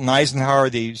was Milton Eisenhower,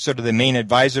 the main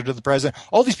advisor to the president.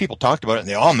 All these people talked about it, and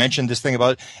they all mentioned this thing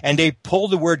about it. And they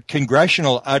pulled the word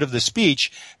congressional out of the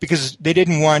speech because they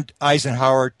didn't want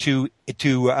Eisenhower to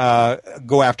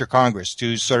go after Congress,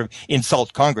 to sort of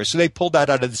insult Congress. So they pulled that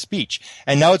out of the speech.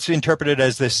 And now it's interpreted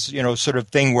as this, sort of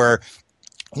thing where,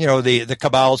 the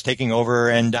cabal's taking over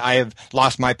and I have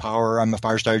lost my power. I'm a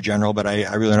 5-star general, but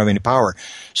I really don't have any power.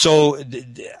 So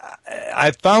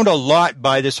I've found a lot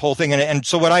by this whole thing. And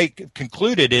so what I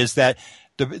concluded is that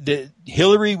the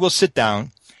Hillary will sit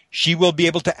down. She will be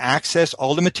able to access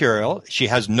all the material.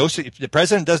 The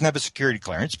president doesn't have a security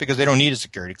clearance because they don't need a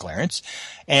security clearance.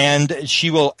 And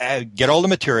she will get all the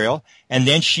material, and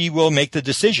then she will make the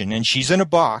decision. And she's in a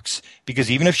box because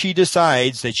even if she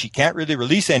decides that she can't really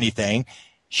release anything,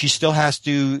 she still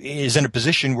is in a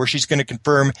position where she's going to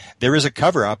confirm there is a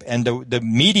cover-up, and the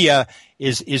media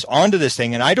is onto this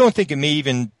thing. And I don't think it may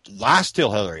even last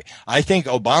till Hillary. I think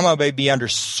Obama may be under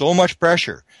so much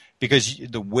pressure because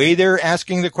the way they're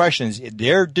asking the questions,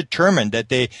 they're determined that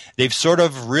they've sort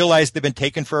of realized they've been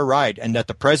taken for a ride and that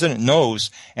the president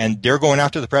knows, and they're going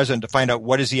after the president to find out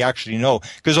what does he actually know.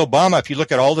 Because Obama, if you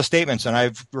look at all the statements, and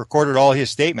I've recorded all his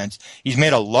statements, he's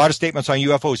made a lot of statements on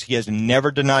UFOs. He has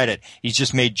never denied it. He's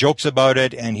just made jokes about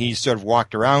it, and he's sort of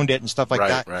walked around it and stuff like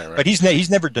that. Right. But he's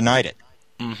never denied it.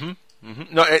 Mm-hmm.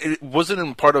 Mm-hmm. No, it wasn't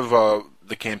in part of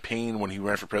the campaign when he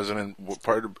ran for president.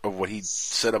 Part of what he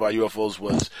said about UFOs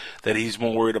was that he's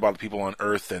more worried about the people on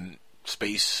Earth than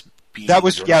space beings. That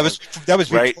was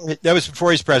right? That was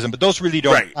before he's president, but those really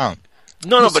don't count.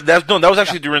 No, but that was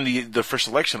actually during the first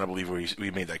election, I believe, where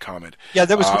we made that comment. Yeah,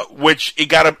 that was which it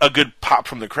got a good pop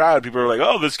from the crowd. People were like,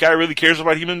 "Oh, this guy really cares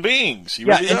about human beings. He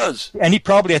really does." And he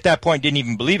probably at that point didn't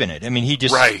even believe in it. I mean, he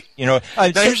just you know.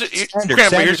 Now,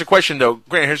 here's a question though.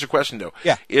 Grant, here's a question though.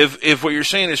 Yeah. If what you're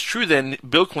saying is true, then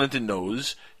Bill Clinton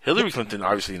knows. Hillary Clinton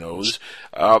obviously knows.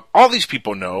 All these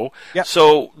people know. Yep.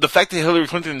 So the fact that Hillary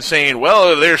Clinton is saying,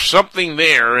 well, there's something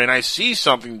there and I see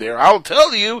something there, I'll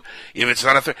tell you if it's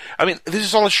not a thing. I mean, this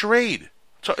is all a charade.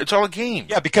 It's all a game.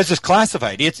 Yeah, because it's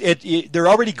classified. They're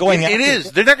already going after it. It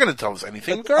is. They're not going to tell us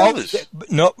anything regardless.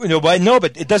 No,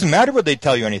 but it doesn't matter whether they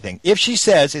tell you anything. If she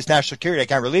says it's national security, I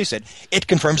can't release it, it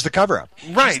confirms the cover-up.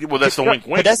 Right. Well, that's the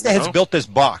wink-wink. Podesta has built this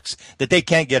box that they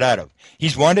can't get out of.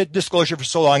 He's wanted disclosure for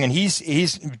so long, and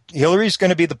Hillary's going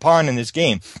to be the pawn in this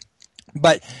game.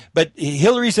 But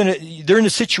Hillary's they're in a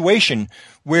situation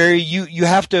where you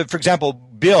have to, for example,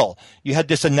 Bill, you had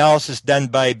this analysis done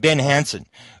by Ben Hansen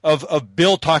of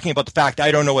Bill talking about the fact, I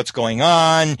don't know what's going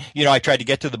on. You know, I tried to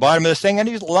get to the bottom of this thing, and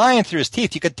he was lying through his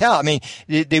teeth. You could tell. I mean,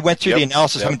 they went through the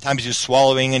analysis, how many times he was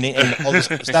swallowing and all this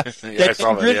kind of stuff. He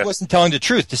really wasn't telling the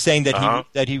truth, to saying that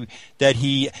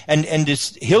and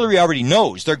this Hillary already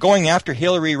knows. They're going after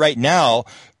Hillary right now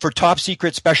for top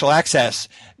secret special access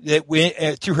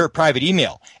through her private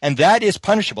email. And that is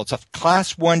punishable. It's a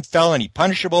class 1 felony,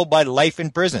 punishable by life in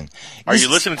prison. Are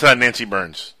you listening to that, Nancy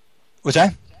Burns? What's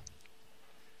that?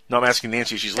 No, I'm asking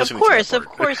Nancy if she's listening to that.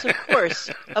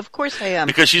 Of course I am.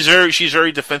 Because she's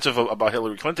very defensive about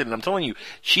Hillary Clinton, and I'm telling you,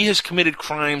 she has committed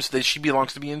crimes that she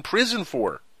belongs to be in prison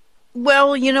for.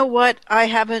 Well, you know what? I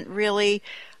haven't really...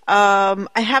 I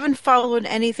haven't followed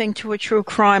anything to a true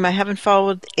crime. I haven't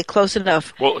followed it close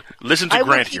enough. Well, listen to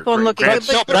Grant here. Looking,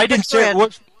 but I didn't say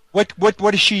what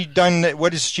has she done?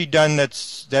 What has she done?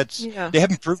 That's they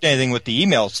haven't proved anything with the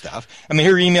email stuff. I mean,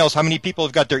 her emails. How many people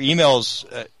have got their emails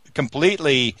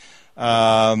completely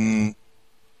out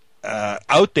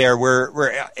there?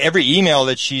 Where every email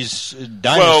that she's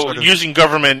done. Well, using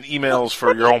government emails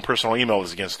for your own personal email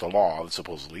is against the law,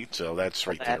 supposedly. So that's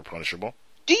right there, punishable.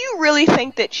 Do you really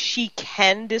think that she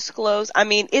can disclose? I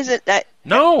mean, isn't that...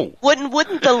 No.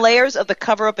 Wouldn't the layers of the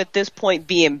cover-up at this point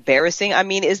be embarrassing? I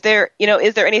mean, is there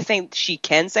anything she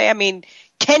can say? I mean,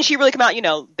 can she really come out,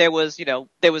 there was an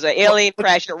alien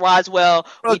crash at Roswell.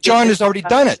 Well, John has already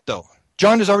done it, though.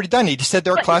 John has already done it. He just said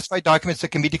there are classified documents that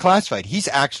can be declassified. He's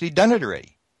actually done it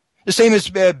already. The same as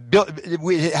Bill.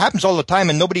 It happens all the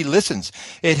time, and nobody listens.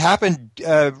 It happened.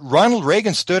 Ronald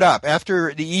Reagan stood up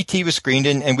after the ET was screened,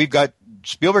 and we've got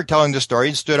Spielberg telling the story,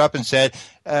 and stood up and said,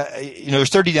 there's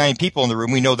 39 people in the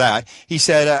room. We know that. He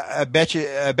said, I bet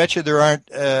you there aren't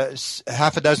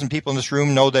half a dozen people in this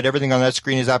room know that everything on that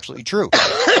screen is absolutely true.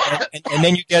 and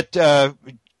then you get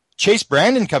Chase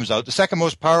Brandon comes out, the second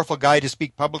most powerful guy to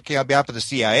speak publicly on behalf of the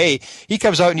CIA. He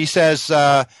comes out and he says,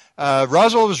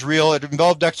 Roswell was real. It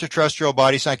involved extraterrestrial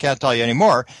bodies. I can't tell you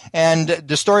anymore. And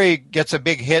the story gets a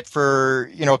big hit for,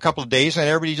 a couple of days, and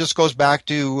everybody just goes back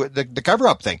to the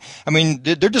cover-up thing. I mean,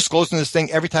 they're disclosing this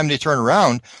thing every time they turn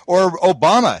around. Or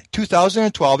Obama,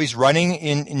 2012, he's running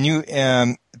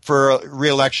for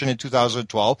re-election in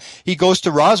 2012. He goes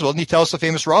to Roswell and he tells the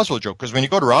famous Roswell joke, because when you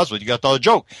go to Roswell, you got to tell a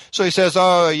joke. So he says,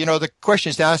 the question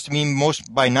is asked to me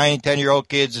most by 9 and 10-year-old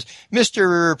kids,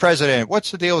 Mr. President, what's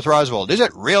the deal with Roswell? Is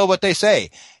it real what they say?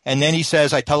 And then he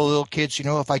says, I tell the little kids,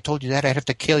 if I told you that, I'd have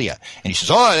to kill you. And he says,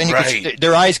 then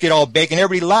their eyes get all big, and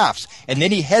everybody laughs. And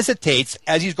then he hesitates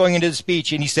as he's going into the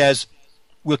speech, and he says,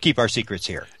 we'll keep our secrets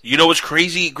here. You know what's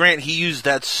crazy, Grant? He used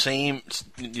that same,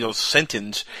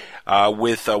 sentence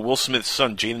with Will Smith's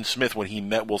son, Jaden Smith, when he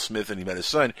met Will Smith and he met his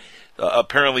son.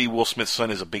 Apparently, Will Smith's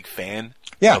son is a big fan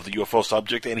of the UFO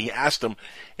subject, and he asked him,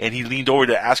 and he leaned over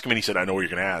to ask him, and he said, I know what you're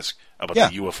going to ask about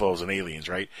the UFOs and aliens,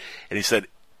 right? And he said,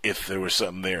 if there was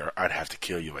something there, I'd have to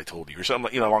kill you. I told you, or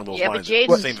something, along those But lines.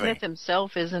 Jaden Same Smith thing.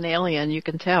 himself is an alien. You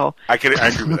can tell. I agree with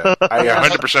that. I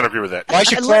 100% agree with that. Well, I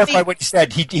should clarify what he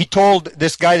said. He told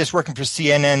this guy that's working for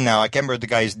CNN now. I can't remember what the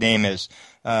guy's name is.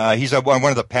 He's one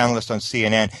of the panelists on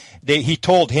CNN. He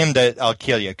told him that I'll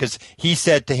kill you because he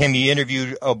said to him, he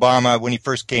interviewed Obama when he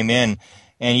first came in.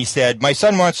 And he said, my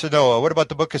son wants to know, what about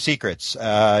the Book of Secrets?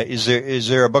 Is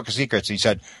there a Book of Secrets? He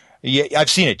said, yeah, I've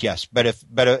seen it, yes. But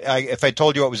if I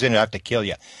told you what was in it, I'd have to kill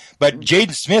you. But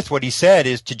Jaden Smith, what he said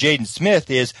is to Jaden Smith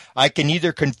is, I can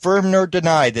neither confirm nor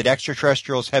deny that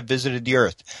extraterrestrials have visited the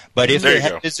Earth. But if they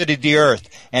had visited the Earth,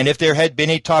 and if there had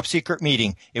been a top secret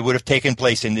meeting, it would have taken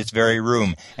place in this very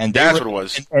room. And that's what it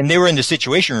was. And they were in the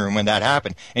Situation Room when that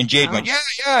happened. And Jaden went, yeah,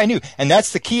 I knew. And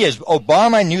that's the key is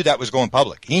Obama knew that was going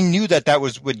public. He knew that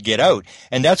would get out.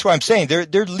 And that's why I'm saying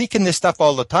they're leaking this stuff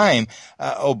all the time.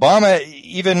 Obama,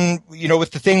 even, with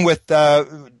the thing with,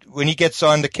 when he gets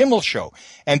on the Kimmel show.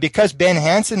 And because Ben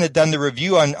Hansen had done the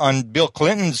review on Bill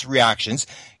Clinton's reactions,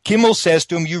 Kimmel says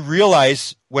to him, you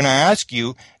realize when I ask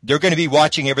you, they're going to be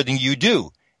watching everything you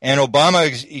do. And Obama,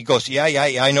 he goes, yeah,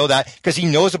 I know that, because he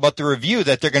knows about the review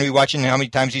that they're going to be watching how many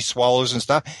times he swallows and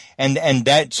stuff. And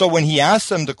that, so when he asked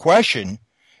him the question,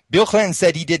 Bill Clinton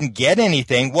said he didn't get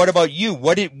anything. What about you?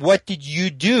 What did you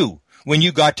do when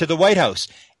you got to the White House?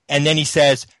 And then he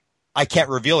says, I can't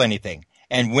reveal anything.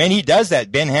 And when he does that,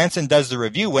 Ben Hansen does the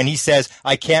review. When he says,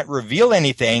 I can't reveal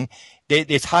anything,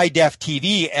 it's high-def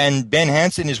TV, and Ben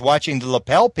Hansen is watching the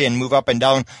lapel pin move up and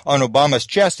down on Obama's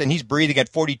chest, and he's breathing at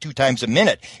 42 times a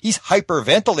minute. He's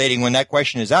hyperventilating when that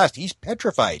question is asked. He's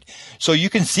petrified. So you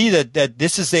can see that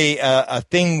this is a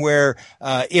thing where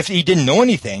if he didn't know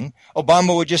anything,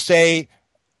 Obama would just say,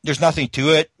 there's nothing to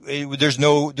it. There's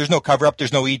no cover up.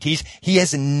 There's no ETs. He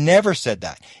has never said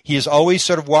that. He has always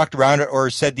sort of walked around it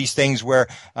or said these things where,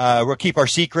 we'll keep our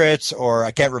secrets or I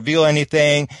can't reveal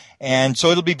anything. And so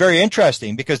it'll be very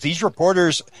interesting because these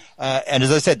reporters, and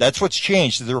as I said, that's what's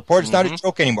changed. The reporter's not a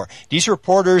joke anymore. These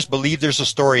reporters believe there's a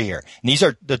story here. And these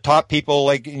are the top people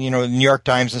like, the New York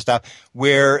Times and stuff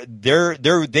where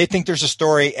they think there's a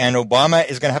story and Obama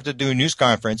is going to have to do a news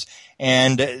conference.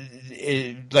 And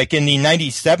like in the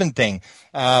 97 thing,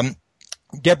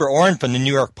 Deborah Orrin from the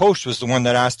New York Post was the one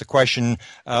that asked the question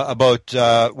about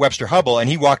Webster Hubble, and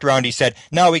he walked around. He said,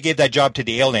 "No, we gave that job to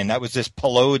the alien. That was this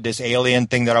Pelot, this alien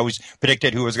thing that always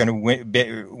predicted who was going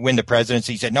to win the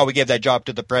presidency." He said, "No, we gave that job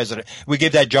to the president. We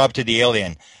gave that job to the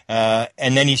alien."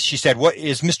 And then she said, "What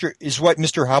is what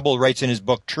Mr. Hubble writes in his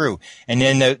book true?" And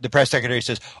then the press secretary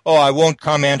says, "Oh, I won't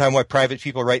comment on what private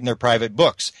people write in their private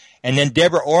books." And then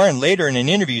Deborah Orrin later in an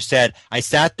interview said, "I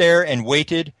sat there and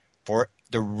waited for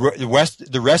the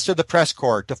rest of the press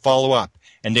corps to follow up,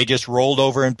 and they just rolled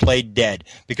over and played dead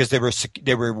because they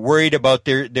were worried about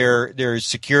their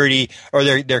security or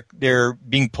their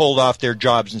being pulled off their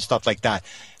jobs and stuff like that.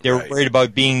 They were worried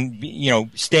about being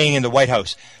staying in the White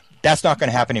House." That's not going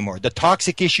to happen anymore. The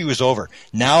toxic issue is over.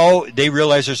 Now they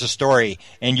realize there's a story,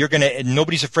 and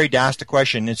nobody's afraid to ask the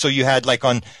question. And so you had, like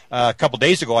on a couple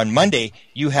days ago on Monday,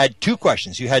 you had two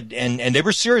questions. You had, and they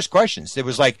were serious questions. It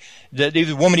was like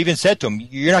the woman even said to him,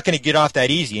 "You're not going to get off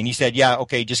that easy." And he said, "Yeah,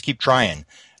 okay, just keep trying."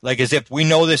 Like as if we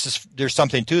know there's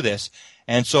something to this.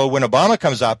 And so when Obama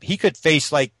comes up, he could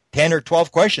face like 10 or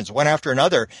 12 questions, one after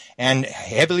another, and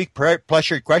heavily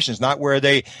pressured questions, not where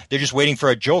they're just waiting for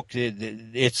a joke.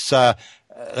 It's, like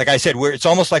I said, it's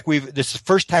almost like this is the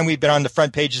first time we've been on the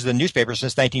front pages of the newspaper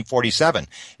since 1947.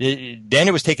 Then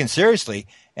it was taken seriously,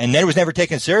 and then it was never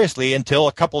taken seriously until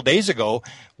a couple of days ago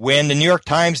when the New York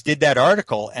Times did that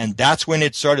article, and that's when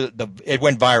it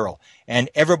went viral. And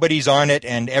everybody's on it,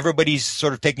 and everybody's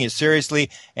sort of taking it seriously,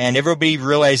 and everybody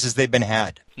realizes they've been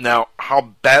had. Now,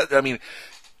 how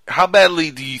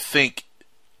badly do you think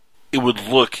it would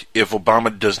look if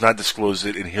Obama does not disclose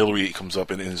it and Hillary comes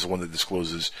up and is the one that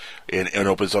discloses and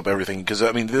opens up everything? Because,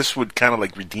 this would kind of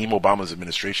like redeem Obama's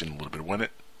administration a little bit, wouldn't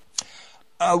it?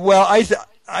 Well,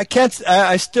 I can't.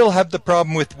 I still have the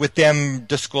problem with them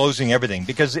disclosing everything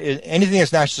because anything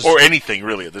that's not just... Or anything,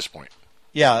 really, at this point.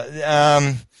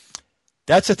 Yeah.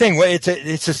 That's the thing.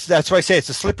 That's why I say it's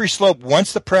a slippery slope.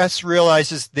 Once the press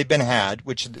realizes they've been had,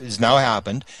 which has now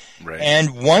happened, right.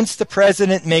 And once the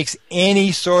president makes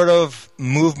any sort of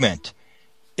movement,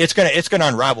 it's gonna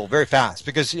unravel very fast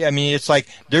because it's like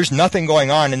there's nothing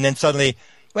going on, and then suddenly,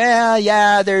 well,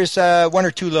 yeah, there's one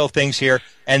or two little things here,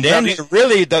 and then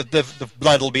really the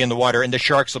blood will be in the water, and the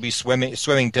sharks will be swimming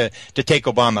to take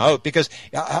Obama out. Because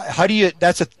how do you?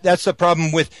 That's the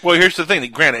problem with. Well, here's the thing.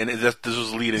 Granted, and this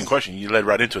was a lead-in question. You led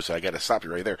right into it, so I got to stop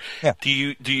you right there. Yeah. Do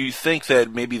you think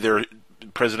that maybe their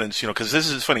presidents, because this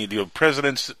is funny,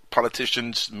 presidents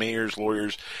politicians, mayors,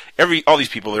 lawyers, all these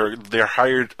people, they're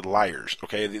hired liars.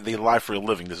 Okay, they lie for a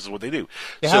living. This is what they do.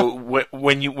 Yeah. So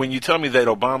when you tell me that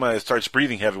Obama starts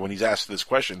breathing heavy when he's asked this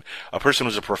question, a person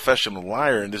who's a professional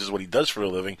liar and this is what he does for a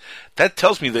living, that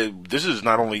tells me that this is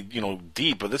not only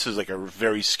deep, but this is like a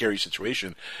very scary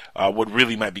situation. What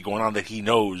really might be going on that he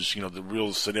knows, the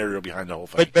real scenario behind the whole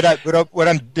thing. But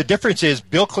the difference is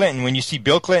Bill Clinton. When you see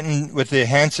Bill Clinton with the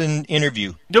Hansen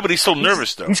interview, no, but he's so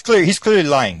nervous though. He's clearly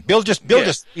lying. Bill just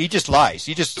lies.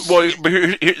 But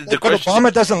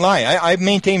Obama doesn't lie. I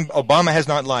maintain Obama has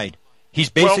not lied. He's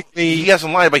basically he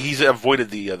hasn't lied, but he's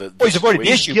avoided the he's avoided the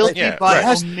issue. Guilty by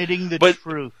omitting the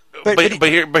truth. But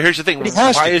here's the thing.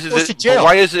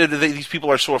 Why is it that these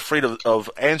people are so afraid of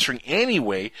answering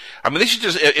anyway? I mean, they should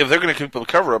just, if they're going to keep a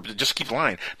cover up, just keep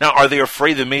lying. Now, are they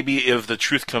afraid that maybe if the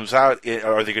truth comes out,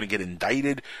 are they going to get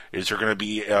indicted? Is there going to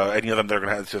be any of them that are going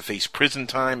to have to face prison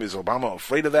time? Is Obama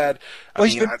afraid of that?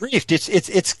 He's been briefed.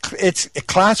 It's a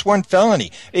class 1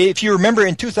 felony. If you remember,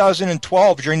 in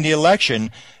 2012 during the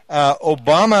election,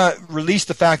 Obama released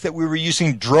the fact that we were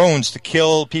using drones to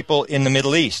kill people in the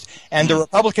Middle East. And the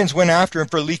Republicans went after him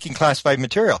for leaking classified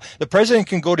material. The president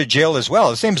can go to jail as well,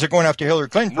 the same as they're going after Hillary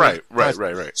Clinton. Right.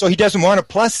 So he doesn't want to.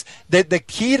 Plus, the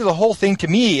key to the whole thing to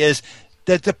me is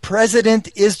that the president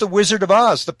is the Wizard of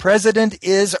Oz. The president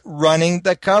is running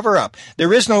the cover-up.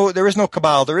 There is no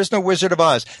cabal. There is no Wizard of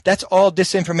Oz. That's all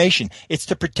disinformation. It's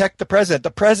to protect the president. The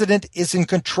president is in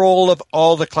control of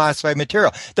all the classified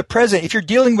material. The president, if you're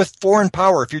dealing with foreign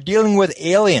power, if you're dealing with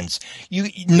aliens,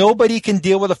 nobody can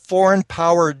deal with a foreign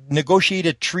power, negotiate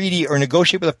a treaty or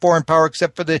negotiate with a foreign power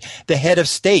except for the head of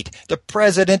state. The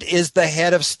president is the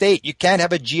head of state. You can't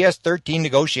have a GS-13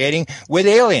 negotiating with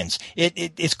aliens.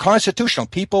 It's constitutional.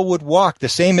 People would walk the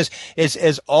same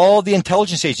as all the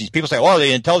intelligence agencies. People say, "Oh,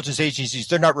 the intelligence agencies,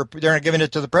 they're not giving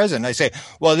it to the president." I say,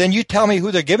 "Well, then you tell me who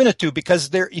they're giving it to, because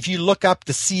if you look up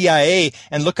the CIA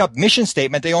and look up mission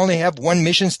statement, they only have one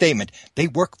mission statement. They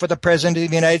work for the president of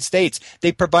the United States.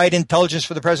 They provide intelligence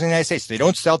for the president of the United States. They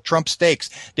don't sell Trump steaks.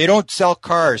 They don't sell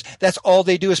cars. That's all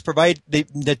they do is provide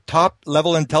the top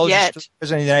level intelligence to the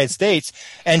president of the United States."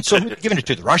 And so who's giving it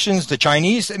to? The Russians, the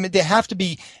Chinese? I mean, they have to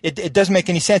be. It doesn't make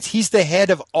any sense. He's the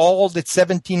head of all the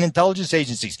 17 intelligence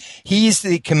agencies. He's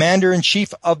the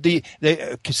commander-in-chief of the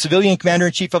civilian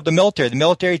commander-in-chief of the military. The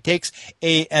military takes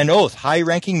an oath.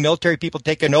 High-ranking military people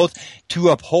take an oath to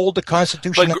uphold the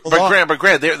Constitution of the law. But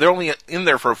Grant, they're only in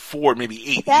there for 4,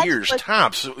 maybe 8 years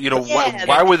tops.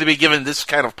 Why would they be given this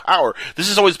kind of power? This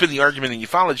has always been the argument in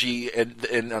ufology,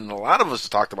 and a lot of us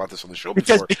have talked about this on the show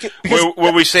before,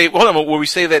 where we say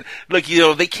that, look,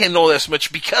 they can't know this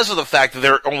much because of the fact that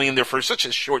they're only in there for such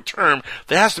a short term.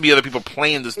 There has to be other people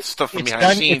playing this stuff from behind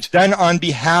the scenes. It's done on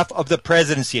behalf of the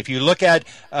presidency. If you look at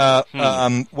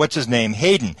what's his name,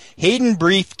 Hayden. Hayden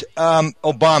briefed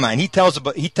Obama, and he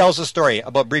tells a story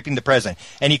about briefing the president,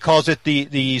 and he calls it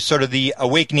the sort of the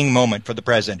awakening moment for the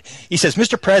president. He says,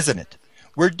 "Mr. President,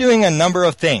 we're doing a number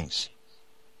of things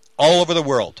all over the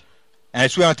world. And I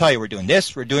just want to tell you, we're doing this,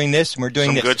 and we're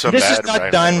doing this. This is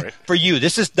not done for you.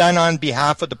 This is done on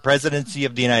behalf of the presidency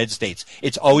of the United States.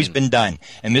 It's always been done.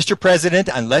 And Mr. President,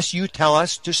 unless you tell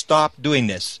us to stop doing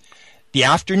this, the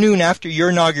afternoon after you're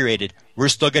inaugurated, we're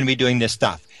still going to be doing this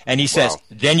stuff." And he says,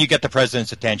 then you get the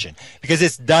president's attention, because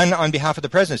it's done on behalf of the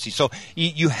presidency. So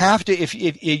you have to, if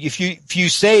you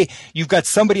say you've got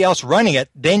somebody else running it,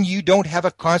 then you don't have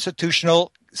a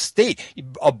constitutional state.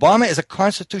 Obama is a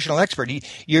constitutional expert.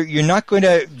 You're not going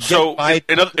to get by.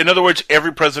 In other words,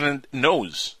 every president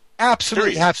knows.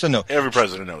 Absolutely, have to know. Every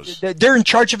president knows. They're in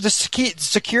charge of the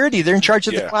security. They're in charge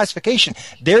of the classification.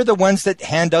 They're the ones that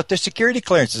hand out their security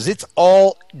clearances. It's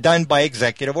all done by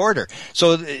executive order.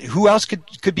 So who else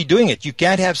could be doing it? You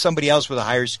can't have somebody else with a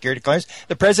higher security clearance.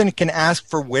 The president can ask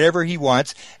for whatever he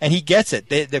wants, and he gets it.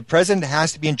 The president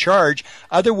has to be in charge.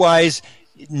 Otherwise,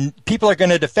 people are going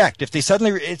to defect. If they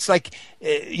suddenly, it's like,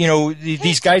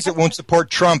 these guys that won't support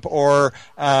Trump, or,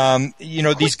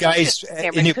 these guys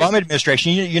in the Obama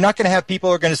administration, you're not going to have people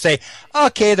who are going to say,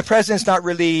 okay, the president's not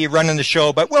really running the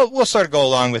show, but we'll sort of go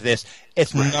along with this.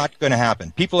 It's not going to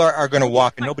happen. People are going to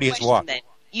walk, and nobody has walked.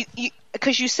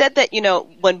 Because you said that,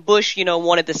 when Bush,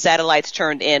 wanted the satellites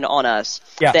turned in on us,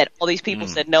 that all these people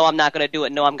said, no, I'm not going to do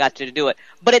it. No, I'm got to do it.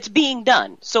 But it's being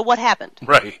done. So what happened?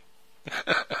 Right.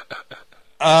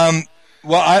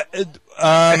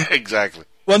 Exactly.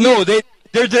 Well, no,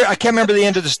 I can't remember the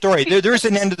end of the story. There's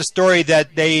an end of the story that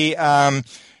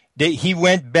he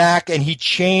went back and he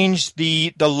changed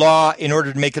the law in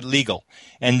order to make it legal.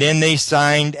 And then they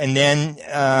signed, and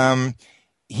then,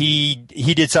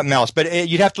 he did something else. But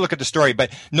you'd have to look at the story.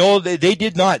 But no, they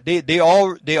did not. They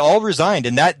all resigned,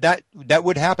 and that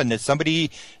would happen. That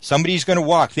somebody's going to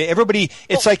walk.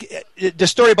 It's like the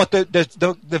story about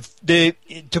the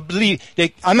to believe.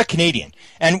 I'm a Canadian,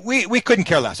 and we couldn't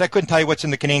care less. I couldn't tell you what's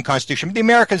in the Canadian Constitution. The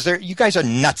Americans, you guys are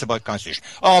nuts about Constitution.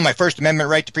 Oh, my First Amendment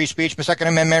right to free speech, my Second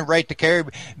Amendment right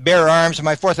to bear arms, and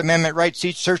my Fourth Amendment right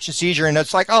to search and seizure, and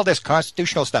it's like all this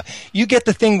constitutional stuff. You get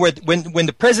the thing where when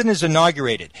the president is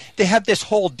inaugurated, they have this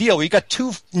whole deal where you got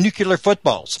two nuclear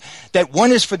footballs. That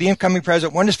one is for the incoming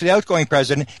president, one is for the outgoing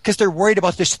president, because they're worried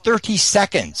about this 30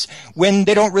 seconds when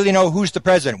they don't really know who's the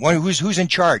president, who's in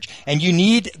charge. And you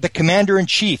need the commander in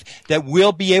chief that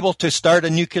will be able to start a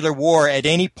nuclear war at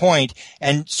any point.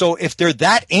 And so if they're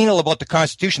that anal about the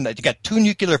Constitution that you got two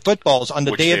nuclear footballs on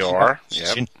the day of the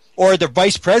Constitution, or the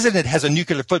vice president has a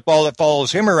nuclear football that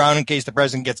follows him around in case the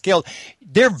president gets killed,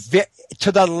 they're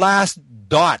to the last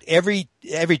dot. Every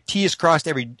T is crossed,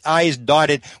 every I is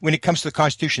dotted when it comes to the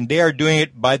Constitution. They are doing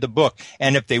it by the book.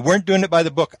 And if they weren't doing it by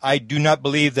the book, I do not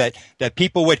believe that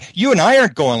people would. You and I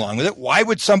aren't going along with it. Why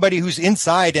would somebody who's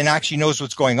inside and actually knows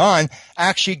what's going on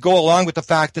actually go along with the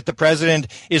fact that the president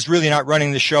is really not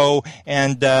running the show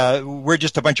and we're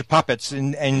just a bunch of puppets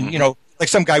and you know, like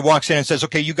some guy walks in and says,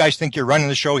 okay, you guys think you're running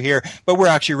the show here, but we're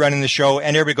actually running the show.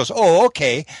 And everybody goes, oh,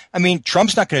 okay. I mean,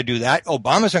 Trump's not going to do that.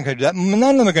 Obama's not going to do that. None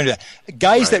of them are going to do that.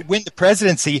 Guys that win the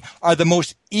presidency are the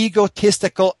most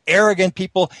egotistical, arrogant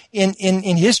people in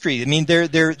history. I mean,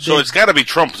 so it's got to be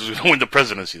Trump who's going to win the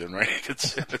presidency then, right?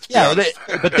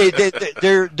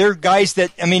 They're guys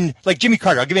that, I mean, like Jimmy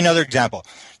Carter. I'll give you another example.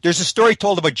 There's a story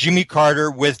told about Jimmy Carter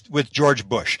with George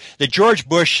Bush. That George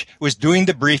Bush was doing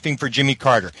the briefing for Jimmy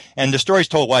Carter. And the story's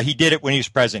told, well, he did it when he was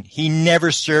president. He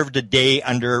never served a day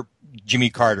under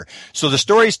Jimmy Carter. So the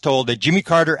story's told that Jimmy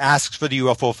Carter asks for the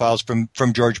UFO files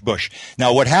from George Bush.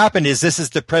 Now, what happened is this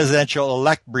is the presidential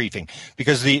elect briefing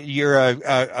because you're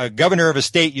a governor of a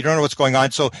state. You don't know what's going on.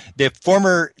 So the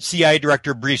former CIA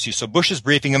director briefs you. So Bush is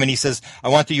briefing him and he says, I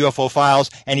want the UFO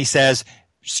files. And he says,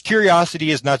 curiosity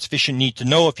is not sufficient need to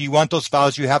know. If you want those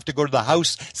files, you have to go to the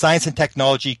House Science and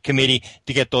Technology Committee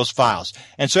to get those files.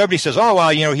 And so everybody says, oh,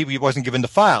 well, you know, he wasn't given the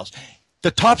files.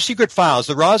 The top secret files,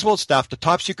 the Roswell stuff, the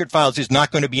top secret files is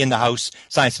not going to be in the House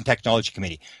Science and Technology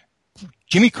Committee.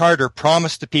 Jimmy Carter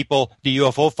promised the people the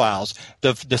UFO files,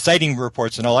 the sighting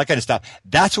reports and all that kind of stuff.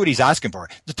 That's what he's asking for.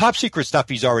 The top secret stuff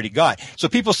he's already got. So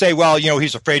people say, well, you know,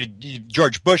 he's afraid of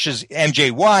George Bush's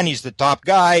MJ1. He's the top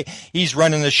guy. He's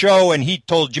running the show and he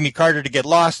told Jimmy Carter to get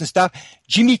lost and stuff.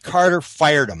 Jimmy Carter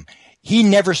fired him. He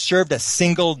never served a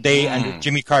single day under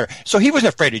Jimmy Carter. So he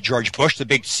wasn't afraid of George Bush, the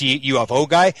big UFO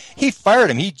guy. He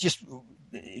fired him.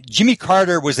 Jimmy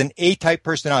Carter was an A-type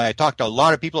personality. I talked to a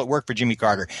lot of people that worked for Jimmy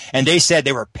Carter, and they said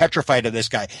they were petrified of this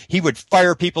guy. He would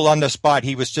fire people on the spot.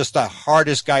 He was just the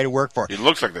hardest guy to work for. He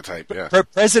looks like the type, yeah.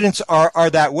 Presidents are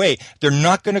that way. They're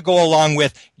not going to go along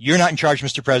with, you're not in charge,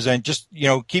 Mr. President. Just, you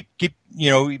know, keep, you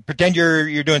know, pretend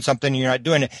you're doing something, you're not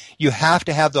doing it. You have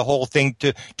to have the whole thing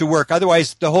to work.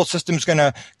 Otherwise, the whole system's going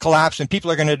to collapse and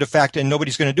people are going to defect and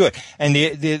nobody's going to do it. And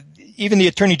even the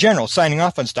Attorney General signing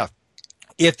off on stuff.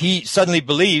 If he suddenly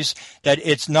believes that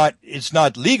it's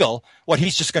not legal,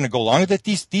 he's just going to go along with it.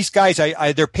 These guys,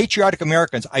 they're patriotic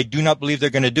Americans. I do not believe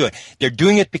they're going to do it. They're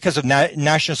doing it because of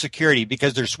national security,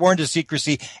 because they're sworn to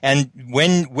secrecy. And and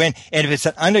if it's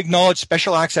an unacknowledged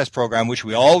special access program, which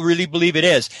we all really believe it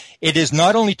is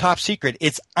not only top secret,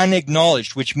 it's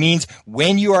unacknowledged, which means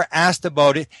when you are asked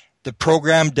about it, the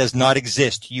program does not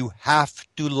exist. You have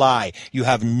to lie. You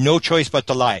have no choice but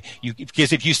to lie.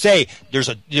 Because if you say there's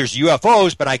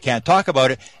UFOs, but I can't talk about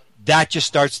it, that just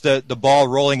starts the ball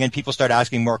rolling and people start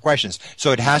asking more questions.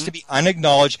 So it has to be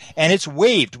unacknowledged and it's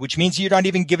waived, which means you're not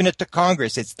even giving it to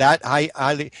Congress. It's that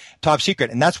highly top secret.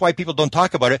 And that's why people don't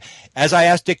talk about it. As I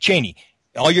asked Dick Cheney,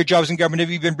 all your jobs in government, have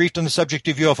you been briefed on the subject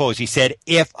of UFOs? He said,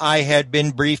 if I had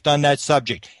been briefed on that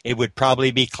subject, it would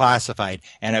probably be classified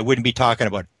and I wouldn't be talking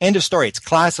about it. End of story. It's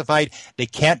classified. They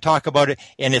can't talk about it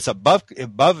and it's above,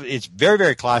 it's very,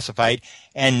 very classified.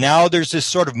 And now there's this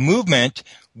sort of movement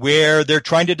where they're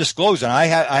trying to disclose. And I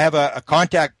have a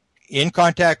contact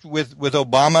with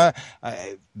Obama,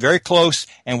 very close.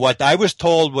 And what I was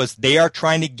told was they are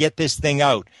trying to get this thing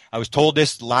out. I was told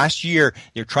this last year.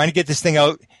 They're trying to get this thing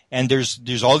out. And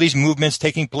there's all these movements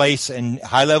taking place and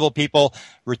high level people,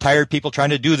 retired people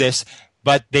trying to do this,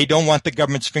 but they don't want the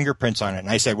government's fingerprints on it. And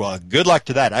I said, well, good luck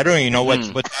to that. I don't even know what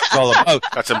that's all about.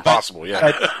 That's impossible.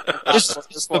 Yeah.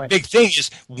 The big thing is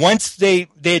once they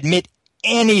admit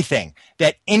anything,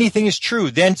 that anything is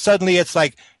true, then suddenly it's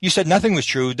like, you said nothing was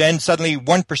true, then suddenly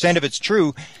 1% of it's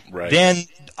true. Right. Then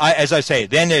as I say,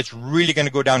 then it's really going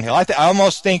to go downhill. I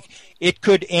almost think it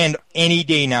could end any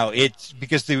day now. It's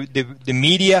because the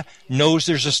media knows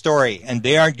there's a story, and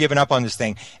they aren't giving up on this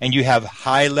thing. And you have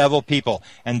high-level people,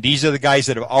 and these are the guys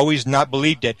that have always not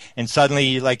believed it. And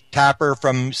suddenly, like Tapper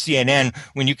from CNN,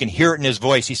 when you can hear it in his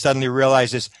voice, he suddenly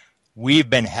realizes, we've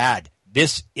been had.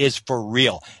 This is for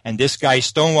real. And this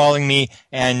guy's stonewalling me,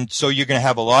 and so you're going to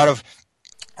have a lot of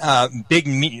big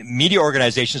media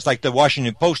organizations like the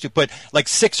Washington Post who put like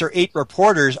 6 or 8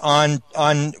 reporters on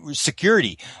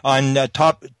security, on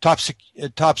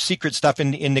top secret stuff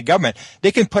in the government.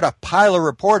 They can put a pile of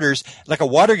reporters like a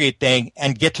Watergate thing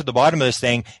and get to the bottom of this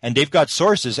thing, and they've got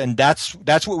sources, and that's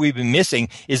what we've been missing,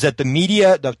 is that the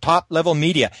media, the top level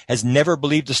media, has never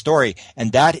believed the story,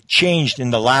 and that changed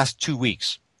in the last 2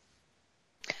 weeks.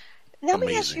 Now, let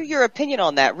me ask you your opinion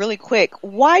on that really quick.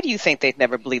 Why do you think they've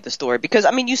never believed the story? Because,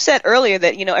 I mean, you said earlier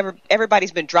that,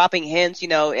 everybody's been dropping hints,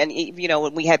 and,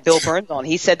 when we had Bill Burns on,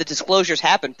 he said the disclosures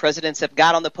happened. Presidents have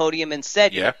got on the podium and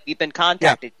said, we've been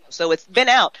contacted. Yeah. So it's been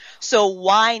out. So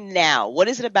why now? What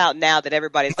is it about now that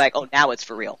everybody's like, oh, now it's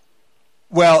for real?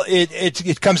 Well,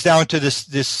 it comes down to this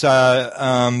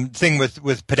thing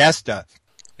with Podesta.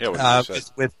 Yeah,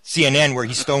 with CNN, where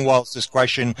he stonewalls this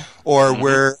question, or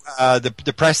where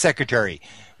the press secretary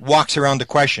walks around the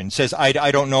question, says, I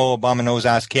don't know, Obama knows,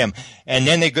 ask him. And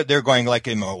then they're going like,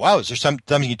 oh, wow, is there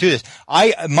something to this?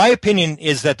 My opinion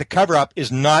is that the cover-up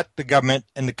is not the government,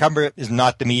 and the cover-up is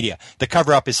not the media. The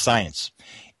cover-up is science.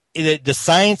 The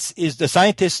science is the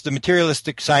scientists, the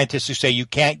materialistic scientists who say you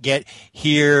can't get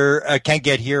here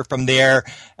from there,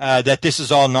 that this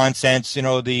is all nonsense, the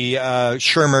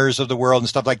Shermers of the world and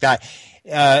stuff like that.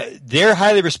 They're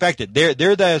highly respected.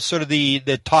 They're the sort of the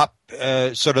top,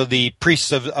 sort of the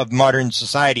priests of modern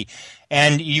society.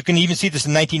 And you can even see this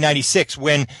in 1996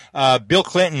 when Bill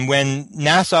Clinton, when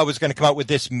NASA was going to come out with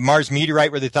this Mars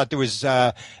meteorite where they thought there was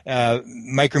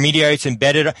micrometeorites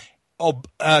embedded.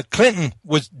 Clinton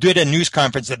did a news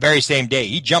conference the very same day.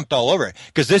 He jumped all over it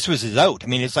because this was his out. I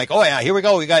mean, it's like, oh yeah, here we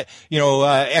go. We got,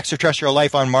 extraterrestrial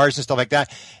life on Mars and stuff like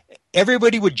that.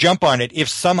 Everybody would jump on it if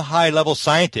some high level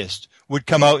scientist would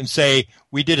come out and say,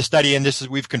 we did a study and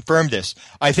we've confirmed this.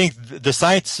 I think the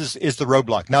science is the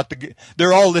roadblock,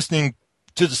 they're all listening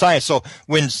to the science. So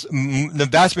when the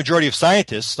vast majority of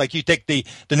scientists, like you take the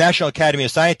National Academy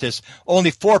of Scientists,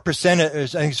 only 4%, I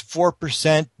think it's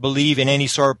 4% believe in any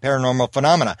sort of paranormal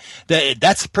phenomena.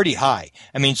 That's pretty high.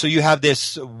 I mean, so you have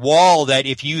this wall that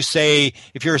if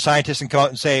you're a scientist and come out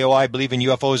and say, oh, I believe in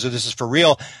UFOs or this is for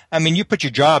real, I mean, you put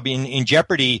your job in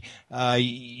jeopardy.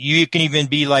 You can even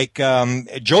be like,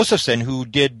 Josephson, who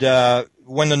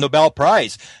won the Nobel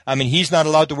Prize. I mean, he's not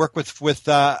allowed to work with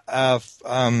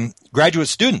graduate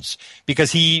students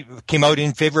because he came out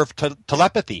in favor of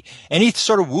telepathy. Any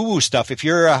sort of woo-woo stuff, if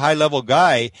you're a high-level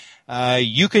guy,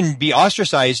 you can be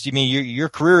ostracized. I mean, your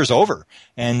career is over.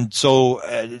 And so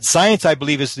science, I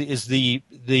believe, is the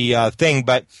thing,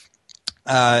 but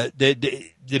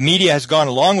the media has gone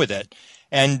along with it,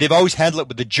 and they've always handled it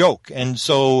with a joke. And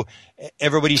so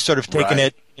everybody's sort of taken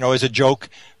it, as a joke.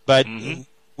 But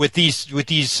with these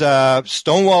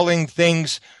stonewalling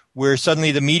things where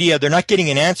suddenly the media, they're not getting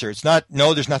an answer. It's not,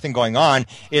 no, there's nothing going on.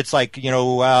 It's like, as I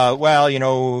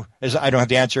don't have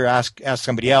the answer, ask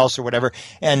somebody else or whatever.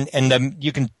 And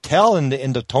you can tell in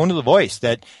the tone of the voice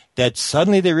that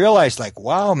suddenly they realize like,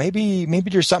 wow, maybe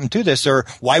there's something to this, or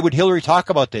why would Hillary talk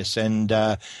about this? And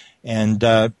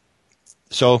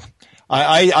so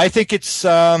I think it's,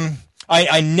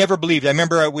 I never believed. I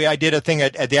remember I did a thing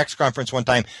at the X conference one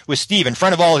time with Steve in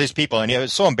front of all his people, and it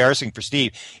was so embarrassing for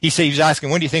Steve. He was asking,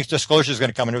 when do you think disclosure is going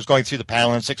to come? And it was going through the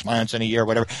panel in 6 months and a year,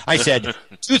 whatever. I said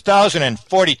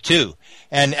 2042,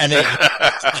 and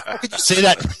how could you say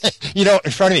that?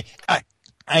 In front of me.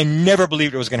 I never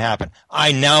believed it was going to happen.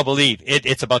 I now believe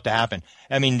it's about to happen.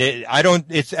 I mean, I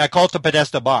call it the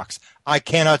Podesta box. I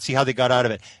cannot see how they got out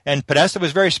of it. And Podesta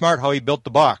was very smart how he built the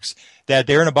box. That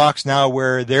they're in a box now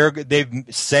where they've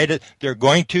said it, they're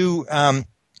going to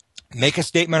make a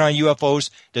statement on UFOs,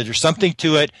 that there's something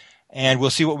to it, and we'll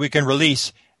see what we can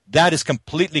release. That is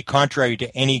completely contrary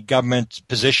to any government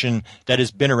position that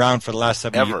has been around for the last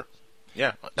 7 years.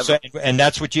 Yeah. So, and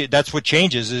that's what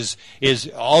changes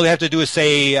is all they have to do is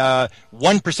say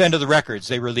 1% of the records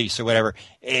they release or whatever.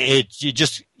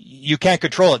 you can't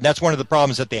control it. And that's one of the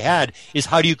problems that they had, is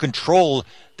how do you control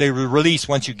the release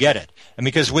once you get it? And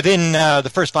because within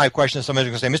the first 5 questions, somebody's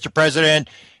going to say, Mr. President,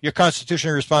 you're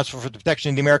constitutionally responsible for the protection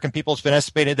of the American people. It's been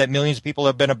estimated that millions of people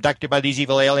have been abducted by these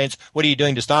evil aliens. What are you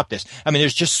doing to stop this? I mean,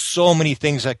 there's just so many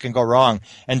things that can go wrong.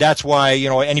 And that's why,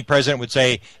 any president would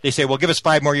say, well, give us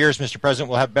 5 more years, Mr. President,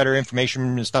 we'll have better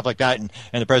information and stuff like that. And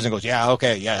the president goes, yeah,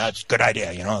 okay, yeah, that's a good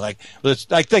idea.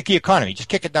 It's like the economy, just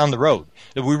kick it down the road.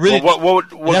 We really, Grant,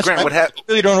 we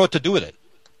really don't know what to do with it.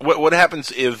 What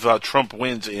happens if Trump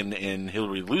wins and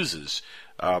Hillary loses?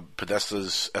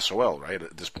 Podesta's SOL, right,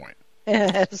 at this point.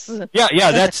 Yes.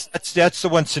 Yeah, that's the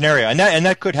one scenario, and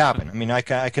that could happen. I mean, I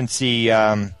can see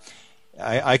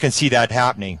I can see that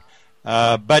happening.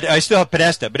 But I still have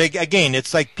Podesta. But again,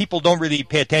 it's like people don't really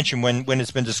pay attention when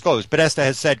it's been disclosed. Podesta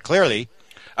has said clearly.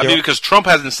 Because Trump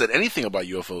hasn't said anything about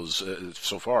UFOs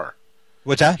so far.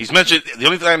 What's that? He's mentioned, the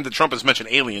only time that Trump has mentioned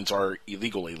aliens are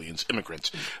illegal aliens,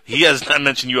 immigrants. He has not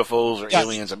mentioned UFOs or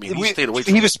aliens. I mean, he stayed away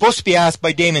from He was supposed to be asked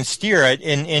by Damon Steer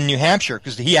in New Hampshire,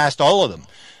 because he asked all of them.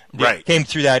 Right. Came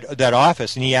through that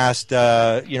office, and he asked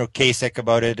Kasich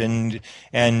about it and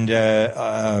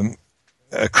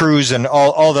Cruz and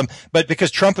all of them. But because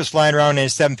Trump was flying around in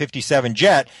his 757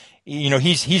 jet,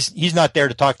 he's not there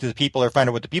to talk to the people or find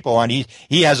out what the people want.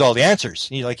 He has all the answers.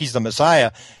 He's the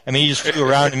Messiah. I mean, he just flew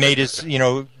around and made his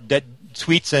that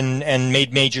tweets and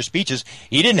made major speeches.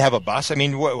 He didn't have a bus. I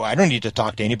mean, I don't need to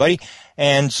talk to anybody.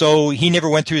 And so he never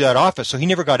went through that office. So he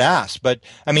never got asked. But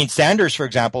I mean, Sanders, for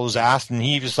example, was asked, and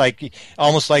he was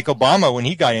almost like Obama when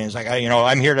he got in. It's like,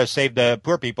 I'm here to save the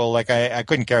poor people. Like I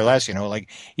couldn't care less.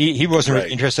 He wasn't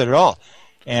really interested at all.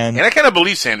 And I kind of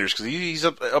believe Sanders, because he's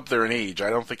up there in age. I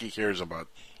don't think he cares about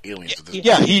aliens at this point.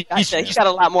 Yeah, he's got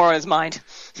a lot more on his mind.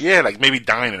 Yeah, like maybe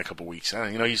dying in a couple weeks.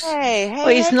 He's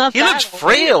he's not. He looks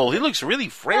frail. He looks really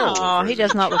frail. Oh, he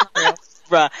does not look frail.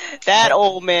 Bruh, that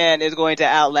old man is going to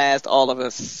outlast all of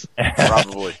us.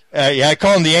 Probably. I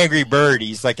call him the angry bird.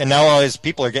 He's like, and now all his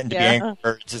people are getting to be angry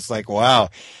birds. It's like, wow.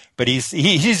 But he's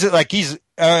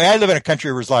I live in a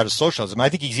country where there's a lot of socialism. I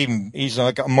think he's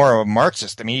like more of a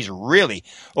Marxist. I mean, he's really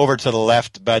over to the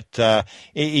left, but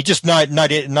he just not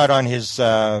on his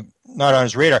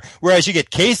radar. Whereas you get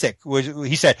Kasich,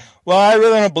 he said, well, I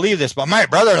really don't believe this, but my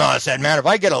brother-in-law said, man, if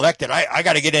I get elected, I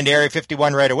got to get into Area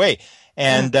 51 right away.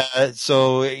 And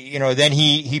so then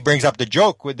he brings up the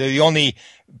joke with the only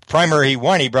primary he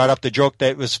won. He brought up the joke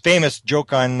that was famous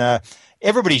joke on.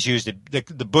 Everybody's used it.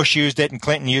 The Bush used it and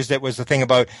Clinton used it. Was the thing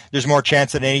about there's more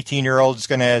chance that an 18-year-old is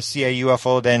going to see a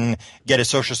UFO than get a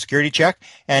Social Security check.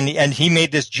 And he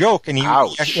made this joke, and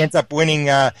he ends up winning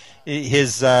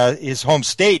his home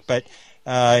state, but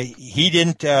he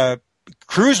didn't.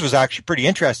 Cruz was actually pretty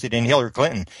interested in Hillary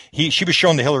Clinton. She was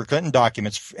shown the Hillary Clinton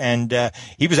documents, and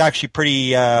he was actually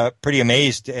pretty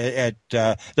amazed at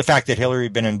the fact that Hillary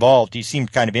had been involved. He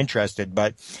seemed kind of interested,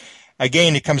 but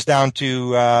again, it comes down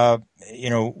to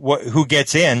who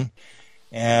gets in,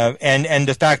 and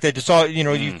the fact that it's all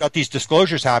you've got these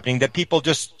disclosures happening that people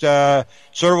just sort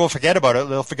of will forget about it.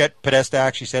 They'll forget Podesta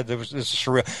actually said this is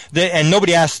surreal, and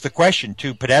nobody asks the question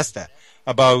to Podesta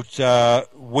about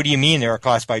what do you mean there are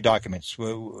classified documents?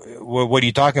 What are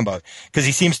you talking about? Because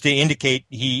he seems to indicate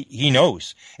he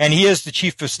knows, and he is the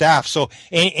chief of staff. So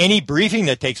any briefing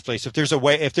that takes place, if there's a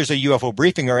UFO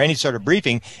briefing or any sort of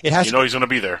briefing, it has he's going to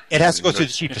be there. It has to go through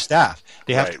the chief of staff.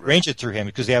 They have to arrange it through him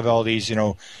because they have all these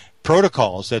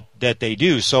protocols that they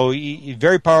do. So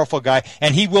very powerful guy,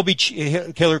 and he will be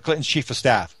Hillary Clinton's chief of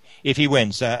staff if he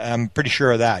wins. I'm pretty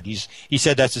sure of that. He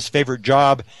said that's his favorite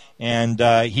job, and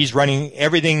he's running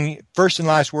everything, first and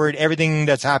last word, everything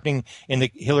that's happening in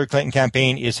the Hillary Clinton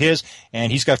campaign is his,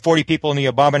 and he's got 40 people in the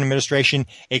Obama administration,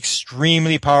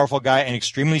 extremely powerful guy and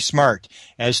extremely smart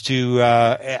as to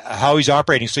how he's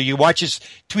operating. So you watch his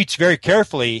tweets very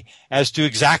carefully as to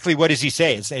exactly what does he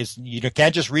say. You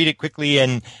can't just read it quickly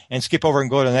and skip over and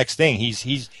go to the next thing.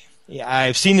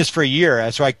 I've seen this for a year.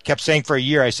 That's why I kept saying for a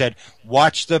year, I said,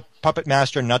 watch the puppet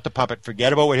master, not the puppet.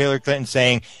 Forget about what Hillary Clinton's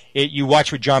saying. You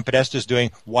watch what John Podesta's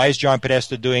doing. Why is John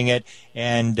Podesta doing it?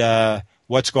 And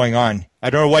what's going on? I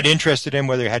don't know what interested him,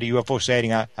 whether he had a UFO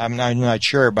sighting. I'm not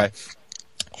sure, but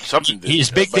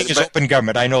his big thing is open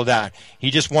government. I know that. He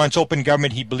just wants open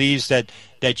government. He believes that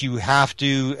you have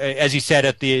to, as he said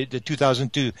at the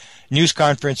 2002 news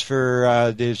conference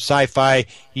for the sci-fi,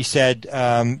 he said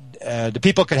the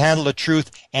people can handle the truth,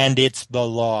 and it's the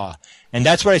law. And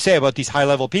that's what I say about these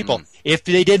high-level people. If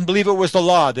they didn't believe it was the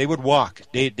law, they would walk.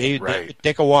 They would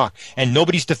take a walk. And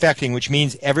nobody's defecting, which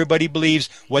means everybody believes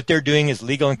what they're doing is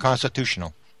legal and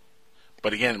constitutional.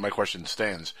 But again, my question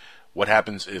stands. What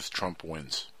happens if Trump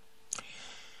wins?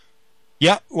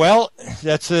 Yeah, well,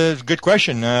 that's a good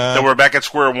question. So we're back at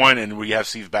square one, and we have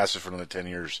Steve Bassett for another 10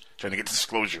 years trying to get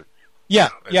disclosure. Yeah.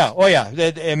 Oh,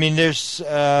 yeah. I mean, there's.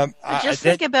 Just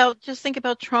think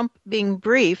about Trump being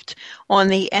briefed on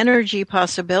the energy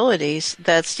possibilities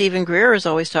that Stephen Greer is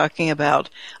always talking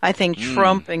about. I think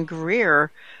Trump and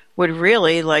Greer would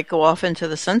really go off into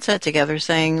the sunset together,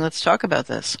 saying, "Let's talk about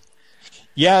this."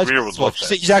 Yeah,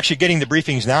 he's actually getting the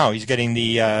briefings now. He's getting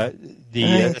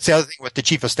that's the other thing with the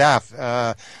chief of staff.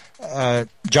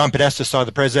 John Podesta saw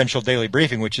the presidential daily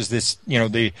briefing, which is this,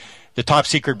 the top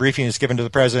secret briefing that's given to the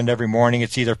president every morning.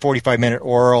 It's either 45-minute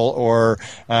oral or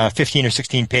 15 or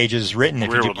 16 pages written.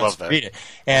 If you would love that. Read it.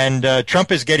 And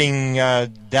Trump is getting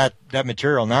that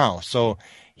material now. So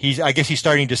I guess he's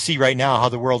starting to see right now how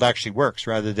the world actually works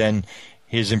rather than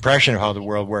his impression of how the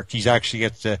world works. He's actually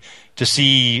gets to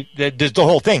see the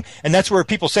whole thing. And that's where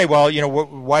people say, well,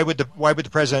 why would the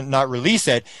president not release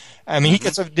it? I mean, he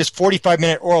gets this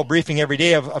 45-minute oral briefing every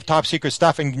day of top secret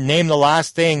stuff and name the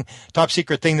last top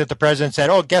secret thing that the president said.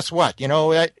 Oh, guess what?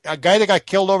 That a guy that got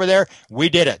killed over there, we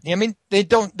did it. I mean, they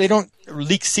don't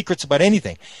leak secrets about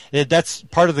anything. That's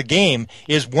part of the game.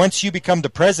 Is once you become the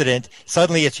president,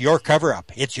 suddenly it's your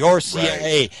cover-up. It's your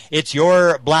CIA. Right. It's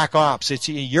your black ops.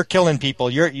 You're killing people.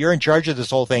 You're in charge of this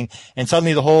whole thing, and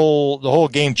suddenly the whole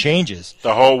game changes.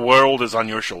 The whole world is on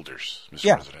your shoulders,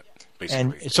 Mr. President. Basically.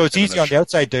 And so it's easy on the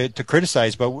outside to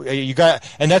criticize, but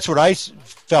and that's what I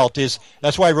felt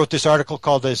that's why I wrote this article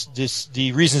called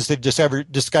the reasons they've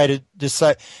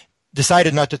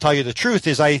decided not to tell you the truth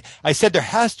is I said there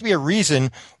has to be a reason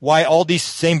why all these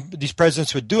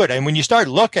presidents would do it. And when you start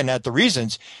looking at the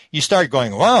reasons, you start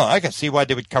going, wow, I can see why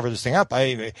they would cover this thing up.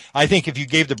 I think if you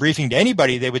gave the briefing to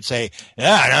anybody, they would say, no,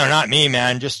 not me,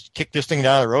 man. Just kick this thing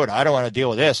down the road. I don't want to deal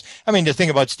with this. I mean, the thing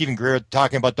about Stephen Greer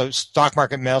talking about the stock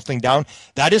market melting down,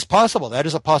 that is possible. That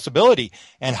is a possibility.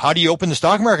 And how do you open the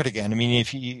stock market again? I mean,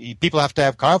 people have to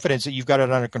have confidence that you've got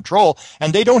it under control,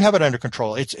 and they don't have it under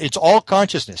control. It's all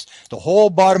consciousness. The whole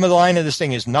bottom of the line of this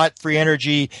thing is not free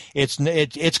energy.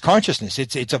 It's consciousness.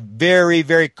 It's a very,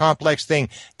 very complex thing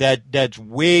that's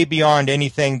way beyond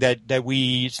anything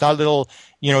it's not little,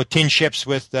 tin ships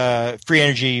with free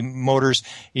energy motors.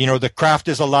 The craft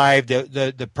is alive.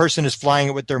 The person is flying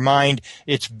it with their mind.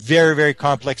 It's very, very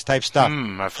complex type stuff.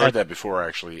 I've heard that before,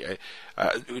 actually.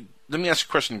 Let me ask you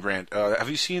a question, Grant. Have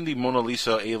you seen the Mona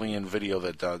Lisa alien video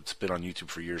that's been on YouTube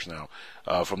for years now,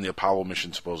 from the Apollo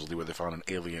mission, supposedly, where they found an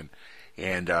alien?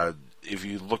 And if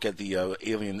you look at the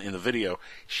alien in the video,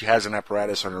 she has an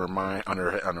apparatus on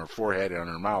her forehead and on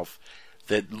her mouth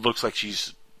that looks like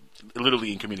she's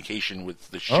literally in communication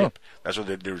with the ship. Oh. That's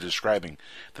what they were describing.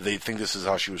 That they think this is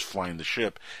how she was flying the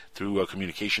ship, through a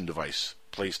communication device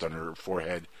placed on her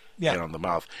forehead. Yeah. And on the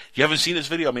mouth. You haven't seen this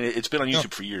video? I mean, it's been on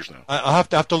YouTube for years now. I'll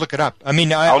have to look it up. I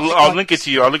mean, I'll link it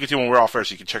to you. I'll link it to you when we're off air,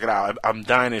 so you can check it out. I'm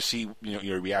dying to see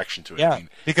your reaction to it. Yeah, I mean,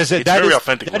 because it's very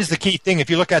authentic. That is the key thing.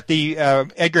 If you look at the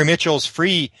Edgar Mitchell's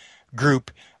free group,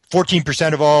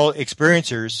 14% of all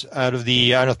experiencers out of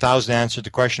the 1,000 answered the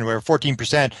question, where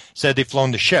 14% said they've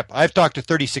flown the ship. I've talked to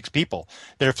 36 people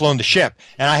that have flown the ship,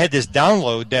 and I had this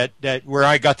download that where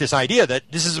I got this idea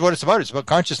that this is what it's about. It's about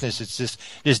consciousness. It's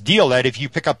this deal that if you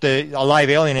pick up a live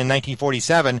alien in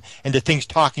 1947 and the thing's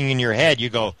talking in your head, you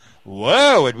go,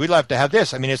 whoa, we'd love to have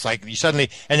this. I mean, it's like suddenly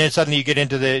you get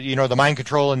into the mind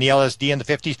control and the LSD in the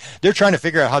 50s. They're trying to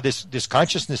figure out how this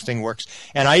consciousness thing works.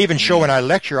 And I even show when I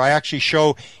lecture, I actually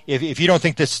show, if you don't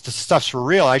think this stuff's for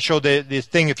real, I show the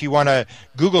thing, if you want to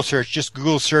Google search, just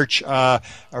Google search a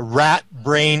rat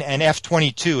brain and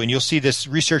F-22, and you'll see this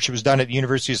research that was done at the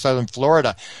University of Southern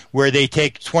Florida, where they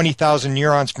take 20,000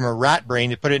 neurons from a rat brain,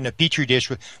 they put it in a petri dish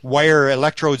with wire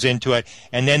electrodes into it,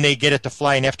 and then they get it to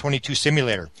fly an F-22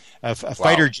 simulator. A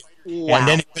fighter,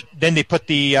 and then they put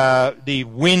the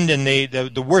wind and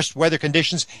the worst weather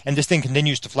conditions, and this thing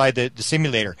continues to fly the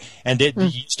simulator, and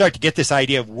you start to get this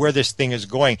idea of where this thing is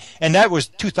going. And that was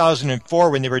 2004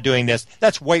 when they were doing this.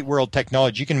 That's white world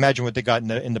technology. You can imagine what they got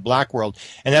in the black world,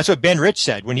 and that's what Ben Rich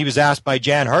said when he was asked by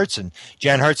Jan Hartson.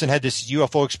 Jan Hartson had this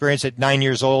UFO experience at 9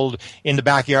 years old in the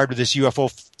backyard with this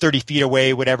UFO 30 feet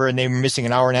away, whatever, and they were missing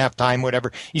an hour and a half time,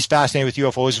 whatever. He's fascinated with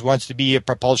UFOs, wants to be a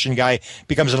propulsion guy,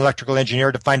 becomes an electrical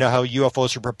engineer to find out how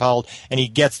UFOs are propelled, and he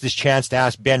gets this chance to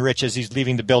ask Ben Rich as he's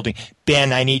leaving the building,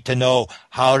 Ben, I need to know,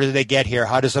 how do they get here?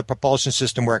 How does the propulsion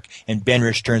system work? And Ben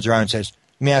Rich turns around and says,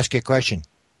 let me ask you a question.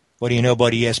 What do you know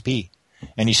about ESP?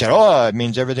 And he said, oh, it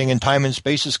means everything in time and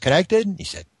space is connected. He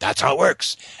said, that's how it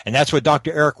works. And that's what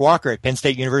Dr. Eric Walker at Penn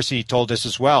State University told us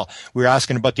as well. We were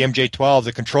asking about the MJ-12,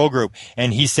 the control group,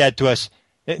 and he said to us,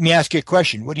 let me ask you a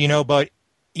question. What do you know about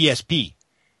ESP?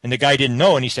 And the guy didn't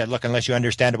know, and he said, look, unless you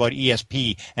understand about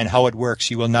ESP and how it works,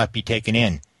 you will not be taken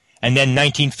in. And then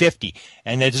 1950.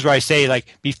 And this is where I say,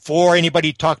 like, before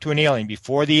anybody talked to an alien,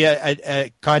 before the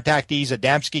contactees,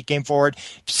 Adamski came forward,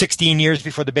 16 years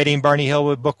before the Betty and Barney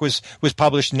Hill book was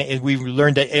published, and we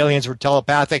learned that aliens were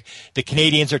telepathic. The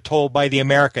Canadians are told by the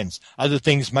Americans. Other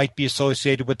things might be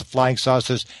associated with the flying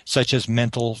saucers, such as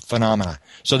mental phenomena.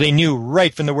 So they knew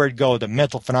right from the word go that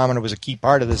mental phenomena was a key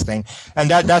part of this thing.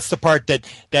 And that's the part that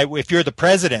if you're the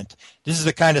president, this is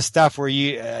the kind of stuff where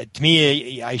you, to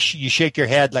me, you shake your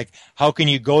head like, how can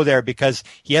you go there? Because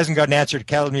he hasn't got an answer to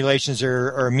cattle mutilations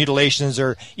or mutilations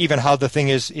or even how the thing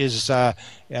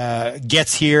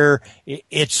gets here.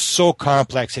 It's so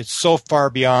complex. It's so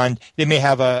far beyond. They may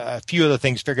have a few of the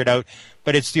things figured out,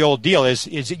 but it's the old deal. Is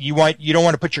you don't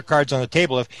want to put your cards on the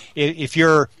table if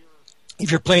you're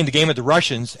playing the game with the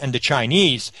Russians and the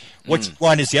Chinese, what you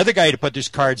want is the other guy to put his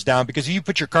cards down, because if you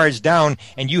put your cards down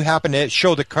and you happen to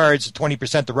show the cards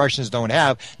 20% the Russians don't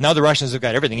have, now the Russians have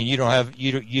got everything and you don't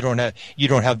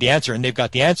have the answer, and they've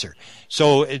got the answer.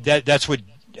 So that's what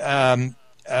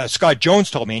Scott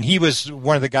Jones told me, and he was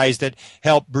one of the guys that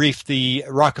helped brief the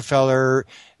Rockefeller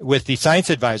with the science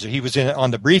advisor. He was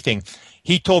on the briefing.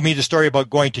 He told me the story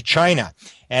about going to China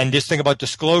and this thing about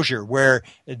disclosure, where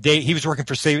he was working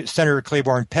for Senator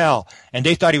Claiborne Pell, and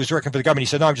they thought he was working for the government. He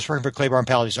said, no, I'm just working for Claiborne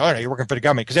Pell. He said, oh, no, you're working for the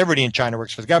government, because everybody in China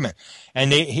works for the government.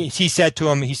 And he said to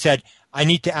him, I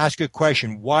need to ask you a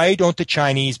question. Why don't the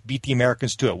Chinese beat the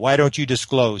Americans to it? Why don't you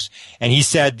disclose? And he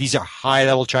said, these are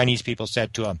high-level Chinese people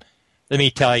said to him, let me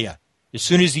tell you, as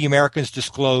soon as the Americans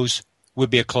disclose, would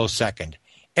be a close second.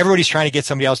 Everybody's trying to get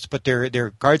somebody else to put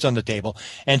their cards on the table.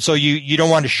 And so you don't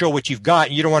want to show what you've got,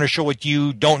 and you don't want to show what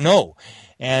you don't know.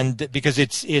 And because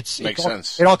makes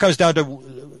sense. It all comes down to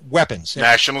weapons.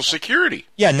 National security.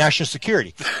 Yeah, national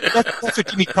security. That's what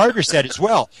Jimmy Carter said as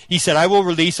well. He said, I will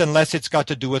release unless it's got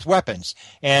to do with weapons.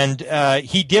 And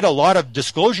he did a lot of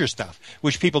disclosure stuff,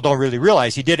 which people don't really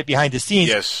realize. He did it behind the scenes,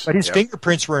 yes, but his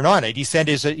fingerprints weren't on it. He sent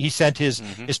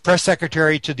his press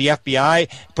secretary to the FBI,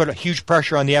 put a huge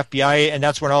pressure on the FBI, and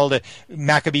that's when all the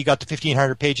Maccabee got the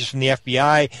 1,500 pages from the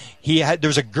FBI. There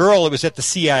was a girl that was at the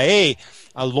CIA,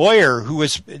 a lawyer who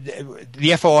was the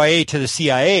FOIA to the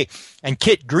CIA, and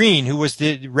Kit Green, who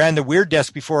ran the Weird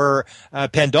Desk before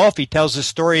Pandolfi, tells a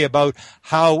story about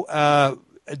how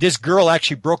this girl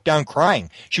actually broke down crying.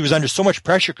 She was under so much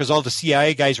pressure because all the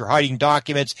CIA guys were hiding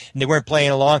documents and they weren't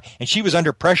playing along, and she was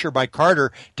under pressure by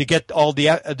Carter to get all the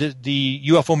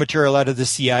UFO material out of the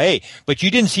CIA. But you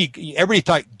didn't see. Everybody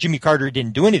thought Jimmy Carter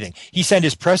didn't do anything. He sent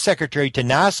his press secretary to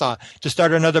NASA to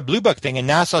start another Blue Book thing, and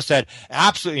NASA said,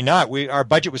 absolutely not. Our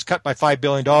budget was cut by $5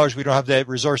 billion. We don't have the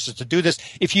resources to do this.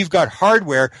 If you've got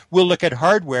hardware, we'll look at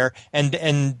hardware. And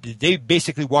they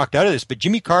basically walked out of this. But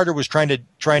Jimmy Carter was trying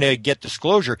to get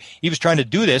disclosure. He was trying to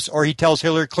do this, or he tells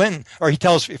Hillary Clinton, or he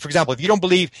tells, for example, if you don't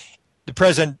believe the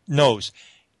president knows,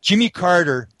 Jimmy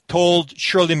Carter told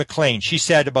Shirley MacLaine, she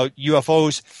said about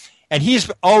UFOs, and he's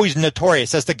always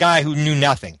notorious as the guy who knew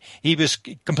nothing. He was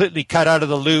completely cut out of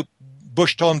the loop.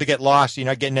 Bush told him to get lost,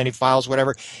 not getting any files,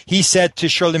 whatever. He said to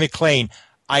Shirley MacLaine,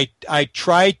 I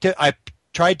tried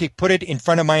to put it in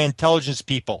front of my intelligence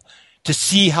people to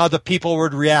see how the people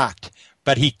would react.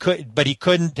 But he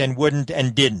couldn't and wouldn't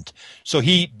and didn't. So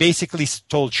he basically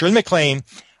told Shirley MacLaine,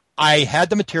 I had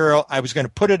the material. I was going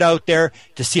to put it out there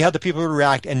to see how the people would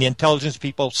react, and the intelligence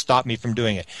people stopped me from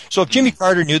doing it. So if Jimmy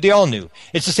Carter knew, they all knew.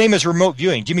 It's the same as remote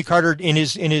viewing. Jimmy Carter, in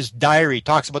his diary,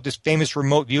 talks about this famous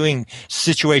remote viewing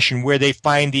situation where they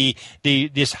find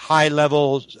this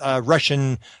high-level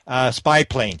Russian spy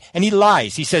plane, and he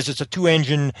lies. He says it's a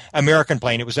 2-engine American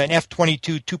plane. It was an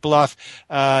F-22 Tupolev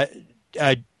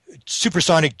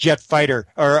supersonic jet fighter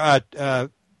or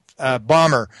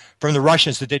bomber from the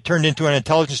Russians that they turned into an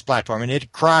intelligence platform, and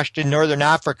it crashed in northern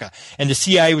Africa, and the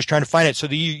CIA was trying to find it. So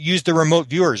they used the remote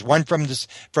viewers, one from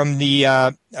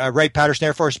the Wright-Patterson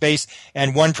Air Force Base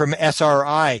and one from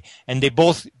SRI, and they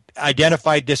both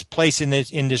identified this place in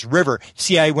this river.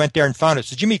 CIA went there and found it.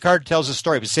 So Jimmy Carter tells a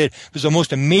story. He said it was the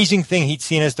most amazing thing he'd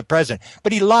seen as the president.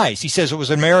 But he lies. He says it was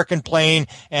an American plane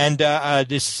and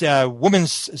this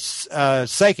woman's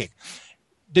psychic.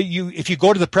 If you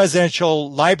go to the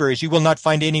presidential libraries, you will not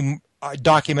find any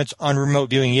documents on remote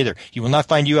viewing either. You will not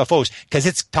find UFOs because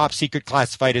it's top secret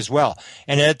classified as well.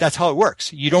 And that's how it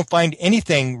works. You don't find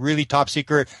anything really top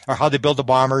secret, or how they build the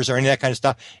bombers or any of that kind of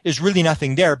stuff. There's really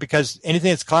nothing there because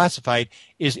anything that's classified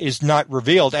is not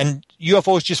revealed. And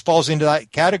UFOs just falls into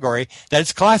that category that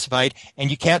it's classified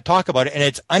and you can't talk about it. And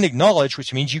it's unacknowledged,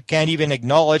 which means you can't even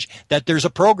acknowledge that there's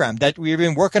a program that we've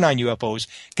been working on UFOs,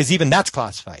 because even that's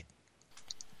classified.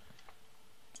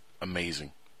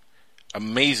 Amazing.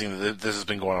 Amazing that this has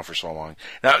been going on for so long.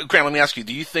 Now, Grant, let me ask you: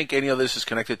 do you think any of this is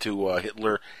connected to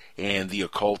Hitler and the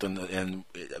occult? And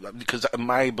because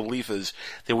my belief is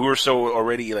that we were so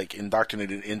already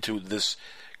indoctrinated into this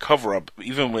cover-up,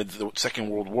 even with the Second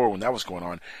World War when that was going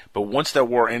on. But once that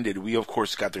war ended, we of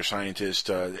course got their scientists,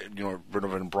 Werner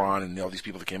von Braun and all these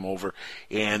people that came over.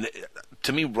 And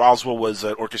to me, Roswell was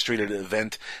an orchestrated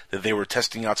event that they were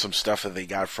testing out some stuff that they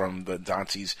got from the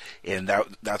Nazis, and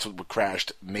that's what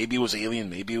crashed. Maybe it was alien,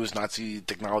 maybe it was Nazi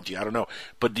technology, I don't know.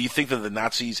 But do you think that the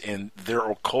Nazis and their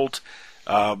occult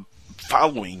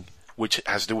following, which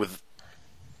has to do with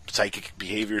psychic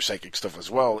behavior, psychic stuff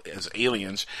as well as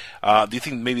aliens, do you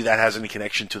think maybe that has any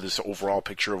connection to this overall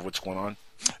picture of what's going on?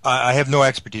 I have no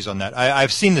expertise on that.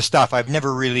 I've seen the stuff. I've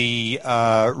never really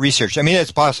researched. I mean,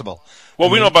 it's possible. Well,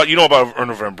 we know about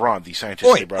Werner von Braun, the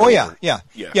scientist. Yeah.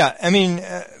 I mean,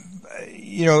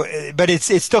 but it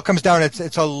still comes down.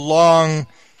 It's a long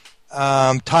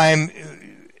time.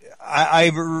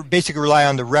 I basically rely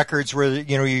on the records where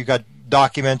you got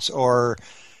documents or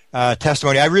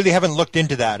testimony. I really haven't looked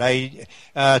into that.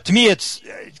 To me, it's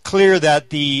clear that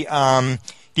the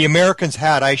Americans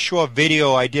had. I show a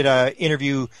video. I did a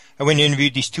interview. I went and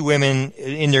interviewed these two women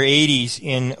in their 80s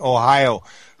in Ohio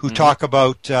who talk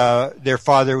about their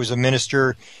father was a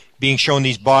minister being shown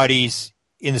these bodies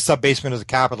in the sub-basement of the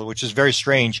Capitol, which is very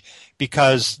strange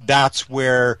because that's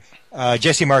where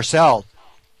Jesse Marcel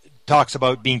talks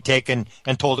about being taken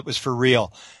and told it was for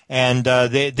real. And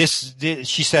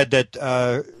she said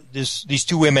that these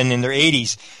two women in their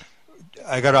 80s,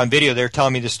 I got on video, they're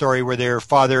telling me the story where their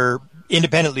father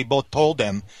independently both told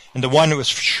them, and the one that was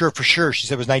for sure, she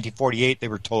said it was 1948, they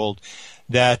were told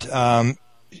that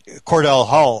Cordell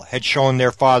Hull had shown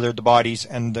their father the bodies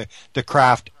and the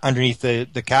craft underneath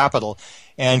the Capitol,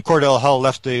 and Cordell Hull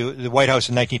left the White House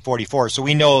in 1944, so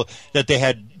we know that they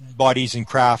had bodies and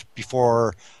craft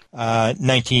before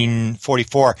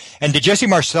 1944. And the Jesse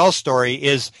Marcel story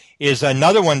is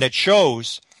another one that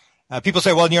shows, people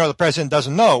say, well, the president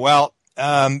doesn't know. Well,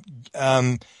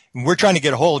 we're trying to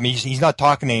get a hold of him. He's not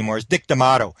talking anymore. It's Dick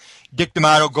D'Amato. Dick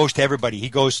D'Amato goes to everybody. He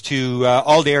goes to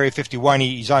all the Area 51.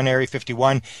 He's on Area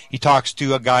 51. He talks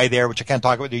to a guy there, which I can't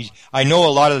talk about. I know a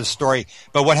lot of the story.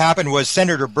 But what happened was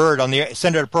Senator Byrd on the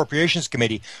Senate Appropriations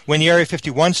Committee, when the Area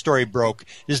 51 story broke,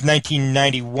 this is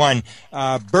 1991,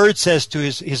 Byrd says to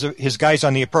his guys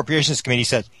on the Appropriations Committee, he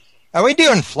says, are we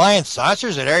doing flying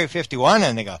saucers at Area 51?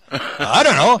 And they go, I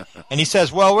don't know. And he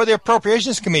says, well, we're the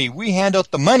Appropriations Committee. We hand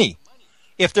out the money.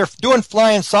 If they're doing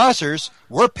flying saucers,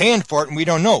 we're paying for it and we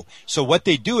don't know. So what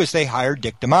they do is they hire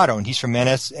Dick D'Amato, and he's from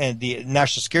the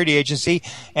National Security Agency,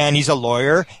 and he's a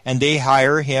lawyer, and they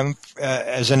hire him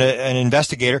as an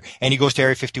investigator, and he goes to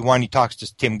Area 51. He talks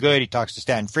to Tim Good, he talks to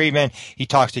Stanton Friedman, he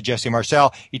talks to Jesse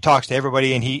Marcel, he talks to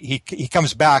everybody, and he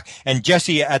comes back, and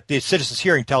Jesse at the citizens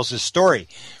hearing tells his story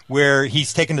where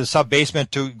he's taken to the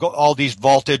sub-basement to go all these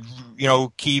vaulted,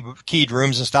 keyed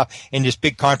rooms and stuff in this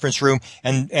big conference room,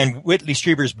 and Whitley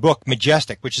Strieber's book,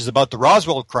 Majestic, which is about the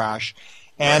Roswell crash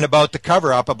and about the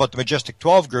cover-up, about the Majestic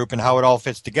 12 group and how it all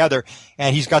fits together.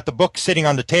 And he's got the book sitting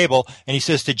on the table, and he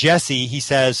says to Jesse, he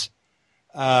says,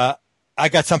 I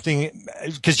got something,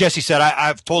 because Jesse said,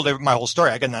 I've told my whole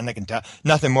story. I got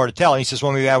nothing more to tell. And he says,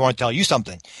 well, maybe I want to tell you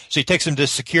something. So he takes him to a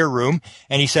secure room,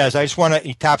 and he says,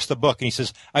 he taps the book, and he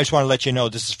says, I just want to let you know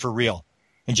this is for real.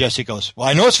 And Jesse goes, well,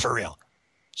 I know it's for real.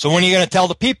 So when are you going to tell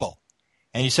the people?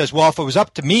 And he says, well, if it was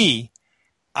up to me,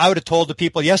 I would have told the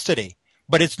people yesterday.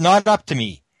 But it's not up to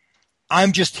me.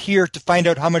 I'm just here to find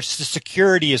out how much the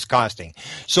security is costing.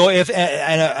 So if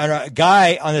a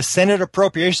guy on the Senate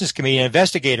Appropriations Committee, an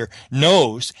investigator,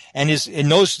 knows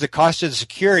knows the cost of the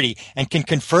security and can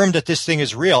confirm that this thing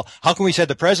is real, how can we say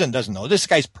the president doesn't know? This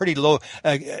guy's pretty low.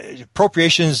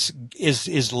 Appropriations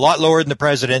is a lot lower than the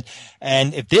president.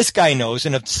 And if this guy knows,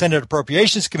 and if the Senate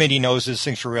Appropriations Committee knows this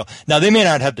thing's for real, now they may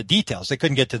not have the details. They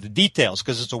couldn't get to the details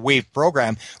because it's a waived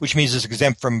program, which means it's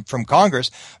exempt from Congress.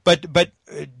 But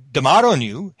D'Amato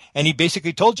knew, and he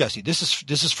basically told Jesse, "This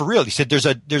is for real." He said, "There's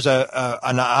an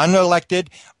unelected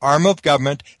arm of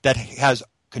government that has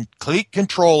complete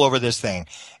control over this thing,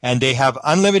 and they have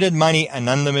unlimited money and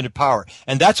unlimited power."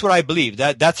 And that's what I believe.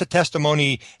 That's a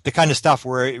testimony, the kind of stuff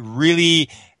where it really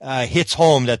hits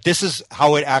home that this is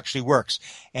how it actually works.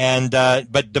 And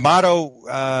but D'Amato,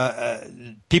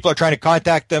 people are trying to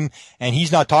contact them, and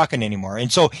he's not talking anymore.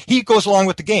 And so he goes along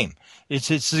with the game. It's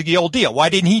the old deal. Why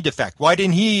didn't he defect? Why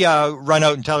didn't he run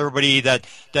out and tell everybody that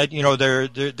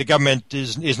the government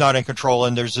is not in control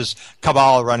and there's this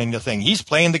cabal running the thing? He's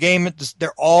playing the game.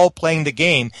 They're all playing the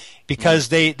game because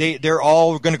they're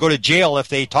all going to go to jail if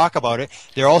they talk about it.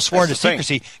 They're all sworn to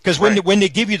secrecy because when they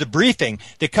give you the briefing,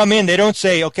 they come in, they don't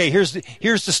say, okay, here's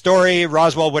the story,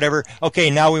 Roswell, whatever. Okay,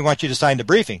 now we want you to sign the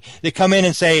briefing. They come in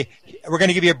and say, we're going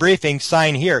to give you a briefing,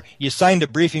 sign here. You sign the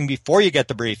briefing before you get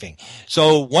the briefing.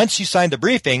 So once you sign the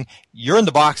briefing, you're in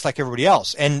the box like everybody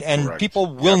else. And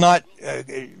people will not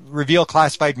reveal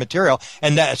classified material.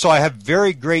 And so I have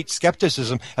very great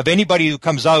skepticism of anybody who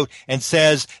comes out and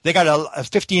says they got a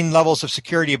 15 levels of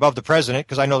security above the president,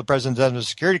 because I know the president doesn't have a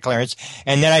security clearance.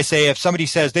 And then I say, if somebody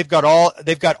says they've got all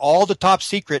the top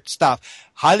secret stuff,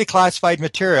 highly classified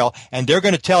material, and they're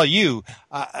going to tell you,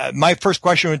 my first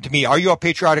question to me, are you a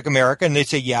patriotic American? And they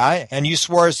say, yeah. And you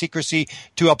swore secrecy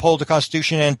to uphold the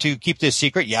Constitution and to keep this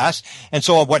secret? Yes. And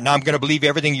so what, now I'm going to believe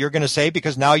everything you're going to say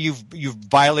because now you've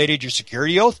violated your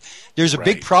security oath? There's a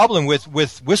big problem with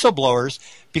whistleblowers,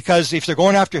 because if they're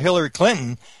going after Hillary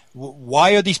Clinton,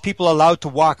 why are these people allowed to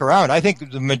walk around? I think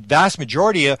the vast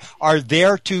majority are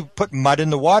there to put mud in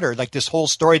the water, like this whole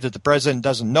story that the president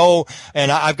doesn't know,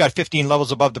 and I've got 15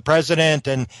 levels above the president,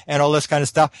 and all this kind of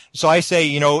stuff. So I say,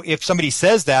 if somebody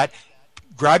says that,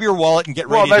 grab your wallet and get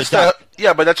ready to die.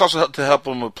 But that's also to help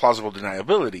them with plausible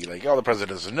deniability. Like, the president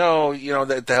doesn't know,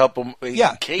 to help them in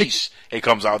case it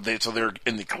comes out, so they're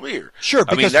in the clear. Sure.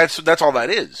 I mean, that's all that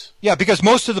is. Yeah, because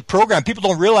most of the program, people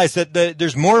don't realize that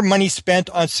there's more money spent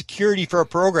on security for a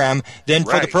program than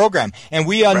for the program. And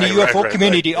we on the UFO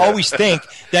community always think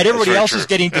that everybody else is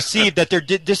getting deceived, that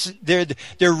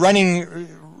they're running,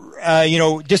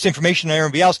 disinformation on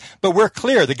everybody else. But we're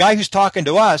clear. The guy who's talking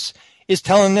to us is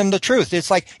telling them the truth.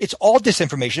 It's like, it's all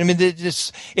disinformation. I mean,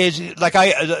 this is like,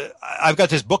 I've got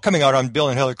this book coming out on Bill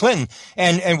and Hillary Clinton,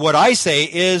 and what I say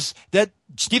is that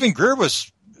Stephen Greer was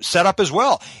set up as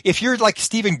well. If you're like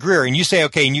Stephen Greer and you say,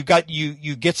 okay, and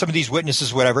you get some of these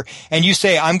witnesses, whatever, and you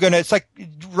say, it's like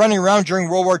running around during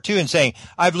World War II and saying,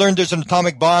 I've learned there's an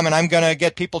atomic bomb and I'm going to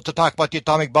get people to talk about the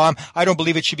atomic bomb. I don't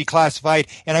believe it should be classified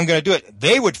and I'm going to do it.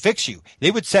 They would fix you. They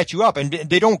would set you up, and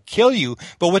they don't kill you.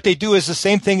 But what they do is the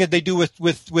same thing that they do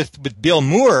with Bill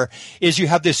Moore, is you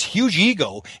have this huge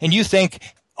ego and you think,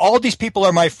 all these people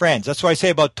are my friends. That's what I say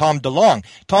about Tom DeLonge.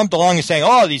 Tom DeLonge is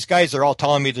saying, these guys are all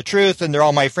telling me the truth, and they're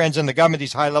all my friends in the government,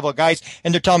 these high-level guys,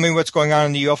 and they're telling me what's going on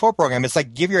in the UFO program. It's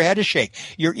like, give your head a shake.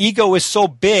 Your ego is so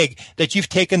big that you've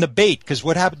taken the bait, because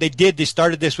what happened, they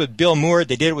started this with Bill Moore,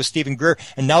 they did it with Stephen Greer,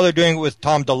 and now they're doing it with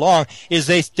Tom DeLonge, is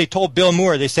they told Bill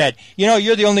Moore, they said,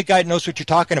 you're the only guy that knows what you're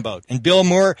talking about. And Bill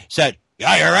Moore said,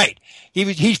 yeah, you're right.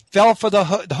 He fell for the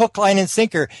hook, line, and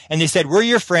sinker, and they said, we're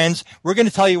your friends. We're going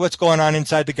to tell you what's going on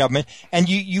inside the government, and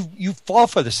you fall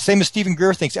for this. Same as Stephen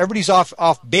Greer thinks. Everybody's off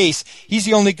base. He's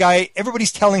the only guy.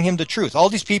 Everybody's telling him the truth. All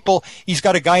these people, he's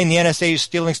got a guy in the NSA who's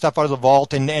stealing stuff out of the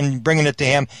vault and bringing it to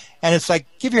him, and it's like,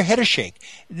 give your head a shake.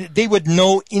 They would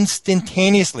know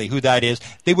instantaneously who that is.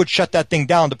 They would shut that thing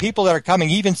down. The people that are coming,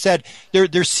 he even said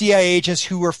they're CIA agents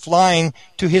who were flying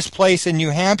to his place in New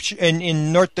Hampshire,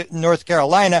 in North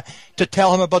Carolina, to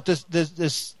tell him about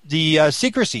the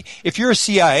secrecy. If you're a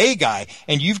CIA guy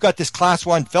and you've got this class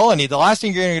 1 felony, the last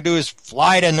thing you're going to do is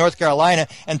fly to North Carolina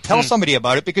and tell somebody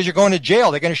about it, because you're going to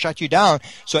jail. They're going to shut you down.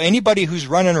 So anybody who's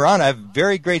running around, I have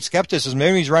very great skepticism.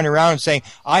 Maybe he's running around and saying,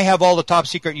 I have all the top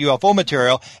secret UFO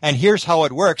material and here's how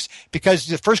it works, because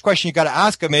the first question you got to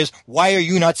ask him is, why are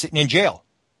you not sitting in jail?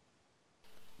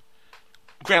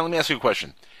 Grant, let me ask you a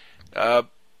question.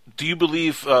 Do you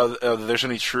believe there's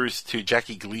any truth to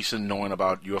Jackie Gleason knowing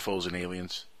about UFOs and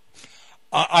aliens?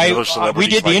 We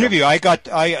did the interview.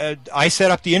 I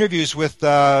set up the interviews with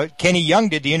Kenny Young.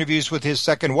 Did the interviews with his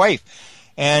second wife,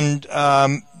 and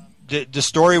the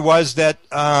story was that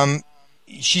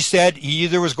she said he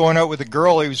either was going out with a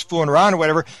girl, or he was fooling around or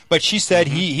whatever. But she said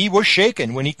he was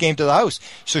shaken when he came to the house,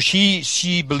 so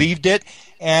she believed it.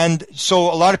 And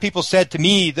so a lot of people said to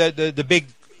me the big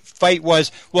fight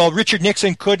was, well, Richard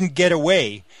Nixon couldn't get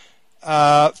away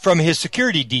from his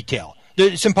security detail.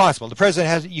 It's impossible. The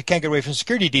president you can't get away from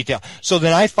security detail. So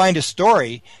then I find a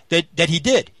story that he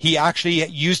did. He actually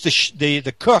used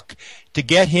the cook to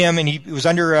get him, and he was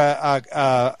under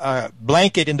a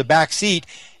blanket in the back seat.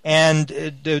 And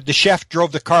the chef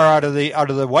drove the car out of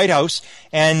the White House,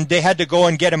 and they had to go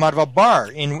and get him out of a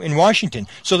bar in Washington.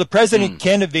 So the president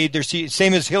can evade their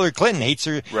same as Hillary Clinton hates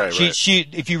her. Right, she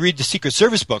if you read the Secret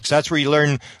Service books, that's where you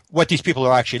learn what these people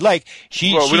are actually like.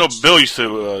 We know Bill used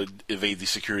to evade the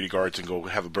security guards and go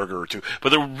have a burger or two. But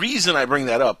the reason I bring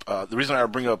that up,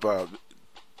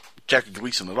 Jackie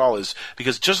Gleason at all is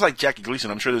because just like Jackie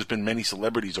Gleason, I'm sure there's been many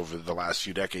celebrities over the last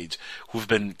few decades who've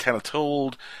been kind of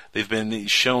told, they've been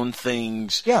shown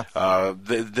things. Yeah.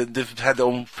 They've had their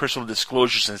own personal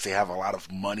disclosure since they have a lot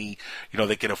of money.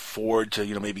 They can afford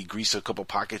to, maybe grease a couple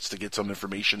pockets to get some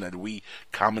information that we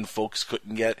common folks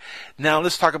couldn't get. Now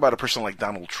let's talk about a person like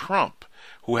Donald Trump,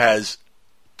 who has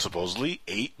supposedly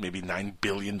 $8, maybe $9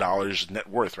 billion net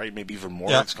worth, right? Maybe even more.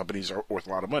 Yeah. These companies are worth a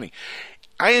lot of money.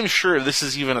 I am sure this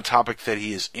is even a topic that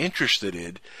he is interested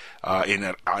in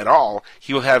at all.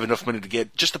 He will have enough money to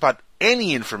get just about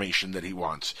any information that he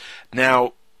wants.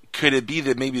 Now, could it be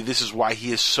that maybe this is why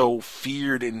he is so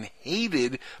feared and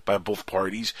hated by both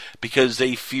parties? Because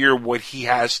they fear what he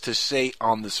has to say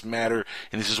on this matter,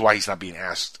 and this is why he's not being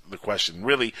asked the question,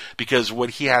 really, because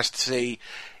what he has to say,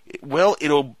 well,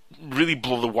 it'll really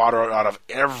blow the water out of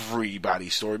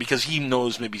everybody's story, because he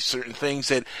knows maybe certain things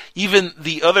that even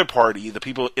the other party, the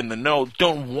people in the know,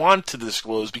 don't want to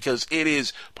disclose because it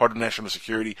is part of national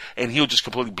security, and he'll just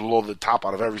completely blow the top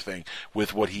out of everything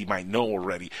with what he might know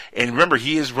already. And remember,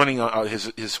 he is running,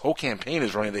 his whole campaign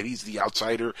is running that he's the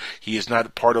outsider. He is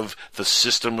not part of the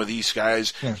system with these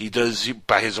guys. Yeah. He does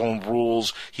by his own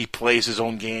rules. He plays his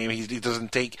own game. He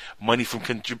doesn't take money from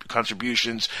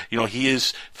contributions. He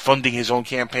is funding his own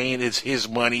campaign. It's his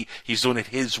money. He's doing it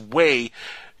his way.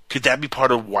 Could that be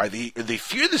part of why they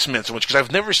fear this man so much? Because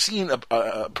I've never seen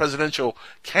a presidential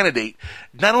candidate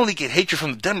not only get hatred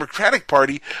from the Democratic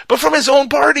Party, but from his own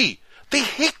party. They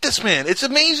hate this man. It's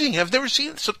amazing. I've never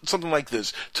seen something like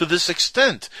this to this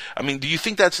extent. I mean, do you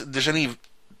think there's any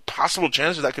possible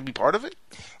chance that could be part of it?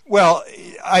 Well,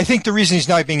 I think the reason he's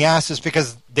not being asked is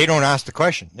because they don't ask the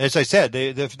question. As I said,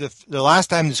 the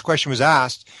last time this question was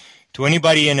asked to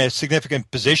anybody in a significant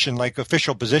position, like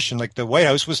official position, like the White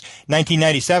House, was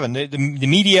 1997. The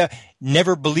media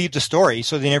never believed the story,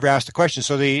 so they never asked the question.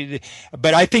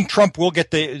 But I think Trump will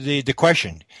get the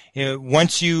question.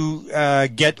 Once you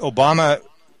get Obama,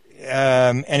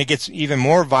 and it gets even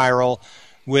more viral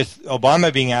with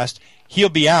Obama being asked, he'll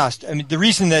be asked. I mean, the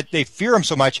reason that they fear him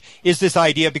so much is this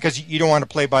idea, because you don't want to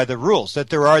play by the rules, that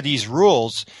there are these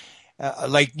rules.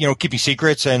 Like, keeping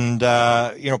secrets and,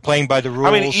 playing by the rules.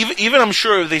 I mean, even I'm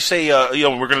sure if they say,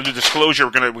 we're going to do disclosure,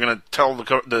 we're going to tell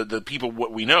the people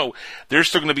what we know, there's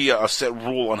still going to be a set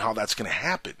rule on how that's going to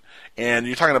happen. And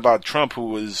you're talking about Trump,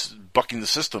 who is bucking the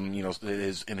system,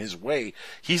 in his way.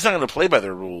 He's not going to play by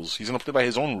their rules. He's going to play by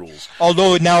his own rules.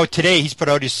 Although now today he's put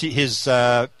out his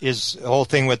whole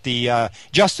thing with the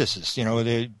justices.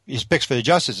 His picks for the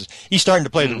justices. He's starting to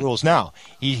play the rules now.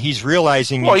 He's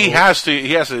realizing. Well, he has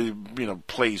to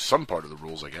play some part of the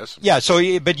rules, I guess. Yeah.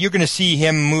 So, but you're going to see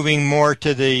him moving more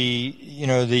to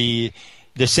the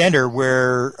center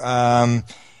where.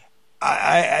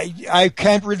 I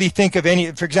can't really think of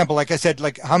any, for example, like I said,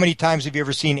 like how many times have you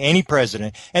ever seen any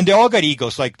president? And they all got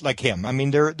egos like him. I mean,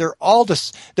 they're all the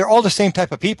same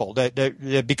type of people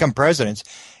that become presidents,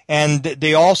 and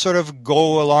they all sort of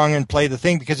go along and play the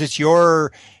thing because it's you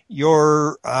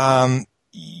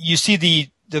see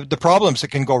the problems that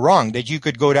can go wrong, that you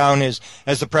could go down as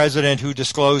the president who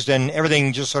disclosed and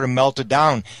everything just sort of melted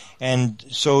down. And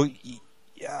so,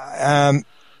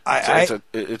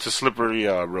 it's a slippery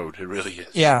road. It really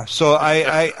is. Yeah. So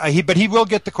but he will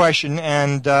get the question,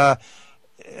 and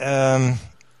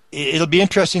it'll be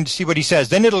interesting to see what he says.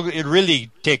 Then it'll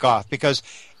really take off because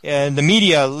the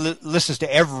media listens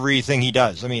to everything he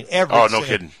does. I mean, every no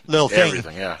kidding, little thing.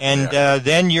 Everything, yeah. And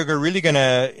then you're really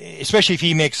gonna, especially if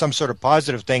he makes some sort of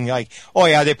positive thing, like, oh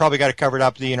yeah, they probably got it covered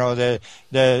up. The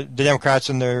Democrats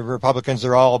and the Republicans,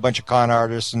 they're all a bunch of con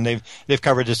artists, and they've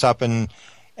covered this up, and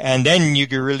then you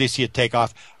can really see it take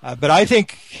off. But I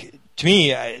think, to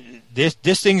me,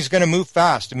 this thing's going to move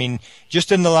fast. I mean,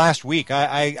 just in the last week,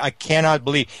 I cannot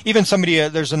believe. Even somebody,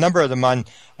 there's a number of them on,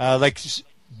 like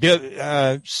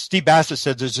Steve Bassett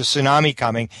said there's a tsunami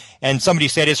coming, and somebody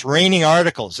said it's raining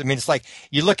articles. I mean, it's like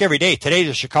you look every day. Today,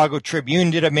 the Chicago Tribune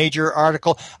did a major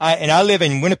article, and I live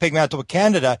in Winnipeg, Manitoba,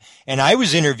 Canada, and I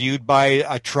was interviewed by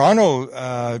a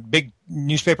Toronto big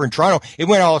newspaper in Toronto. It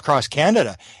went all across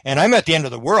Canada, and I'm at the end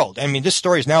of the world. I mean, this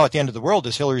story is now at the end of the world,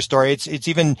 this Hillary story. It's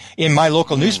even in my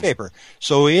local newspaper.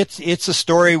 So it's a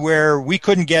story where we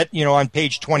couldn't get, on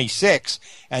page 26,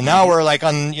 and now we're like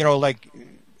on,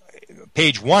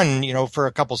 page 1, for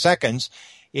a couple seconds.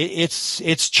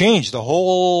 It's changed. The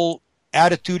whole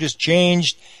attitude has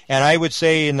changed, and I would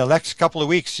say in the next couple of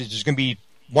weeks, there's going to be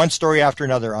one story after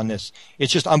another on this.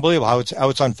 It's just unbelievable how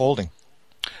it's unfolding.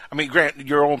 I mean, Grant,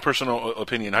 your own personal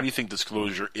opinion, how do you think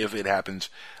disclosure, if it happens,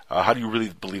 how do you really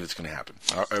believe it's going to happen?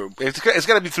 It's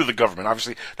got to be through the government.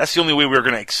 Obviously, that's the only way we're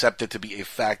going to accept it to be a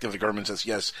fact if the government says,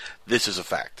 yes, this is a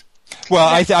fact. Well,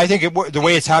 I think the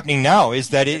way it's happening now is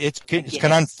that it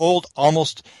can unfold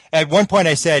almost. At one point,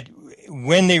 I said,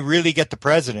 when they really get the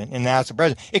president and ask the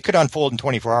president, it could unfold in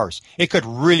 24 hours. It could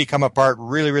really come apart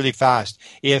really, really fast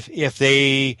if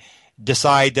they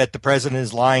decide that the president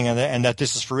is lying and that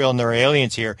this is for real and there are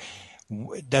aliens here.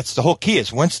 That's the whole key,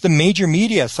 is once the major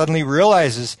media suddenly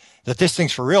realizes that this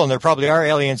thing's for real and there probably are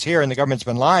aliens here and the government's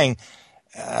been lying,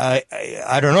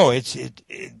 I don't know.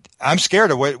 I'm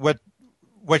scared of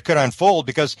what could unfold,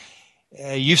 because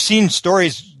you've seen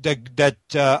stories that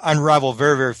unravel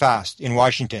very, very fast in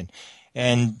Washington,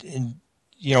 and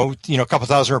you know, a couple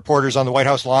thousand reporters on the White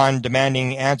House lawn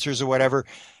demanding answers or whatever.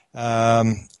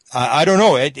 I don't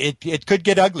know. It could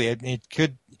get ugly.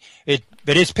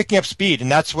 But it's picking up speed,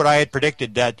 and that's what I had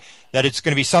predicted, that it's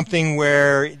going to be something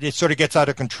where it sort of gets out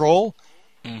of control,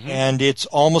 and it's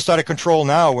almost out of control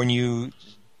now when you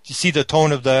see the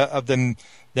tone of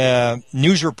the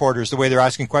news reporters, the way they're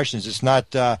asking questions. It's not,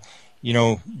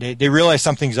 they realize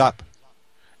something's up.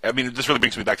 I mean, this really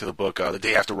brings me back to the book, The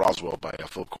Day After Roswell by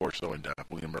Philip Corso and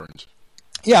William Burns.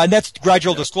 Yeah, and that's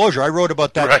gradual disclosure. I wrote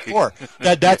about that before.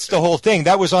 That's the whole thing.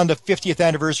 That was on the 50th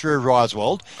anniversary of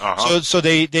Roswell. So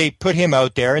they put him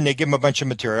out there and they give him a bunch of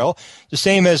material. The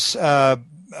same as Bob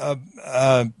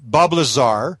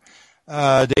Lazar,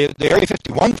 the Area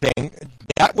 51 thing,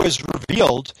 that was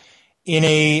revealed in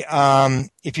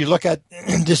if you look at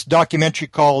this documentary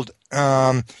called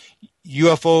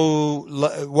UFO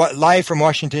Live from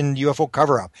Washington UFO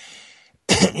Cover-Up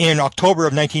in October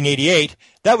of 1988.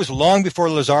 That was long before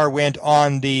Lazar went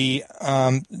on the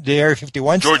Area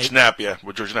 51 George site. Knapp, yeah,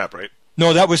 with George Knapp, right?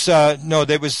 No, that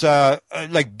was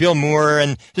like Bill Moore,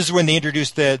 and this is when they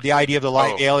introduced the idea of the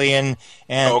live alien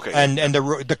and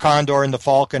the Condor and the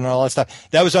Falcon and all that stuff.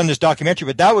 That was on this documentary,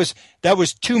 but that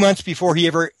was 2 months before he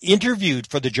ever interviewed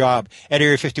for the job at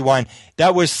Area 51.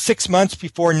 That was 6 months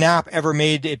before Knapp ever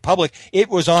made it public. It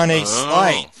was on a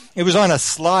slide. It was on a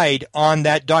slide on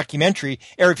that documentary,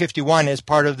 Area 51, as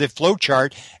part of the flow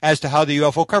chart as to how the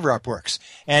UFO cover-up works.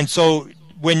 And so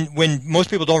when most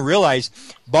people don't realize,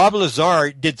 Bob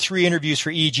Lazar did 3 interviews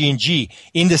for EG&G.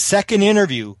 In the second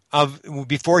interview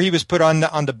before he was put on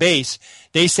the base,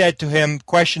 they said to him,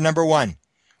 question number 1,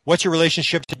 what's your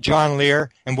relationship to John Lear,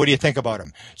 and what do you think about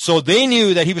him? So they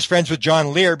knew that he was friends with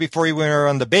John Lear before he went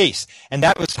on the base, and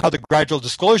that was how the gradual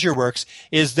disclosure works,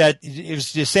 is that it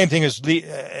was the same thing as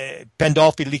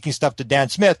Pandolfi leaking stuff to Dan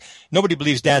Smith. Nobody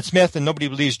believes Dan Smith, and nobody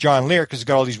believes John Lear because he's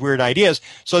got all these weird ideas.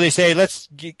 So they say, let's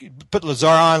put Lazar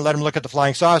on, let him look at the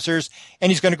flying saucers,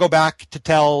 and he's going to go back to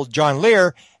tell John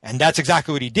Lear. And that's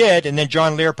exactly what he did. And then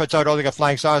John Lear puts out, they got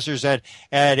flying saucers at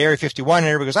Area 51, and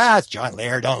everybody goes, it's John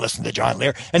Lear. Don't listen to John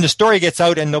Lear. And the story gets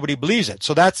out and nobody believes it.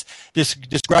 So that's this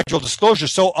gradual disclosure.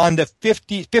 So on the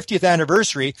 50th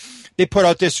anniversary, they put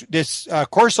out this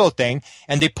Corso thing,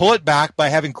 and they pull it back by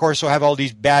having Corso have all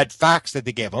these bad facts that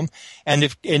they give him. And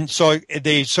so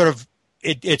they sort of,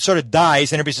 it sort of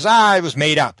dies, and everybody says, it was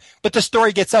made up. But the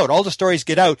story gets out. All the stories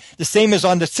get out. The same as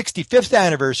on the 65th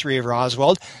anniversary of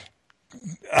Roswell.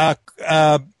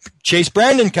 Chase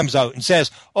Brandon comes out and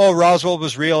says, Roswell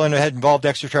was real and it had involved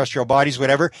extraterrestrial bodies,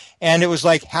 whatever. And it was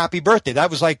like, happy birthday. That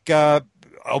was like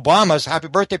Obama's happy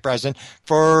birthday present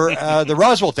for the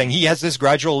Roswell thing. He has this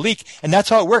gradual leak. And that's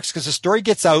how it works, because the story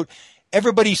gets out.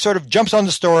 Everybody sort of jumps on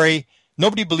the story.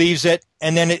 Nobody believes it.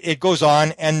 And then it goes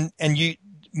on. And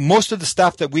most of the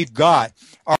stuff that we've got,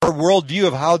 our worldview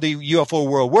of how the UFO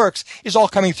world works, is all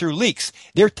coming through leaks.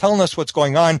 They're telling us what's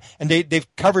going on, and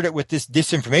they've covered it with this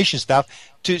disinformation stuff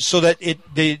so that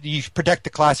you protect the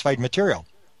classified material.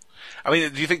 I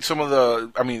mean, do you think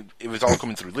if it's all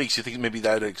coming through leaks, do you think maybe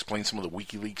that explains some of the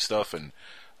WikiLeaks stuff and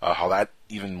how that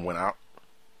even went out?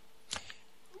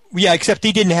 Yeah, except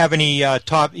he didn't have any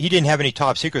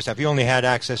top secret stuff. He only had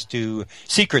access to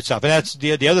secret stuff. And that's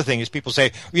the other thing is people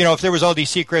say, if there was all these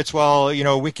secrets,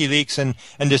 WikiLeaks and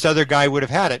this other guy would have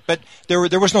had it. But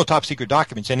there was no top secret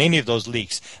documents in any of those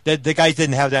leaks. The guys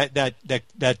didn't have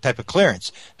that type of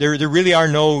clearance. There really are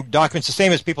no documents. The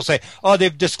same as people say,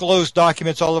 they've disclosed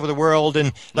documents all over the world,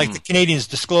 and like the Canadians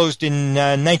disclosed in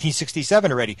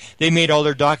 1967 already. They made all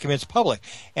their documents public.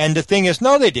 And the thing is,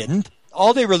 no, they didn't.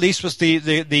 All they released was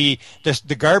the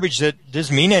garbage that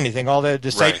doesn't mean anything, all the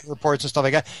site reports and stuff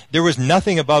like that. There was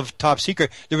nothing above top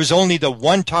secret. There was only the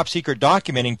one top secret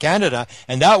document in Canada,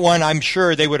 and that one I'm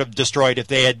sure they would have destroyed if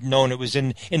they had known it was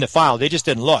in the file. They just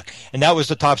didn't look. And that was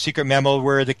the top secret memo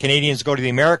where the Canadians go to the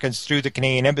Americans through the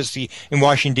Canadian Embassy in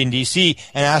Washington, D.C.,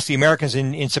 and ask the Americans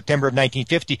in September of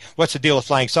 1950, what's the deal with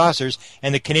flying saucers?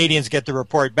 And the Canadians get the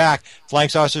report back. Flying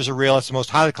saucers are real. It's the most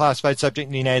highly classified subject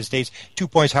in the United States, 2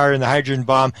 points higher than the hydrogen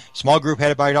bomb, small group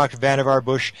headed by Dr. Vannevar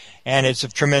Bush, and it's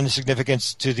of tremendous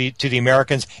significance to the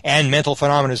Americans, and mental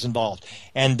phenomena is involved.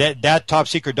 And that top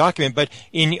secret document, but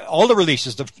in all the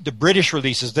releases, the British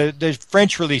releases, the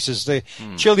French releases, the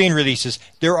Chilean releases,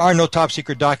 there are no top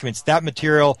secret documents. That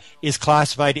material is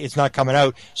classified. It's not coming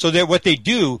out. So that what they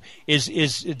do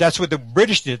is that's what the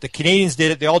British did. The Canadians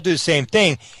did it. They all do the same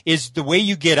thing. Is the way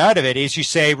you get out of it is you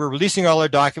say, we're releasing all our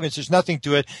documents. There's nothing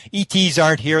to it. ETs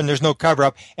aren't here and there's no cover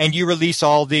up. And you release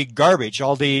all the garbage,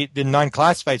 all the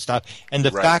non-classified stuff. And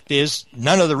the fact is,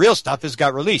 none of the real stuff has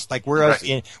got released. Like whereas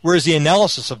the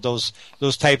analysis of those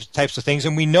types of things,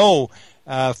 and we know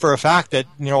for a fact that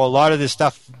a lot of this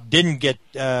stuff didn't get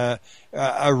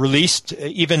released.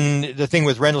 Even the thing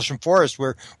with Rendlesham Forest,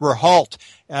 where Halt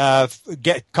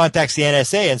contacts the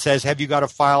NSA and says, "Have you got a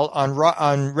file on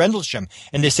Rendlesham?"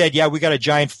 And they said, "Yeah, we got a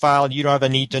giant file, and you don't have a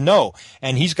need to know."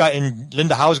 And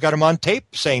Linda Howe's got him on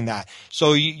tape saying that.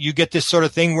 So you get this sort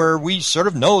of thing where we sort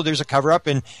of know there's a cover up,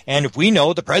 and if we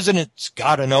know, the president's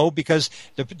got to know, because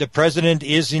the president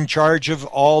is in charge of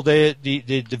all the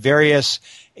various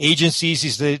agencies.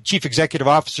 He's the chief executive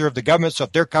officer of the government. So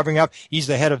if they're covering up, he's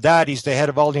the head of that. He's the head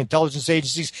of all the intelligence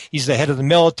agencies. He's the head of the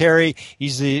military.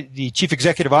 He's the chief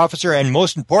executive officer. And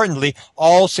most importantly,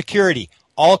 all security,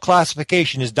 all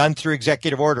classification is done through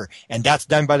executive order. And that's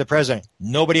done by the president.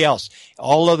 Nobody else.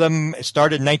 All of them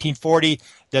started in 1940.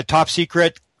 The top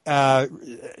secret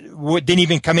didn't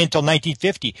even come in until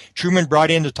 1950. Truman brought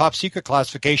in the top secret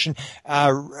classification.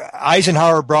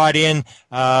 Eisenhower brought in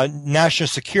national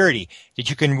security, that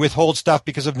you can withhold stuff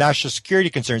because of national security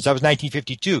concerns. That was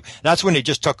 1952. That's when it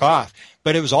just took off.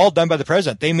 But it was all done by the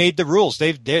president. They made the rules.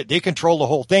 They control the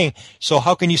whole thing. So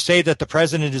how can you say that the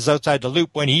president is outside the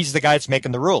loop when he's the guy that's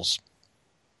making the rules?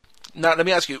 Now, let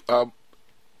me ask you,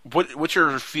 what's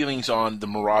your feelings on the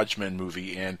Mirage Men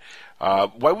movie, and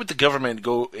why would the government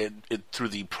go through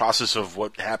the process of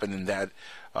what happened in that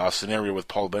scenario with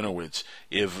Paul Benowitz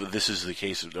if this is the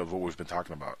case of what we've been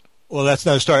talking about? Well, that's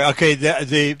another story. Okay,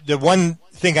 the one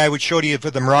thing I would show to you for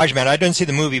the Mirage Man, I didn't see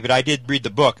the movie, but I did read the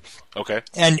book. Okay.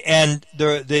 And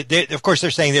they, of course,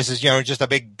 they're saying this is just a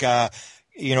big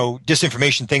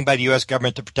disinformation thing by the U.S.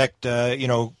 government to protect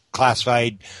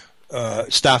classified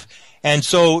stuff. And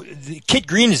so Kit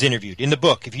Green is interviewed in the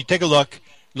book. If you take a look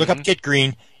up Kit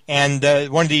Green, and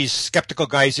one of these skeptical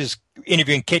guys is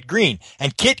interviewing Kit Green,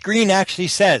 and Kit Green actually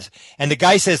says, and the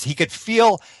guy says he could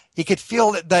feel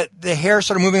that the hair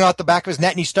sort of moving out the back of his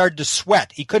neck, and he started to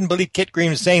sweat. He couldn't believe Kit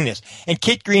Green was saying this. And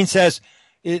Kit Green says,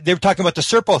 they were talking about the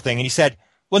Serpo thing, and he said,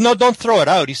 well, no, don't throw it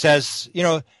out. He says,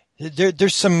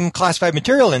 there's some classified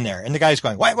material in there. And the guy's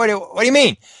going, what do you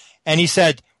mean? And he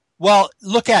said, well,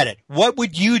 look at it. What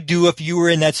would you do if you were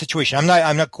in that situation?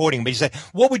 I'm not quoting, but he said,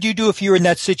 what would you do if you were in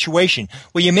that situation?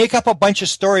 Well, you make up a bunch of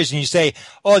stories and you say,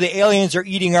 oh, the aliens are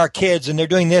eating our kids and they're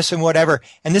doing this and whatever.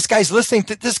 And this guy's listening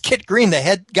to this Kit Green, the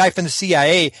head guy from the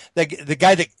CIA, the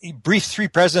guy that briefed 3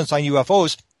 presidents on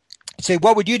UFOs. Say,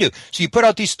 what would you do? So you put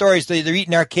out these stories, they're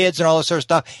eating our kids and all this sort of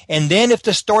stuff. And then if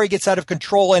the story gets out of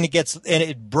control and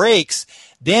it breaks,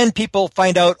 then people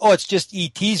find out, oh, it's just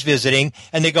ETs visiting.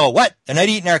 And they go, what? They're not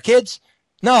eating our kids?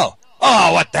 No.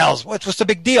 Oh, what the hell's, what's the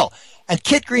big deal? And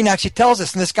Kit Green actually tells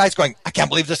us, and this guy's going, I can't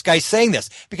believe this guy's saying this,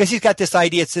 because he's got this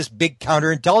idea, it's this big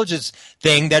counterintelligence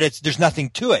thing that there's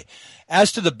nothing to it.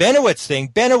 As to the Benowitz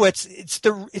thing, it's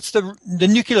the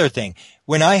nuclear thing.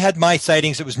 When I had my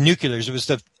sightings, it was nuclears. It was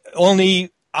the only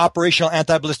operational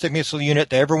anti-ballistic missile unit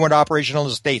that ever went operational in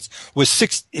the States.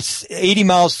 It's 80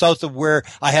 miles south of where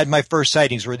I had my first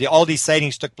sightings, where all these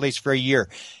sightings took place for a year.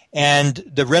 And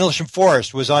the Rendlesham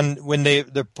Forest was on when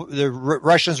the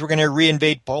Russians were going to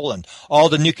reinvade Poland. All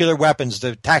the nuclear weapons,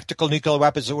 the tactical nuclear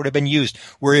weapons that would have been used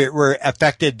were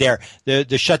affected there.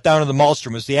 The shutdown of the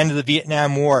Maelstrom was the end of the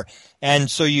Vietnam War.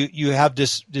 And so you have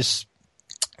this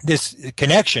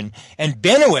connection. And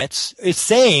Benowitz is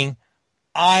saying,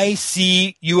 I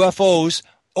see UFOs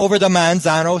over the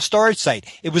Manzano storage site.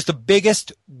 It was the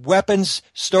biggest weapons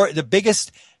store, the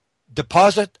biggest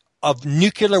deposit of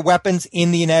nuclear weapons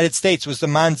in the United States was the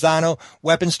Manzano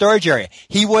weapons storage area.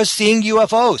 He was seeing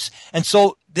UFOs. And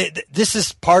so this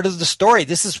is part of the story.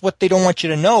 This is what they don't want you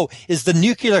to know, is the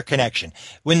nuclear connection.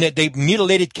 When they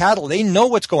mutilated cattle, they know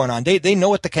what's going on. They know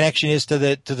what the connection is to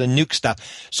the nuke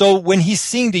stuff. So when he's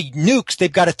seeing the nukes,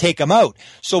 they've got to take them out.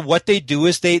 So what they do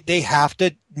is they have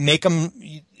to make them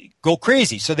go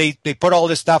crazy. So they put all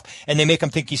this stuff and they make him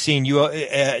think he's seeing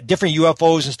different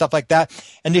UFOs and stuff like that.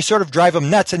 And they sort of drive him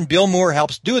nuts. And Bill Moore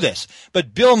helps do this.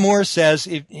 But Bill Moore says,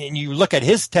 and you look at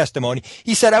his testimony,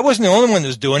 he said, I wasn't the only one that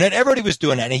was doing it. Everybody was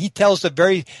doing it. And he tells the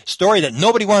very story that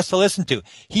nobody wants to listen to.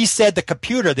 He said the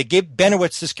computer, they gave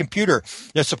Benowitz this computer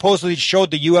that supposedly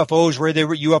showed the UFOs, where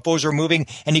UFOs were moving,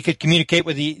 and he could communicate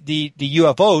with the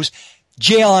UFOs.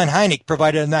 J. Allen Hynek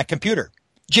provided him that computer.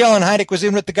 J. Allen Hynek was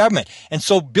in with the government. And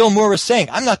so Bill Moore was saying,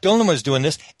 I'm not the only one who's doing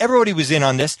this. Everybody was in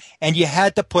on this. And you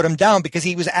had to put him down because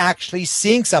he was actually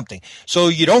seeing something. So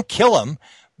you don't kill him.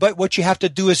 But what you have to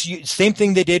do is, same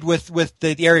thing they did with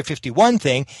the Area 51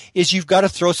 thing, is you've got to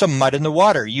throw some mud in the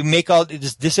water. You make all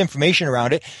this disinformation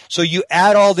around it. So you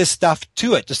add all this stuff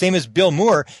to it. The same as Bill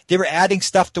Moore, they were adding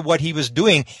stuff to what he was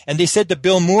doing. And they said to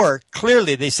Bill Moore,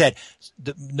 clearly, they said,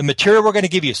 the material we're going to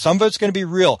give you, some of it's going to be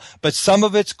real, but some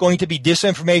of it's going to be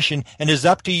disinformation, and it's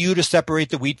up to you to separate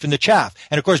the wheat from the chaff.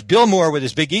 And of course, Bill Moore, with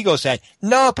his big ego, said,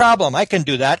 no problem. I can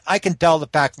do that. I can tell the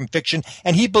fact from fiction.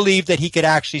 And he believed that he could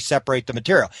actually separate the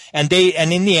material. And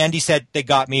in the end, he said, they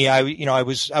got me. I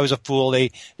was a fool. They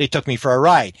took me for a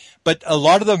ride. But a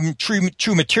lot of the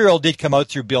true material did come out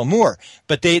through Bill Moore.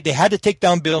 But they had to take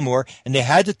down Bill Moore, and they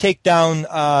had to take down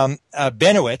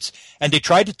Benowitz, and they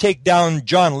tried to take down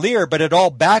John Lear, but it all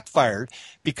backfired,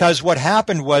 because what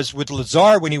happened was with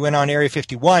Lazar, when he went on Area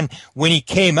 51, when he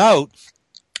came out,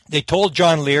 they told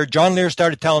John Lear. John Lear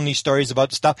started telling these stories about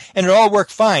the stuff, and it all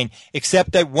worked fine,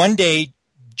 except that one day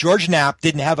George Knapp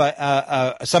didn't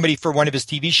have somebody for one of his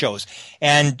TV shows,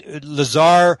 and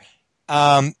Lazar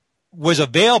was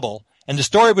available. And the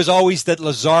story was always that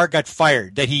Lazar got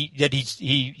fired, that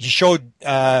he showed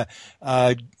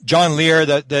John Lear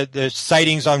the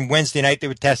sightings on Wednesday night. They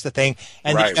would test the thing,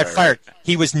 and he got fired. Right.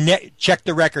 He was check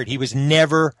the record. He was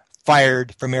never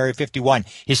fired from Area 51.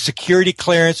 His security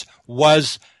clearance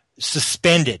was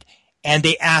suspended, and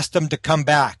they asked him to come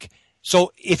back.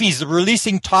 So if he's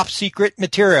releasing top secret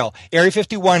material, Area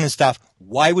 51 and stuff,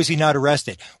 why was he not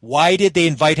arrested? Why did they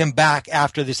invite him back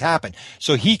after this happened?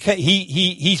 So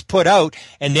he's put out,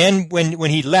 and then when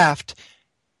he left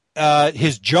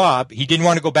his job, he didn't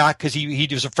want to go back because he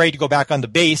was afraid to go back on the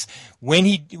base. When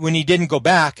he didn't go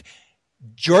back,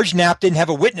 George Knapp didn't have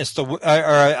a witness or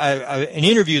an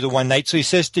interview the one night. So he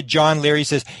says to John Lear, he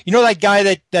says, you know that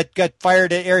guy that got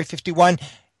fired at Area 51?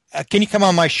 Can you come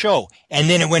on my show? And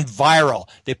then it went viral.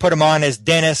 They put him on as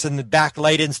Dennis and the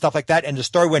backlighted and stuff like that. And the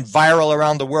story went viral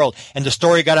around the world. And the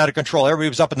story got out of control. Everybody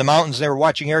was up in the mountains. They were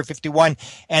watching Area 51.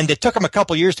 And it took them a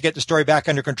couple of years to get the story back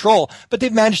under control. But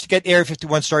they've managed to get the Area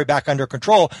 51 story back under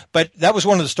control. But that was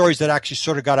one of the stories that actually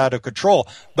sort of got out of control.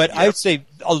 But I would say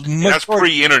that's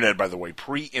pre-internet, by the way,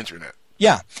 pre-internet.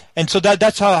 Yeah, and so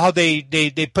that's how they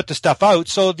put the stuff out.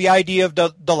 So the idea of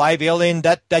the live alien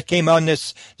that came on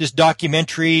this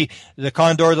documentary, the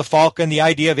Condor, the Falcon, the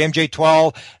idea of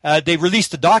MJ-12, they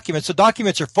released the documents. The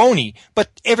documents are phony,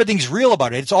 but everything's real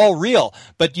about it. It's all real,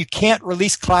 but you can't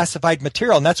release classified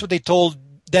material, and that's what they told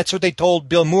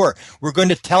Bill Moore. We're going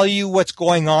to tell you what's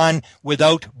going on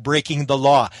without breaking the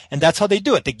law. And that's how they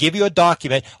do it. They give you a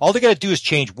document. All they got to do is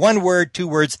change one word, 2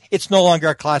 words. It's no longer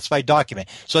a classified document.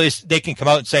 So they can come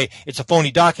out and say it's a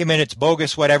phony document, it's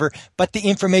bogus, whatever. But the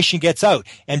information gets out.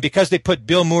 And because they put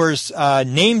Bill Moore's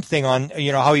name thing on,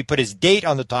 how he put his date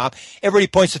on the top, everybody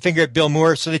points the finger at Bill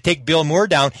Moore. So they take Bill Moore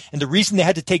down. And the reason they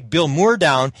had to take Bill Moore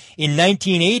down in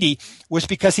 1980 was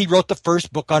because he wrote the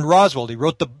first book on Roswell. He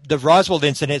wrote the Roswell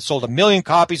incident. It sold 1 million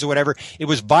copies or whatever. It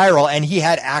was viral, and he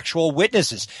had actual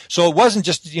witnesses. So it wasn't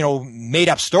just, made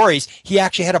up stories. He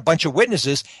actually had a bunch of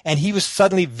witnesses, and he was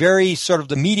suddenly very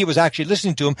the media was actually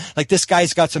listening to him, like this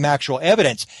guy's got some actual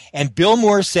evidence. And Bill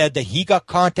Moore said that he got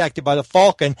contacted by the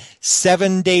Falcon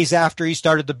 7 days after he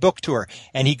started the book tour.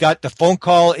 And he got the phone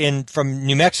call from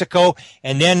New Mexico,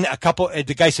 and then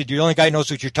the guy said, you're the only guy who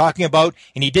knows what you're talking about,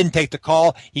 and he didn't take the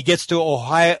call. He gets to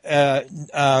Ohio,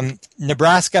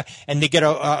 Nebraska, and they get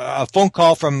a phone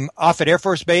call from Offutt Air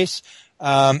Force Base.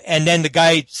 And then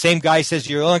the same guy says,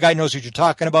 you're the only guy who knows what you're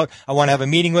talking about. I want to have a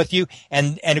meeting with you.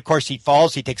 And of course he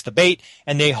falls, he takes the bait,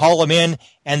 and they haul him in,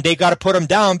 and they got to put him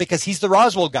down because he's the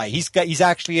Roswell guy. He's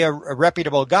actually a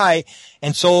reputable guy.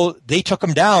 And so they took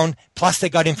him down, plus they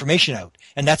got information out.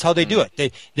 And that's how they do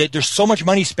it. There's so much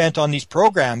money spent on these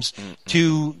programs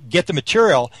to get the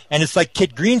material. And it's like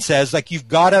Kit Green says, like, you've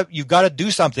got to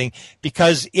do something,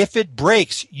 because if it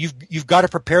breaks, you've got to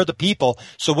prepare the people.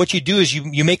 So what you do is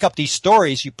you make up these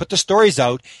stories, you put the stories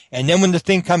out, and then when the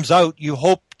thing comes out, you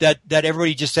hope that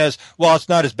everybody just says, well, it's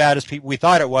not as bad as we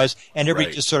thought it was, and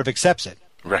everybody just sort of accepts it.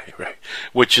 Right.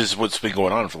 Which is what's been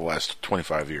going on for the last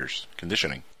 25 years,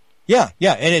 conditioning. Yeah,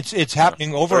 and it's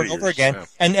happening over and over again. Yeah.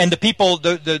 And the people,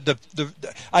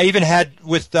 I even had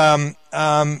with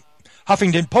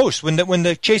Huffington Post when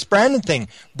the Chase Brandon thing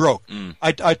broke.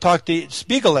 I talked to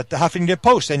Spiegel at the Huffington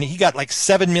Post, and he got like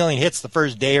 7 million hits the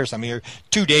first day or something, or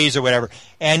 2 days or whatever.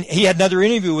 And he had another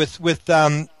interview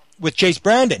with Chase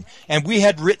Brandon, and we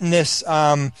had written this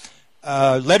letter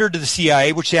to the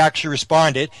CIA, which they actually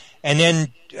responded, and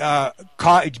then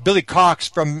Billy Cox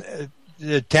from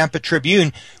the Tampa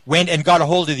Tribune went and got a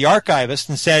hold of the archivist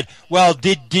and said, well,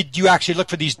 did you actually look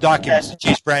for these documents that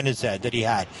Chase Brandon said that he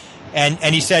had? And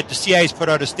he said the CIA's put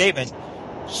out a statement.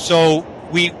 So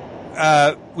we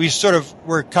sort of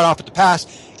were cut off at the pass.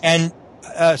 And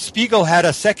Spiegel had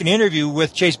a second interview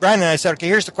with Chase Brandon. And I said, okay,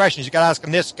 here's the questions. You got to ask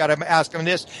him this, got to ask him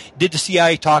this. Did the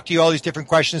CIA talk to you? All these different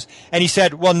questions. And he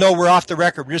said, well, no, we're off the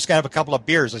record. We're just going to have a couple of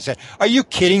beers. I said, are you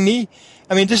kidding me?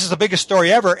 I mean, this is the biggest story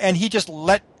ever, and he just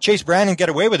let Chase Brandon get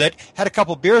away with it, had a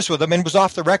couple beers with him, and was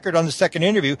off the record on the second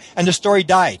interview, and the story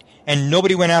died. And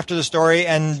nobody went after the story,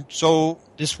 and so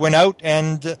this went out,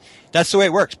 and that's the way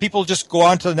it works. People just go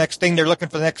on to the next thing. They're looking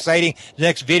for the next sighting, the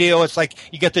next video. It's like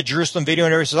you get the Jerusalem video,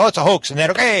 and everybody says, oh, it's a hoax. And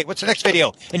then, okay, what's the next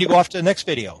video? And you go off to the next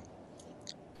video.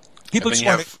 People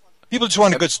just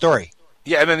want a good story.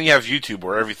 Yeah, and then you have YouTube,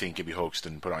 where everything can be hoaxed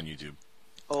and put on YouTube.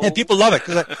 And people love it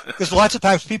because lots of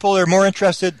times people are more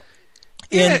interested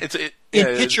in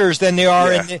pictures than they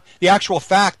are in the actual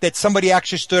fact that somebody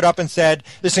actually stood up and said,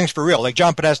 this thing's for real, like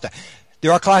John Podesta.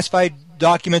 There are classified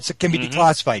documents that can be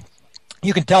declassified.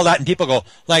 You can tell that, and people go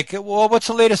like, well, what's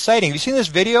the latest sighting? Have you seen this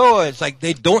video? It's like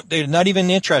they're not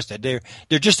even interested.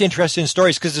 They're just interested in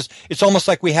stories because it's almost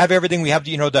like we have everything. We have,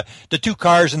 the 2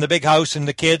 cars and the big house and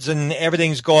the kids and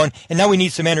everything's going, and now we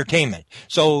need some entertainment.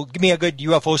 So give me a good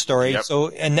UFO story. Yep. So,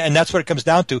 and that's what it comes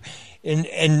down to.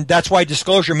 And that's why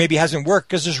disclosure maybe hasn't worked,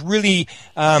 because there's really,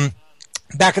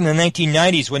 back in the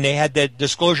 1990s when they had the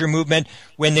disclosure movement,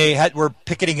 when they were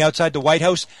picketing outside the White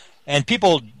House, and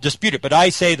people dispute it, but I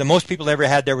say the most people ever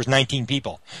had there was 19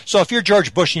 people. So if you're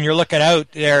George Bush and you're looking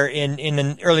out there in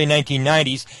the early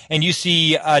 1990s and you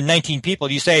see 19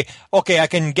 people, you say, okay, I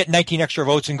can get 19 extra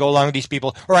votes and go along with these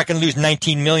people, or I can lose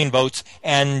 19 million votes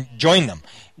and join them.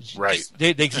 Right.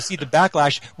 They can see the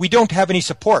backlash. We don't have any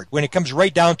support. When it comes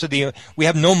right down to we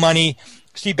have no money.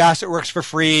 Steve Bassett works for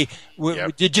free.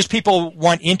 Just people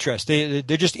want interest. They're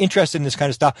just interested in this kind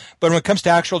of stuff. But when it comes to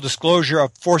actual disclosure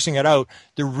of forcing it out,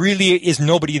 there really is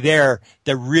nobody there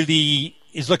that really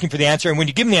is looking for the answer. And when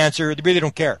you give them the answer, they really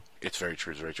don't care. It's very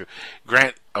true. It's very true.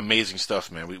 Grant, amazing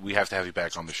stuff, man. We have to have you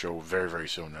back on the show very, very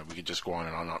soon. We could just go on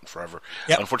and on forever.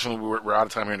 Yep. Unfortunately, we're out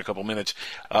of time here in a couple minutes.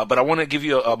 But I want to give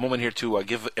you a moment here to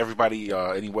give everybody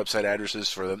any website addresses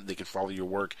for them. They can follow your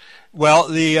work. Well,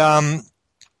 the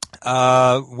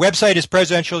website is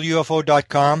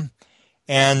presidentialufo.com,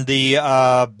 and the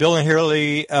Bill and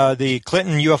Hillary, the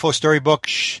Clinton UFO storybook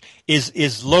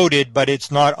is loaded, but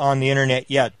it's not on the internet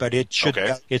yet. But it should.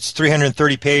 Okay. It's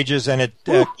 330 pages, and it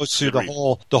goes through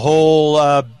the whole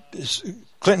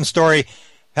Clinton story.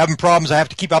 Having problems, I have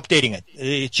to keep updating it.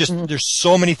 It's just there's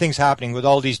so many things happening with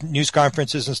all these news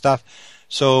conferences and stuff.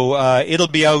 So it'll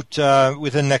be out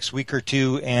within the next week or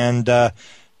two, and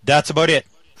that's about it.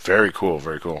 Very cool,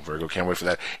 very cool, very cool. Can't wait for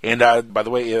that. And by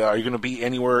the way, are you going to be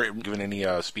anywhere, giving any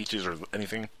speeches or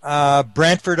anything?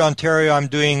 Brantford, Ontario. I'm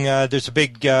doing. There's a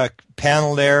big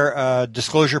panel there,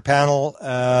 disclosure panel.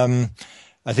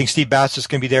 I think Steve Bassett's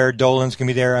going to be there. Dolan's going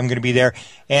to be there. I'm going to be there,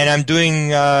 and I'm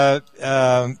doing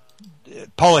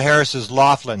Paula Harris's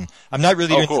Laughlin. I'm not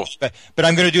really doing this, but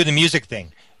I'm going to do the music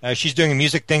thing. She's doing a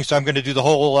music thing, so I'm going to do the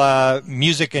whole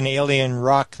music and alien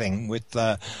rock thing with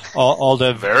all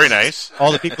the very nice,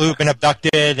 all the people who've been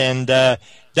abducted, and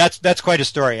that's quite a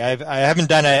story. I haven't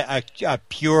done a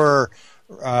pure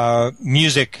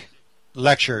music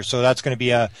lecture, so that's going to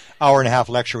be an hour-and-a-half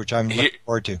lecture, which I'm looking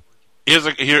forward to. Here's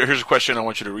a question I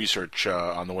want you to research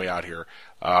on the way out here,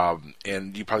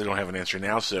 and you probably don't have an answer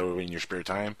now. So in your spare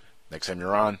time, next time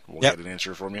you're on, we'll get an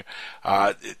answer from you.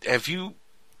 Have you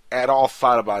at all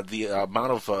thought about the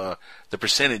amount of the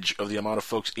percentage of the amount of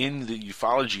folks in the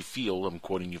ufology field, I'm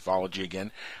quoting ufology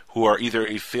again, who are either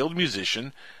a failed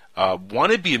musician,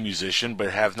 want to be a musician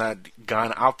but have not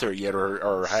gone out there yet,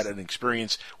 or had an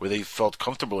experience where they felt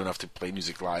comfortable enough to play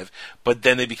music live, but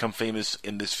then they become famous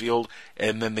in this field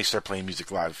and then they start playing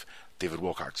music live? David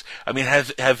Wilcox. I mean,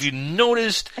 have you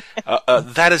noticed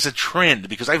that as a trend?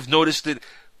 Because I've noticed it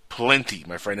plenty,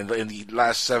 my friend, in the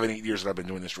last 7-8 years that I've been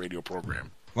doing this radio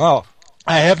program. Well,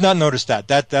 I have not noticed that.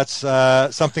 That's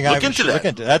something I should look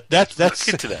into. That's look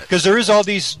into that, because there is all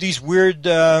these weird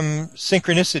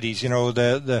synchronicities. You know,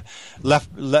 the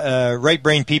right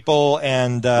brain people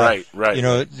and right. You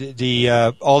know,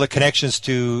 the all the connections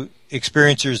to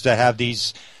experiencers that have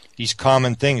these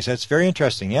common things. That's very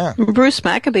interesting. Yeah. Bruce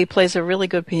Maccabee plays a really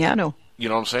good piano. You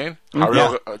know what I'm saying?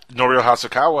 Mm-hmm. Norio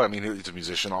Hasakawa, I mean, he's a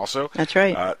musician also. That's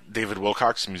right. David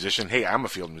Wilcox, musician. Hey, I'm a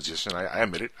field musician. I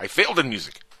admit it. I failed in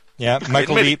music. Yeah,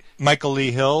 Michael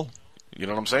Lee Hill. You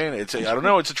know what I'm saying? I don't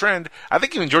know. It's a trend. I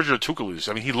think even Giorgio Tsoukalos.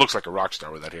 I mean, he looks like a rock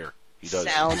star with that hair. He does.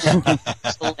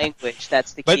 Sound language.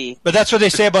 That's the key. But that's what they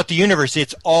say about the universe.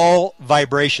 It's all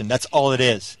vibration. That's all it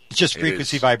is. It's just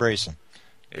frequency vibration.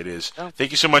 It is.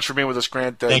 Thank you so much for being with us,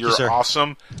 Grant. Thank you, sir. You're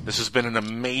awesome. This has been an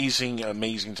amazing,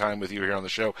 amazing time with you here on the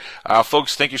show.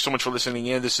 Folks, thank you so much for listening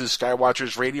in. This is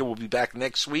Skywatchers Radio. We'll be back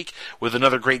next week with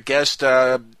another great guest.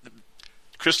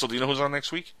 Crystal, do you know who's on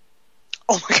next week?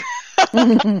 Oh, my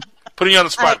God. Putting you on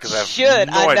the spot because I have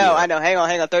no idea. I know. Hang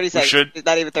on. 30 seconds.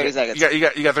 Not even 30 seconds.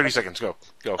 You got 30 seconds. Go.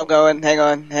 I'm going. Hang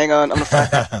on. I'm going to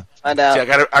find out. See,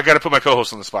 I got to put my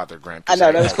co-host on the spot there, Grant. I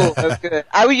know. That was cool. That was good.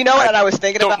 You know what? I was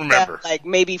thinking about remember. that like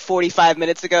maybe 45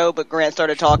 minutes ago, but Grant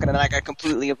started talking and I got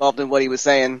completely involved in what he was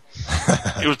saying.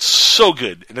 It was so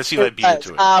good. And let's see if I beat it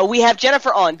to it. We have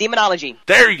Jennifer on Demonology.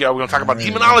 There you go. We're going to talk about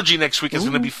demonology next week. It's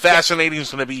going to be fascinating.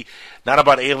 It's going to be not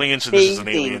about aliens, and this is an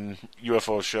alien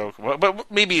UFO show. But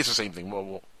maybe it's the same thing.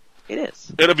 It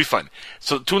is. It'll be fun.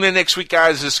 So tune in next week,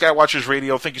 guys. This is Skywatchers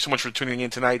Radio. Thank you so much for tuning in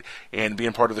tonight and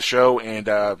being part of the show. And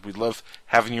we'd love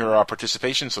having your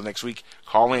participation. So next week,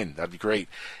 call in. That'd be great.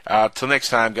 Till next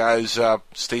time, guys,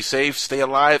 stay safe, stay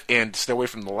alive, and stay away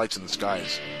from the lights in the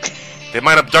skies. They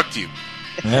might abduct you.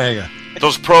 There you go.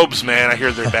 Those probes, man, I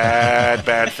hear they're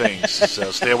bad things.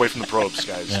 So stay away from the probes,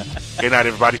 guys. Yeah. Good night,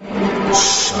 everybody.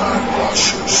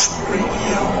 Skywatchers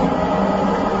Radio.